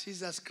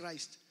 Jesus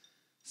Christ.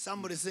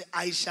 Somebody say,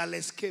 I shall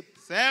escape.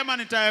 Sema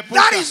nitaepuka.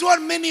 That is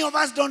what many of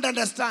us don't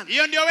understand.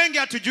 Hiyo ndio wengi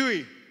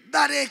hatujui.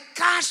 That a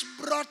curse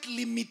brought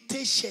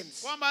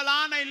limitations. Kwamba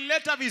laana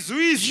ilileta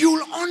vizuizi. You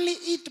will only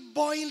eat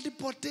boiled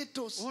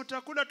potatoes.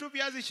 Utakula tu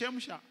viazi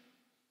chemsha.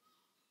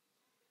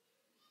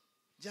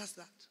 Just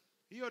that.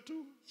 Hiyo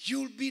tu.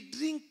 You'll be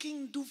drinking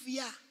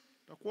nduvia.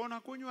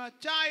 Utakuwa kunywa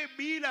chai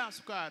bila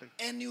sukari.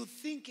 And you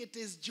think it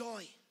is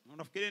joy.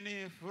 Unafikiri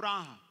ni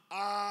furaha.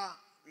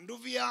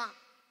 Nduvia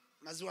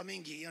maziwa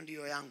mengi, hiyo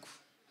ndio yangu.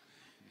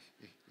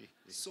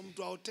 So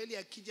mtu wa hoteli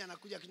akija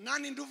anakuja,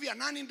 nani nduvia,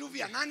 nani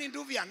nduvia, nani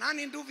nduvia,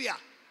 nani nduvia.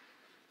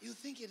 You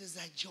think it is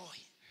a joy.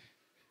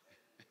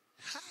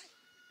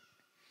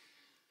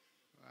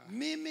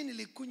 Mimi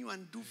nilikunywa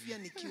nduvia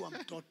nikiwa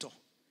mtoto.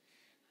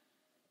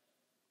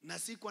 Na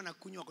sikuwa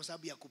nakunywa kwa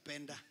sababu ya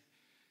kupenda.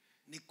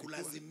 Ni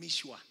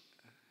kulazimishwa.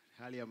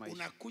 Hali ya maisha.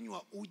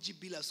 Unakunywa uji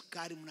bila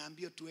sukari,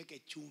 mnaambia tuweke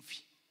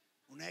chumvi.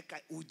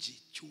 Unaweka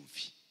uji,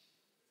 chumvi.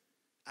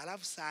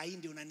 Alafu saa hii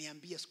ndio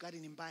unaniambia sukari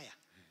ni mbaya.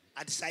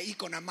 Ati saa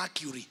iko na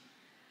mercury.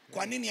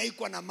 Kwa nini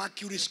haikuwa na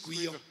mercury siku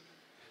hiyo?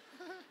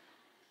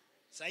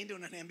 Saa hii ndio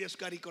unaniambia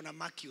sukari iko na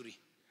mercury.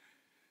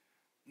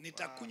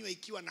 Nitakunywa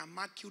ikiwa na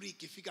mercury,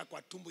 ikifika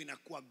kwa tumbo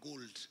inakuwa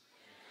gold.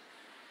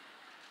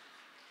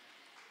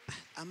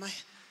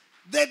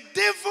 The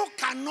devil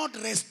cannot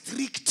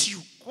restrict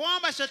you.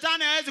 Kwamba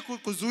shetani hawezi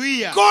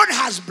kukuzuia. God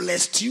has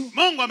blessed you.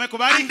 Mungu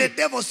amekubariki. And the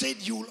devil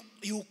said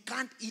you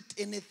can't eat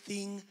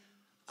anything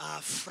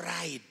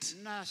fried.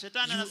 Na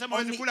shetani anasema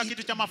hawezi kula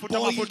kitu cha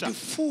mafuta.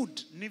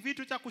 Food. Ni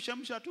vitu cha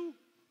kuchemsha tu.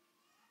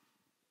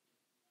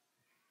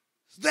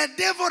 The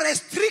devil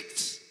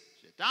restricts.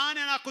 Shetani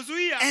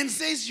anakuzuia. And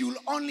says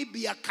you'll only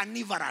be a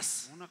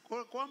carnivorous.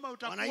 Kwamba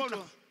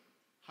utakuwa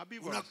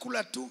habibu.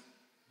 Unakula tu.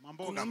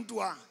 Kuna mtu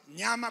wa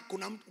nyama,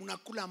 kuna mtu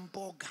unakula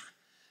mboga.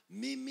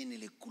 Mimi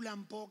nilikula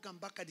mboga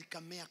mpaka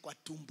nikamea kwa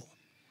tumbo.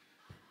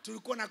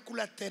 Tulikuwa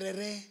nakula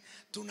terere,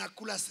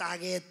 tunakula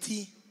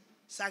sageti.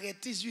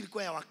 Sageti sio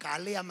ilikuwa ya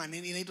wakale ama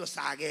nini inaitwa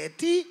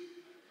sageti.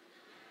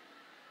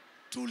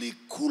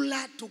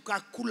 Tulikula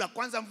tukakula.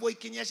 Kwanza mvua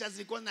ikinyesha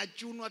zilikuwa na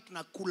chunwa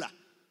tunakula.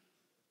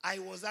 I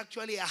was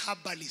actually a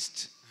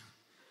herbalist.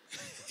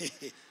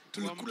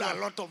 Tulikula a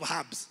lot of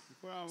herbs.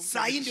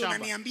 Sasa ndio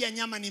unaniambia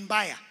nyama ni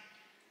mbaya.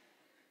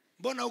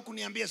 Mbona huku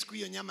niambia siku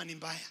hiyo nyama ni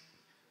mbaya?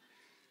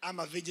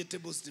 Ama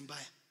vegetables ni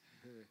mbaya?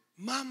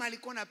 Mama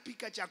alikuwa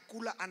anapika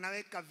chakula,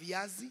 anaweka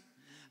viazi,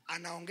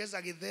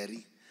 anaongeza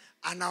githeri,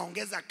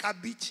 anaongeza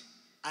cabbage,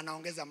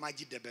 anaongeza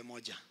maji debe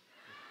moja.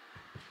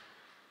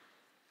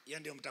 Hiyo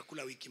ndio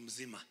mtakula wiki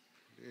mzima.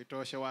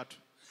 Itoshe watu.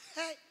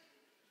 Hey,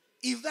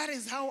 if that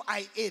is how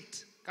I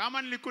ate,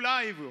 kama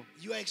nilikula hivyo,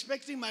 you are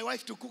expecting my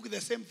wife to cook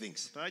the same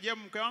things? Tarajia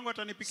mke wangu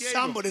atanipikia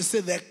hivyo. Somebody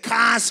say the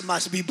curse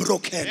must be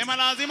broken. Sema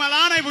lazima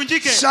laana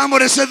ivunjike.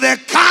 Somebody say the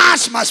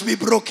curse must be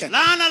broken.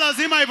 Laana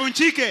lazima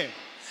ivunjike.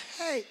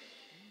 Hey,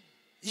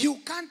 you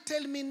can't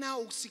tell me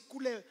now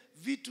usikule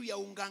vitu ya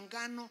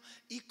ungangano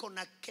iko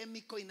na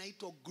chemical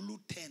inaitwa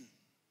gluten.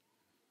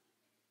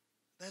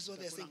 That's what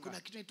they're saying.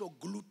 Kuna kitu inaitwa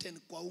gluten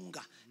kwa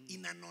unga.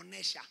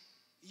 Inanonesha.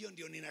 Hiyo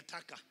ndio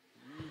ninataka.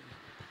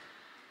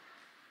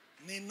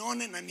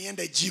 Ninone na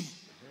niende gym.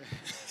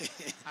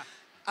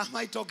 Am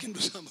I talking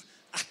to someone?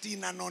 Ati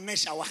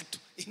inanonesha watu.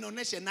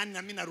 Inoneshe nani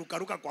na mimi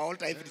narukaruka kwa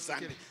altar every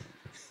Sunday.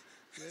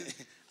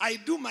 I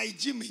do my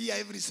gym here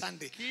every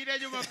Sunday. Kila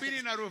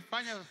Jumapili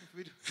narufanya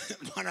vitu.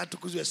 Bwana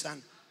tukuzwe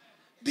sana.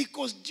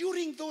 Because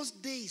during those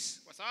days,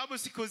 kwa sababu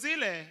siku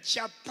zile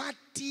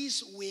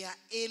chapatis were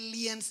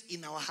aliens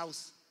in our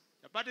house.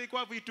 Chapati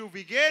ilikuwa vitu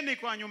vigeni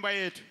kwa nyumba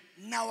yetu.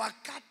 Na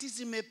wakati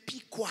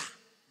zimepikwa,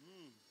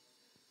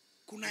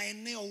 kuna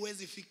eneo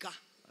uwezi fika.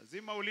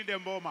 Lazima ulinde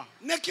mboma.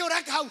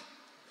 Nekioraka hau.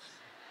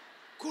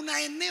 Kuna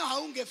eneo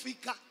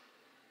haungefika.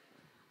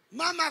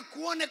 Mama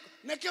kuone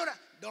nekiora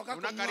doka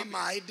kunywa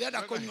maji,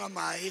 dada kunywa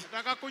maji.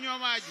 Nataka kunywa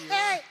maji.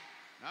 Hey.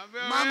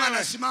 Mama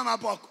anasimama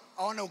hapo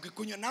aone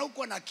ukikunywa na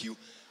uko na kiu,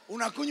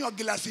 unakunywa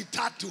glasi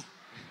 3.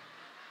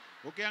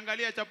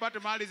 Ukiangalia chapati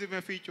mahali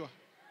zimefichwa.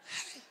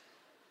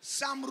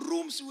 Some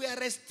rooms were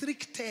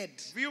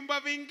restricted. Vyumba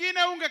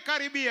vingine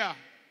ungekaribia.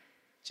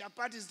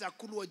 Chapati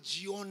zitakulwa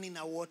jioni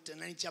na wote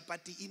na ni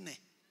chapati 4.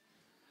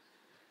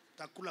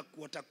 Takula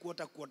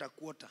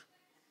kuota.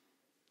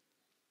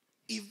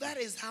 If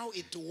that is how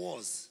it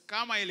was,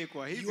 kama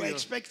ilikuwa hivyo, you are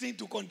expecting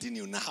to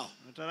continue now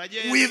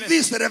natarajia with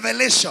this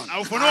revelation.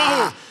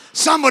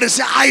 Somebody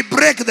say, I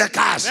break the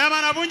curse.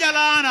 Sema navunja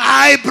laana.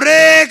 I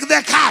break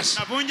the curse.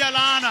 Navunja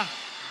laana.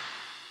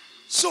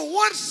 So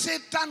what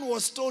Satan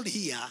was told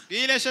here,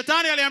 ile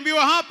shetani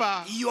aliambiwa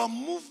hapa, your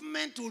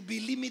movement will be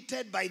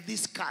limited by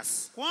this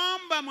curse.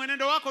 Kwamba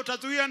mwenendo wako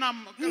utazuiwa na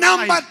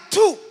Number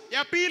 2,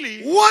 ya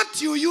pili,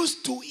 what you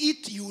used to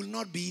eat you will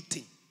not be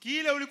eating.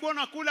 Kile ulikuwa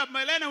unakula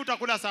mbeleni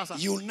utakula sasa.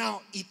 You will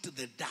now eat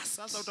the dust.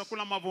 Sasa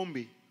utakula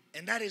mavumbi.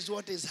 And that is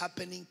what is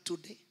happening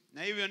today.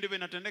 Na hivyo ndivyo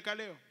inatendeka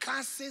leo.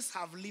 Curses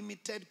have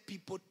limited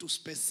people to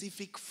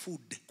specific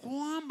food.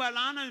 Kwamba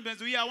laana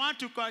imezuia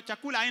watu kwa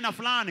chakula aina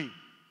fulani.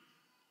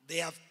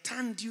 They have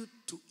turned you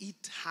to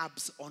eat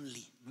herbs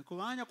only.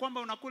 Mekuanya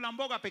kwamba unakula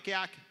mboga peke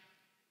yake.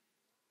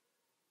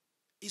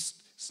 It's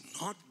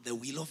not the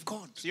will of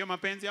God. Sio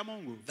mapenzi ya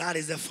Mungu. That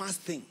is the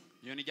first thing.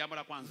 Hiyo ni jambo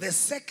la kwanza. The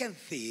second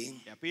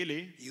thing, ya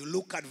pili, you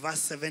look at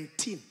verse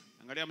 17.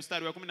 Angalia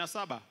mstari wa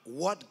 17.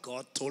 What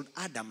God told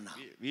Adam now.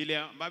 Vile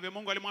ambavyo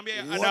Mungu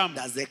alimwambia Adam. What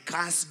does the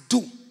curse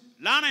do?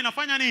 Laana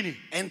inafanya nini?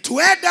 And to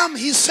Adam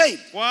he said,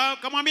 kwa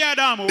kamwambia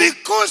Adamu,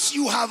 because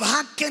you have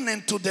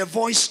hearkened to the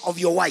voice of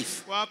your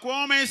wife, kwa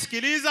kuwa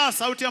umesikiliza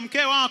sauti ya mke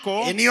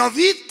wako, and you have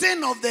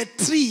eaten of the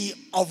tree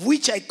of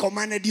which I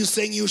commanded you,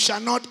 saying you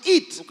shall not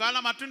eat,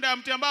 ukala matunda ya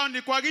mti ambao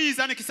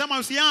nilikuagiza nikisema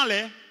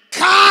usiale,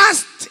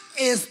 cursed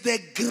is the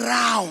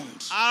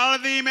ground.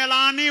 Ardhi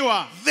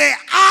imelaaniwa. The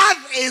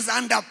earth is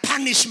under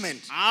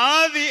punishment.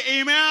 Ardhi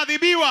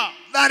imeadhibiwa.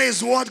 That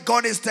is what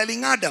God is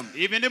telling Adam.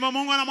 Hivi ndivyo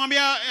Mungu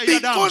anamwambia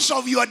Adamu. Because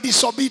of your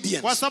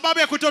disobedience. Kwa sababu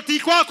ya kutotii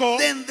kwako.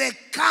 Then the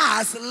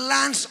curse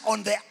lands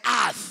on the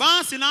earth.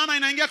 Basi laana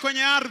inaingia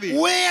kwenye ardhi.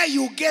 Where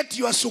you get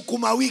your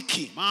sukuma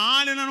wiki.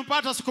 Mahali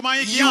unanupata sukuma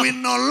wiki. You will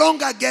no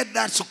longer get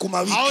that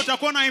sukuma wiki.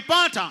 Hautakuwa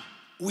unaipata.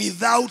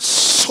 Without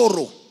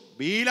sorrow.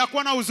 Bila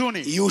kuwa na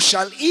huzuni. You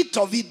shall eat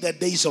of it the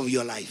days of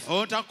your life.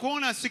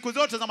 Utakula siku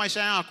zote za maisha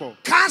yako.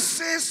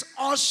 Curses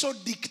also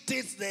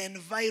dictates the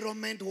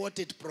environment what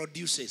it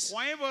produces.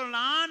 Kwa hivyo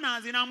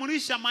laana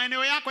zinaamurisha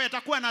maeneo yako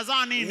yatakuwa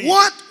yanazaa nini?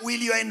 What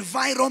will your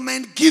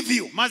environment give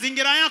you?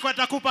 Mazingira yako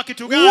yatakupa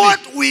kitu gani? What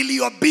will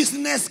your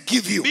business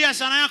give you?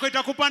 Biashara yako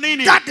itakupa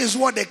nini? That is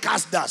what the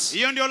curse does.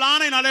 Hiyo ndio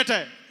laana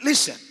inaleta.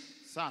 Listen.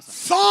 Sasa.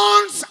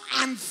 Thorns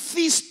and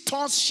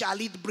thistles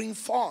shall it bring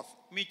forth.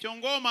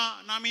 Michongoma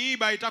na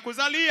miiba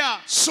itakuzalia.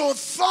 So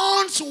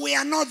thorns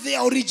were not there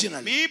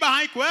originally. Miiba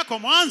haikuweko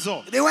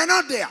mwanzo. They were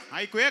not there.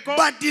 Haikuweko.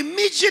 But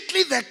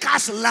immediately the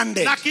curse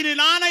landed. Lakini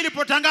laana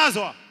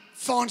ilipotangazwa,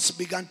 thorns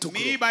began to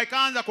grow. Miiba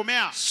ikaanza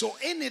kumea. So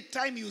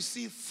anytime you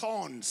see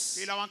thorns,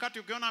 kila wakati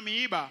ukiona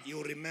miiba,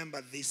 you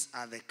remember these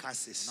are the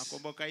curses.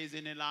 Nakumbuka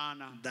hizi ni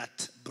laana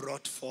that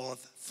brought forth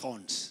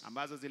thorns.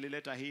 Ambazo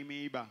zilileta hii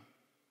miiba.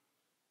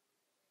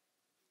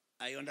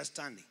 Are you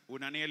understanding?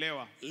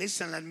 Unanielewa?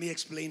 Listen, let me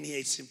explain here.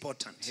 It's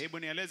important. Hebu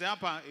nieleze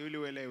hapa ili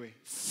uelewe.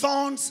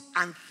 Thorns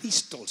and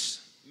thistles.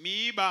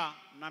 Miiba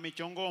na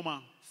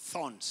michongoma.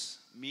 Thorns.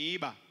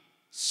 Miiba.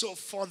 So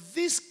for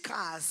this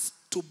curse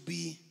to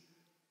be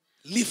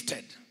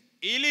lifted,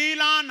 ili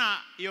laana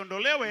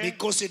iondolewe,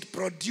 because it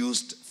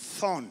produced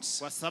thorns,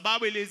 kwa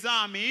sababu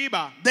ilizaa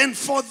miiba, then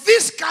for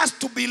this curse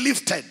to be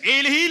lifted,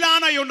 ili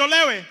laana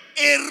iondolewe,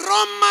 a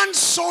Roman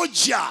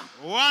soldier,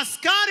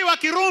 askari wa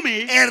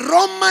Kirumi, a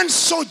Roman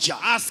soldier,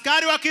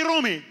 askari wa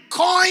Kirumi,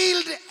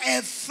 coiled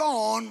a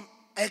thorn,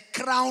 a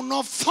crown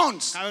of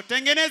thorns.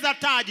 Katengeneza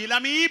taji la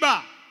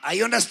miiba. Are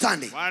you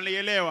understanding?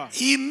 Walielewa?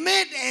 He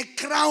made a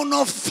crown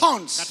of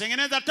thorns.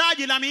 Katengeneza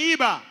taji la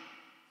miiba.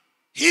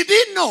 He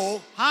didn't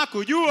know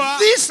hakujua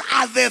these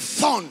are the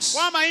thorns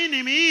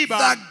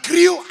that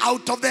grew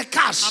out of the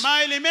curse.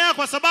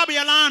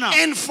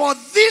 And for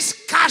this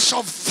curse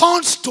of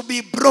thorns to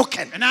be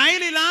broken, it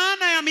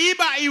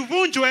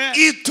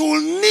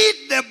will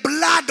need the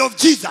blood of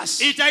Jesus.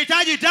 He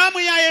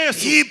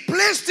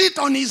placed it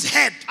on his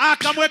head, and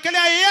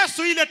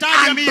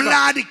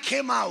blood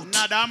came out,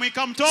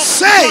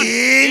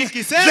 saying,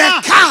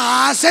 the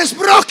curse is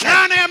broken.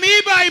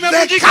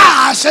 The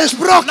curse is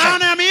broken.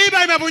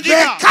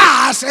 The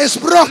curse is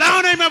broken.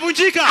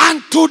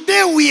 And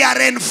today we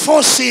are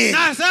enforcing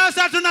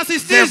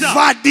the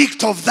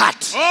verdict of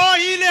that.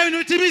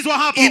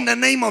 In the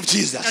name of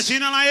Jesus.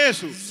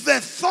 The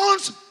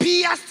thorns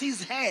pierced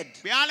his head,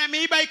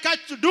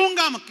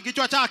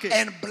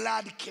 and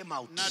blood came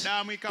out.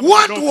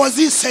 What was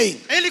he saying?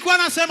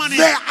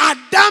 The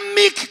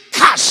Adamic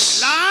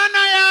curse,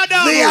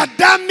 the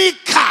Adamic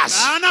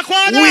curse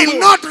will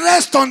not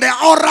rest on the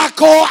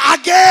oracle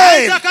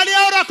again.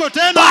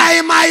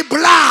 By my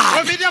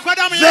blood,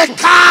 the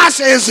curse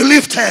is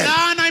lifted.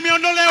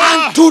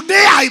 And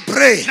today I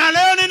pray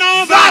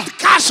that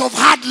curse of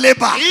hard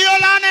labor,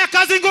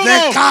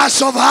 the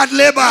curse of hard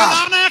labor,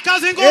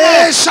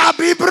 it shall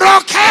be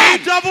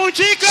broken.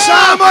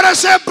 Somebody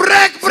say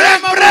break,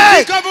 break,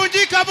 break.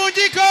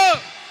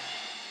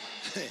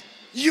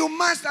 You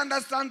must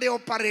understand the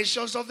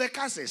operations of the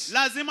curses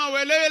and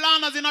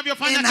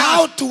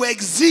how to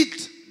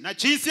exit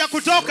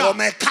from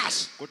a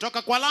curse.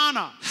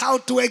 How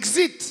to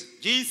exit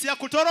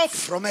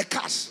from a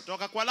curse.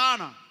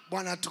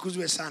 Bwana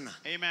tukuzwe sana.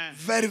 Amen.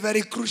 Very,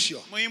 very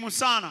crucial. Muhimu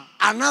sana.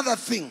 Another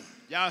thing,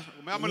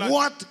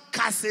 what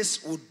curses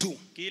would do.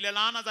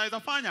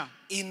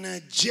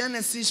 In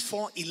Genesis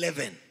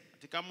 4:11.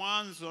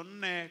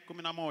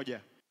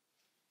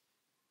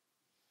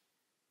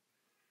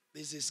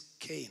 This is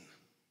Cain.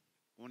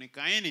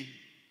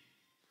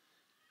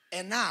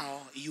 And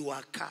now you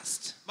are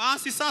cursed.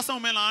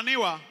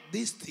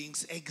 These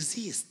things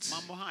exist.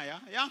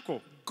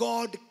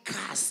 God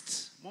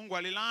cursed.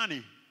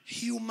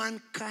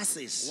 Human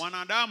curses.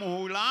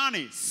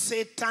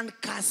 Satan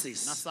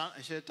curses.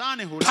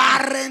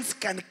 Parents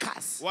can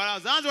curse.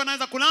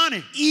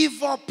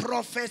 Evil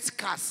prophets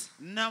curse.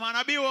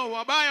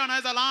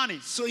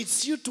 So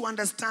it's you to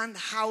understand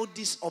how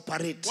this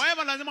operates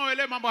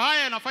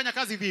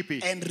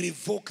and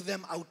revoke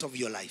them out of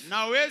your life.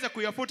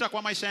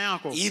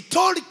 He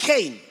told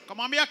Cain,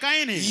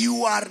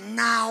 you are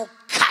now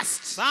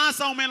cursed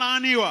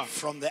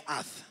from the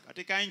earth.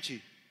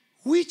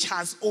 which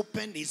has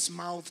opened its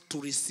mouth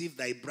to receive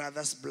thy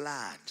brother's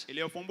blood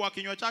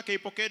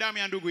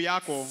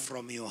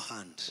from your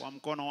hand.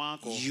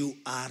 You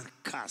are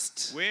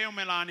cursed.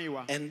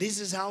 And this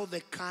is how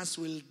the curse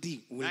will deal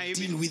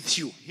with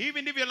you.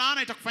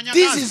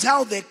 This is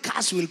how the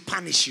curse will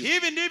punish you.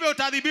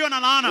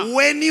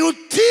 When you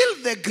till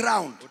the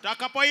ground,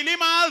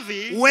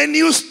 when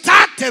you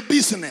start a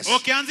business,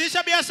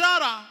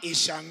 it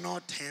shall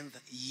not hand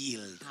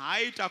yield.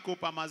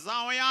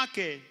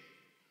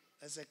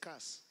 That's a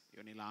curse.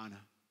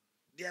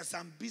 There are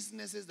some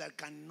businesses that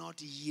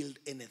cannot yield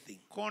anything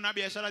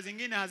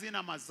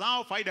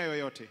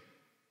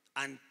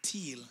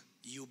until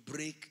you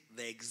break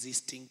the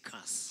existing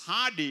curse.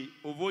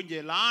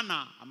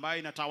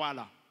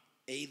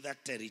 Either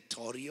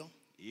territorial,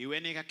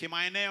 in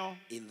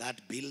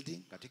that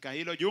building,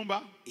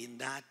 in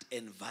that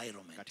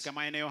environment,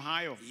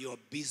 your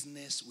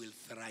business will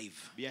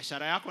thrive. You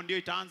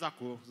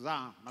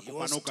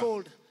was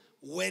told,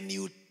 when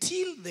you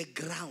till the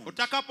ground,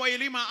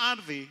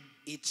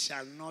 it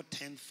shall not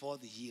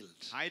henceforth yield.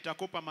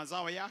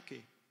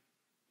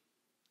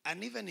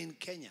 And even in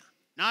Kenya,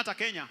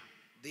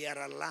 there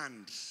are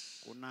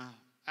lands.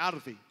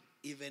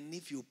 Even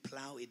if you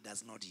plow, it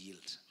does not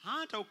yield.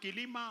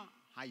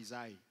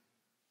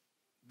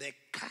 The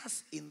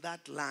curse in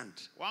that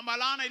land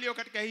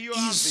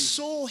is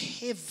so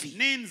heavy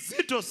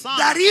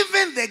that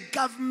even the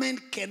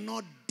government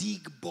cannot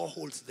dig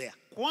boreholes there.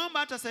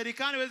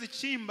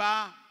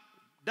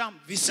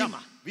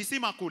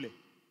 Visima kule.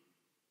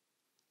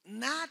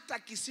 Na hata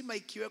kisima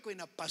ikiweko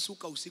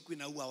inapasuka usiku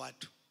inaua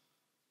watu.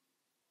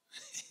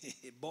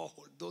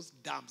 Borehole, those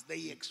dams,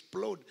 they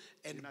explode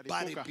and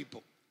bury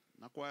people.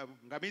 Na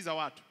kuangamiza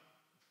watu.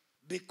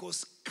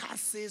 Because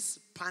curses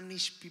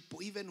punish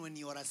people even when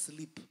you are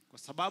asleep. Kwa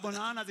sababu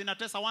laana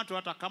zinatesa watu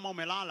hata kama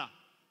umelala.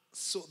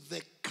 So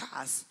the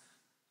curse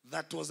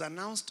that was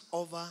announced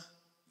over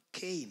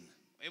Cain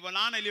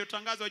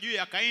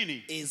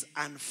is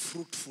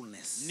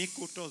unfruitfulness. Ni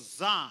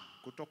kutozaa,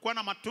 kutokuwa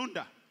na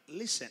matunda.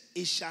 Listen,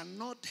 it shall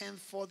not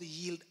henceforth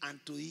yield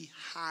unto he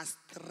has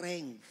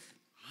strength.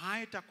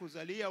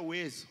 Haitakuzalia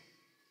uwezo.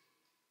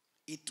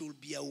 It will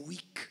be a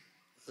weak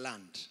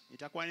land.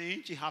 Itakuwa ni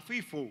nchi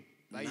hafifu.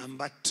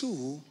 Number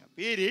 2,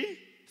 pili,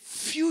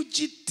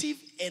 fugitive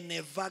and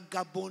a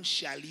vagabond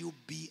shall you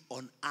be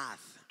on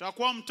earth.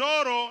 Utakuwa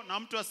mtoro na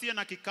mtu asiye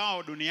na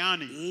kikao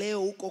duniani.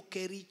 Leo uko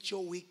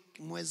Kericho,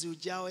 mwezi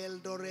ujao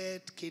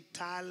Eldoret,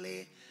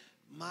 Kitale,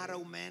 mara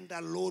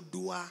umeenda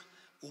Lodwar,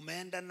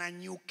 umeenda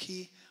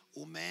Nanyuki,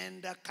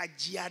 umeenda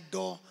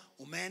Kajiado,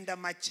 umeenda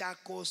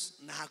Machakos,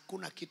 na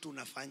hakuna kitu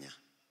unafanya.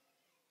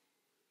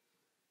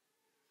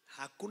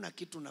 Hakuna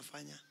kitu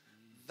unafanya.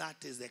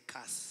 That is the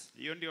curse.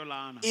 Hiyo ndio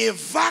laana. A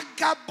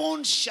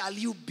vagabond shall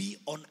you be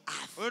on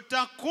earth.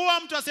 Utakuwa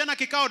mtu asiye na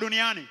kikao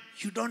duniani.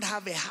 You don't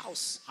have a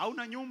house.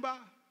 Hauna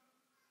nyumba.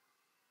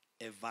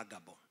 A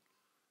vagabond.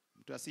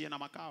 Mtu asiye na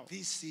makao.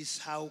 This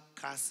is how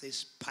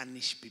curses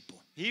punish people.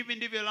 Hivi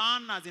ndivyo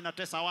laana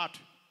zinatesa watu.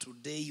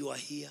 Today you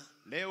are here.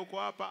 Leo uko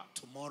hapa.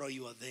 Tomorrow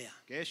you are there.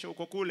 Kesho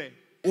uko kule.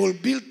 We'll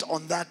build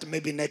on that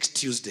maybe next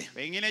Tuesday.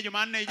 Pengine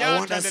Jumanne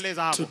ijayo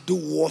tutaendeleza hapo. To do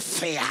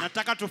warfare.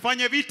 Nataka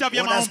tufanye vita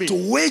vya maombi. Want us to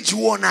wage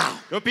war now.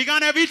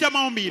 Tupigane vita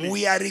maombi.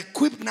 We are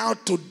equipped now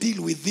to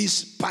deal with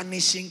these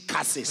punishing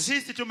curses.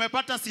 Sisi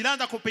tumepata silaha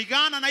za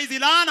kupigana na hizi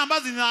laana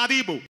ambazo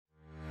zinaadhibu.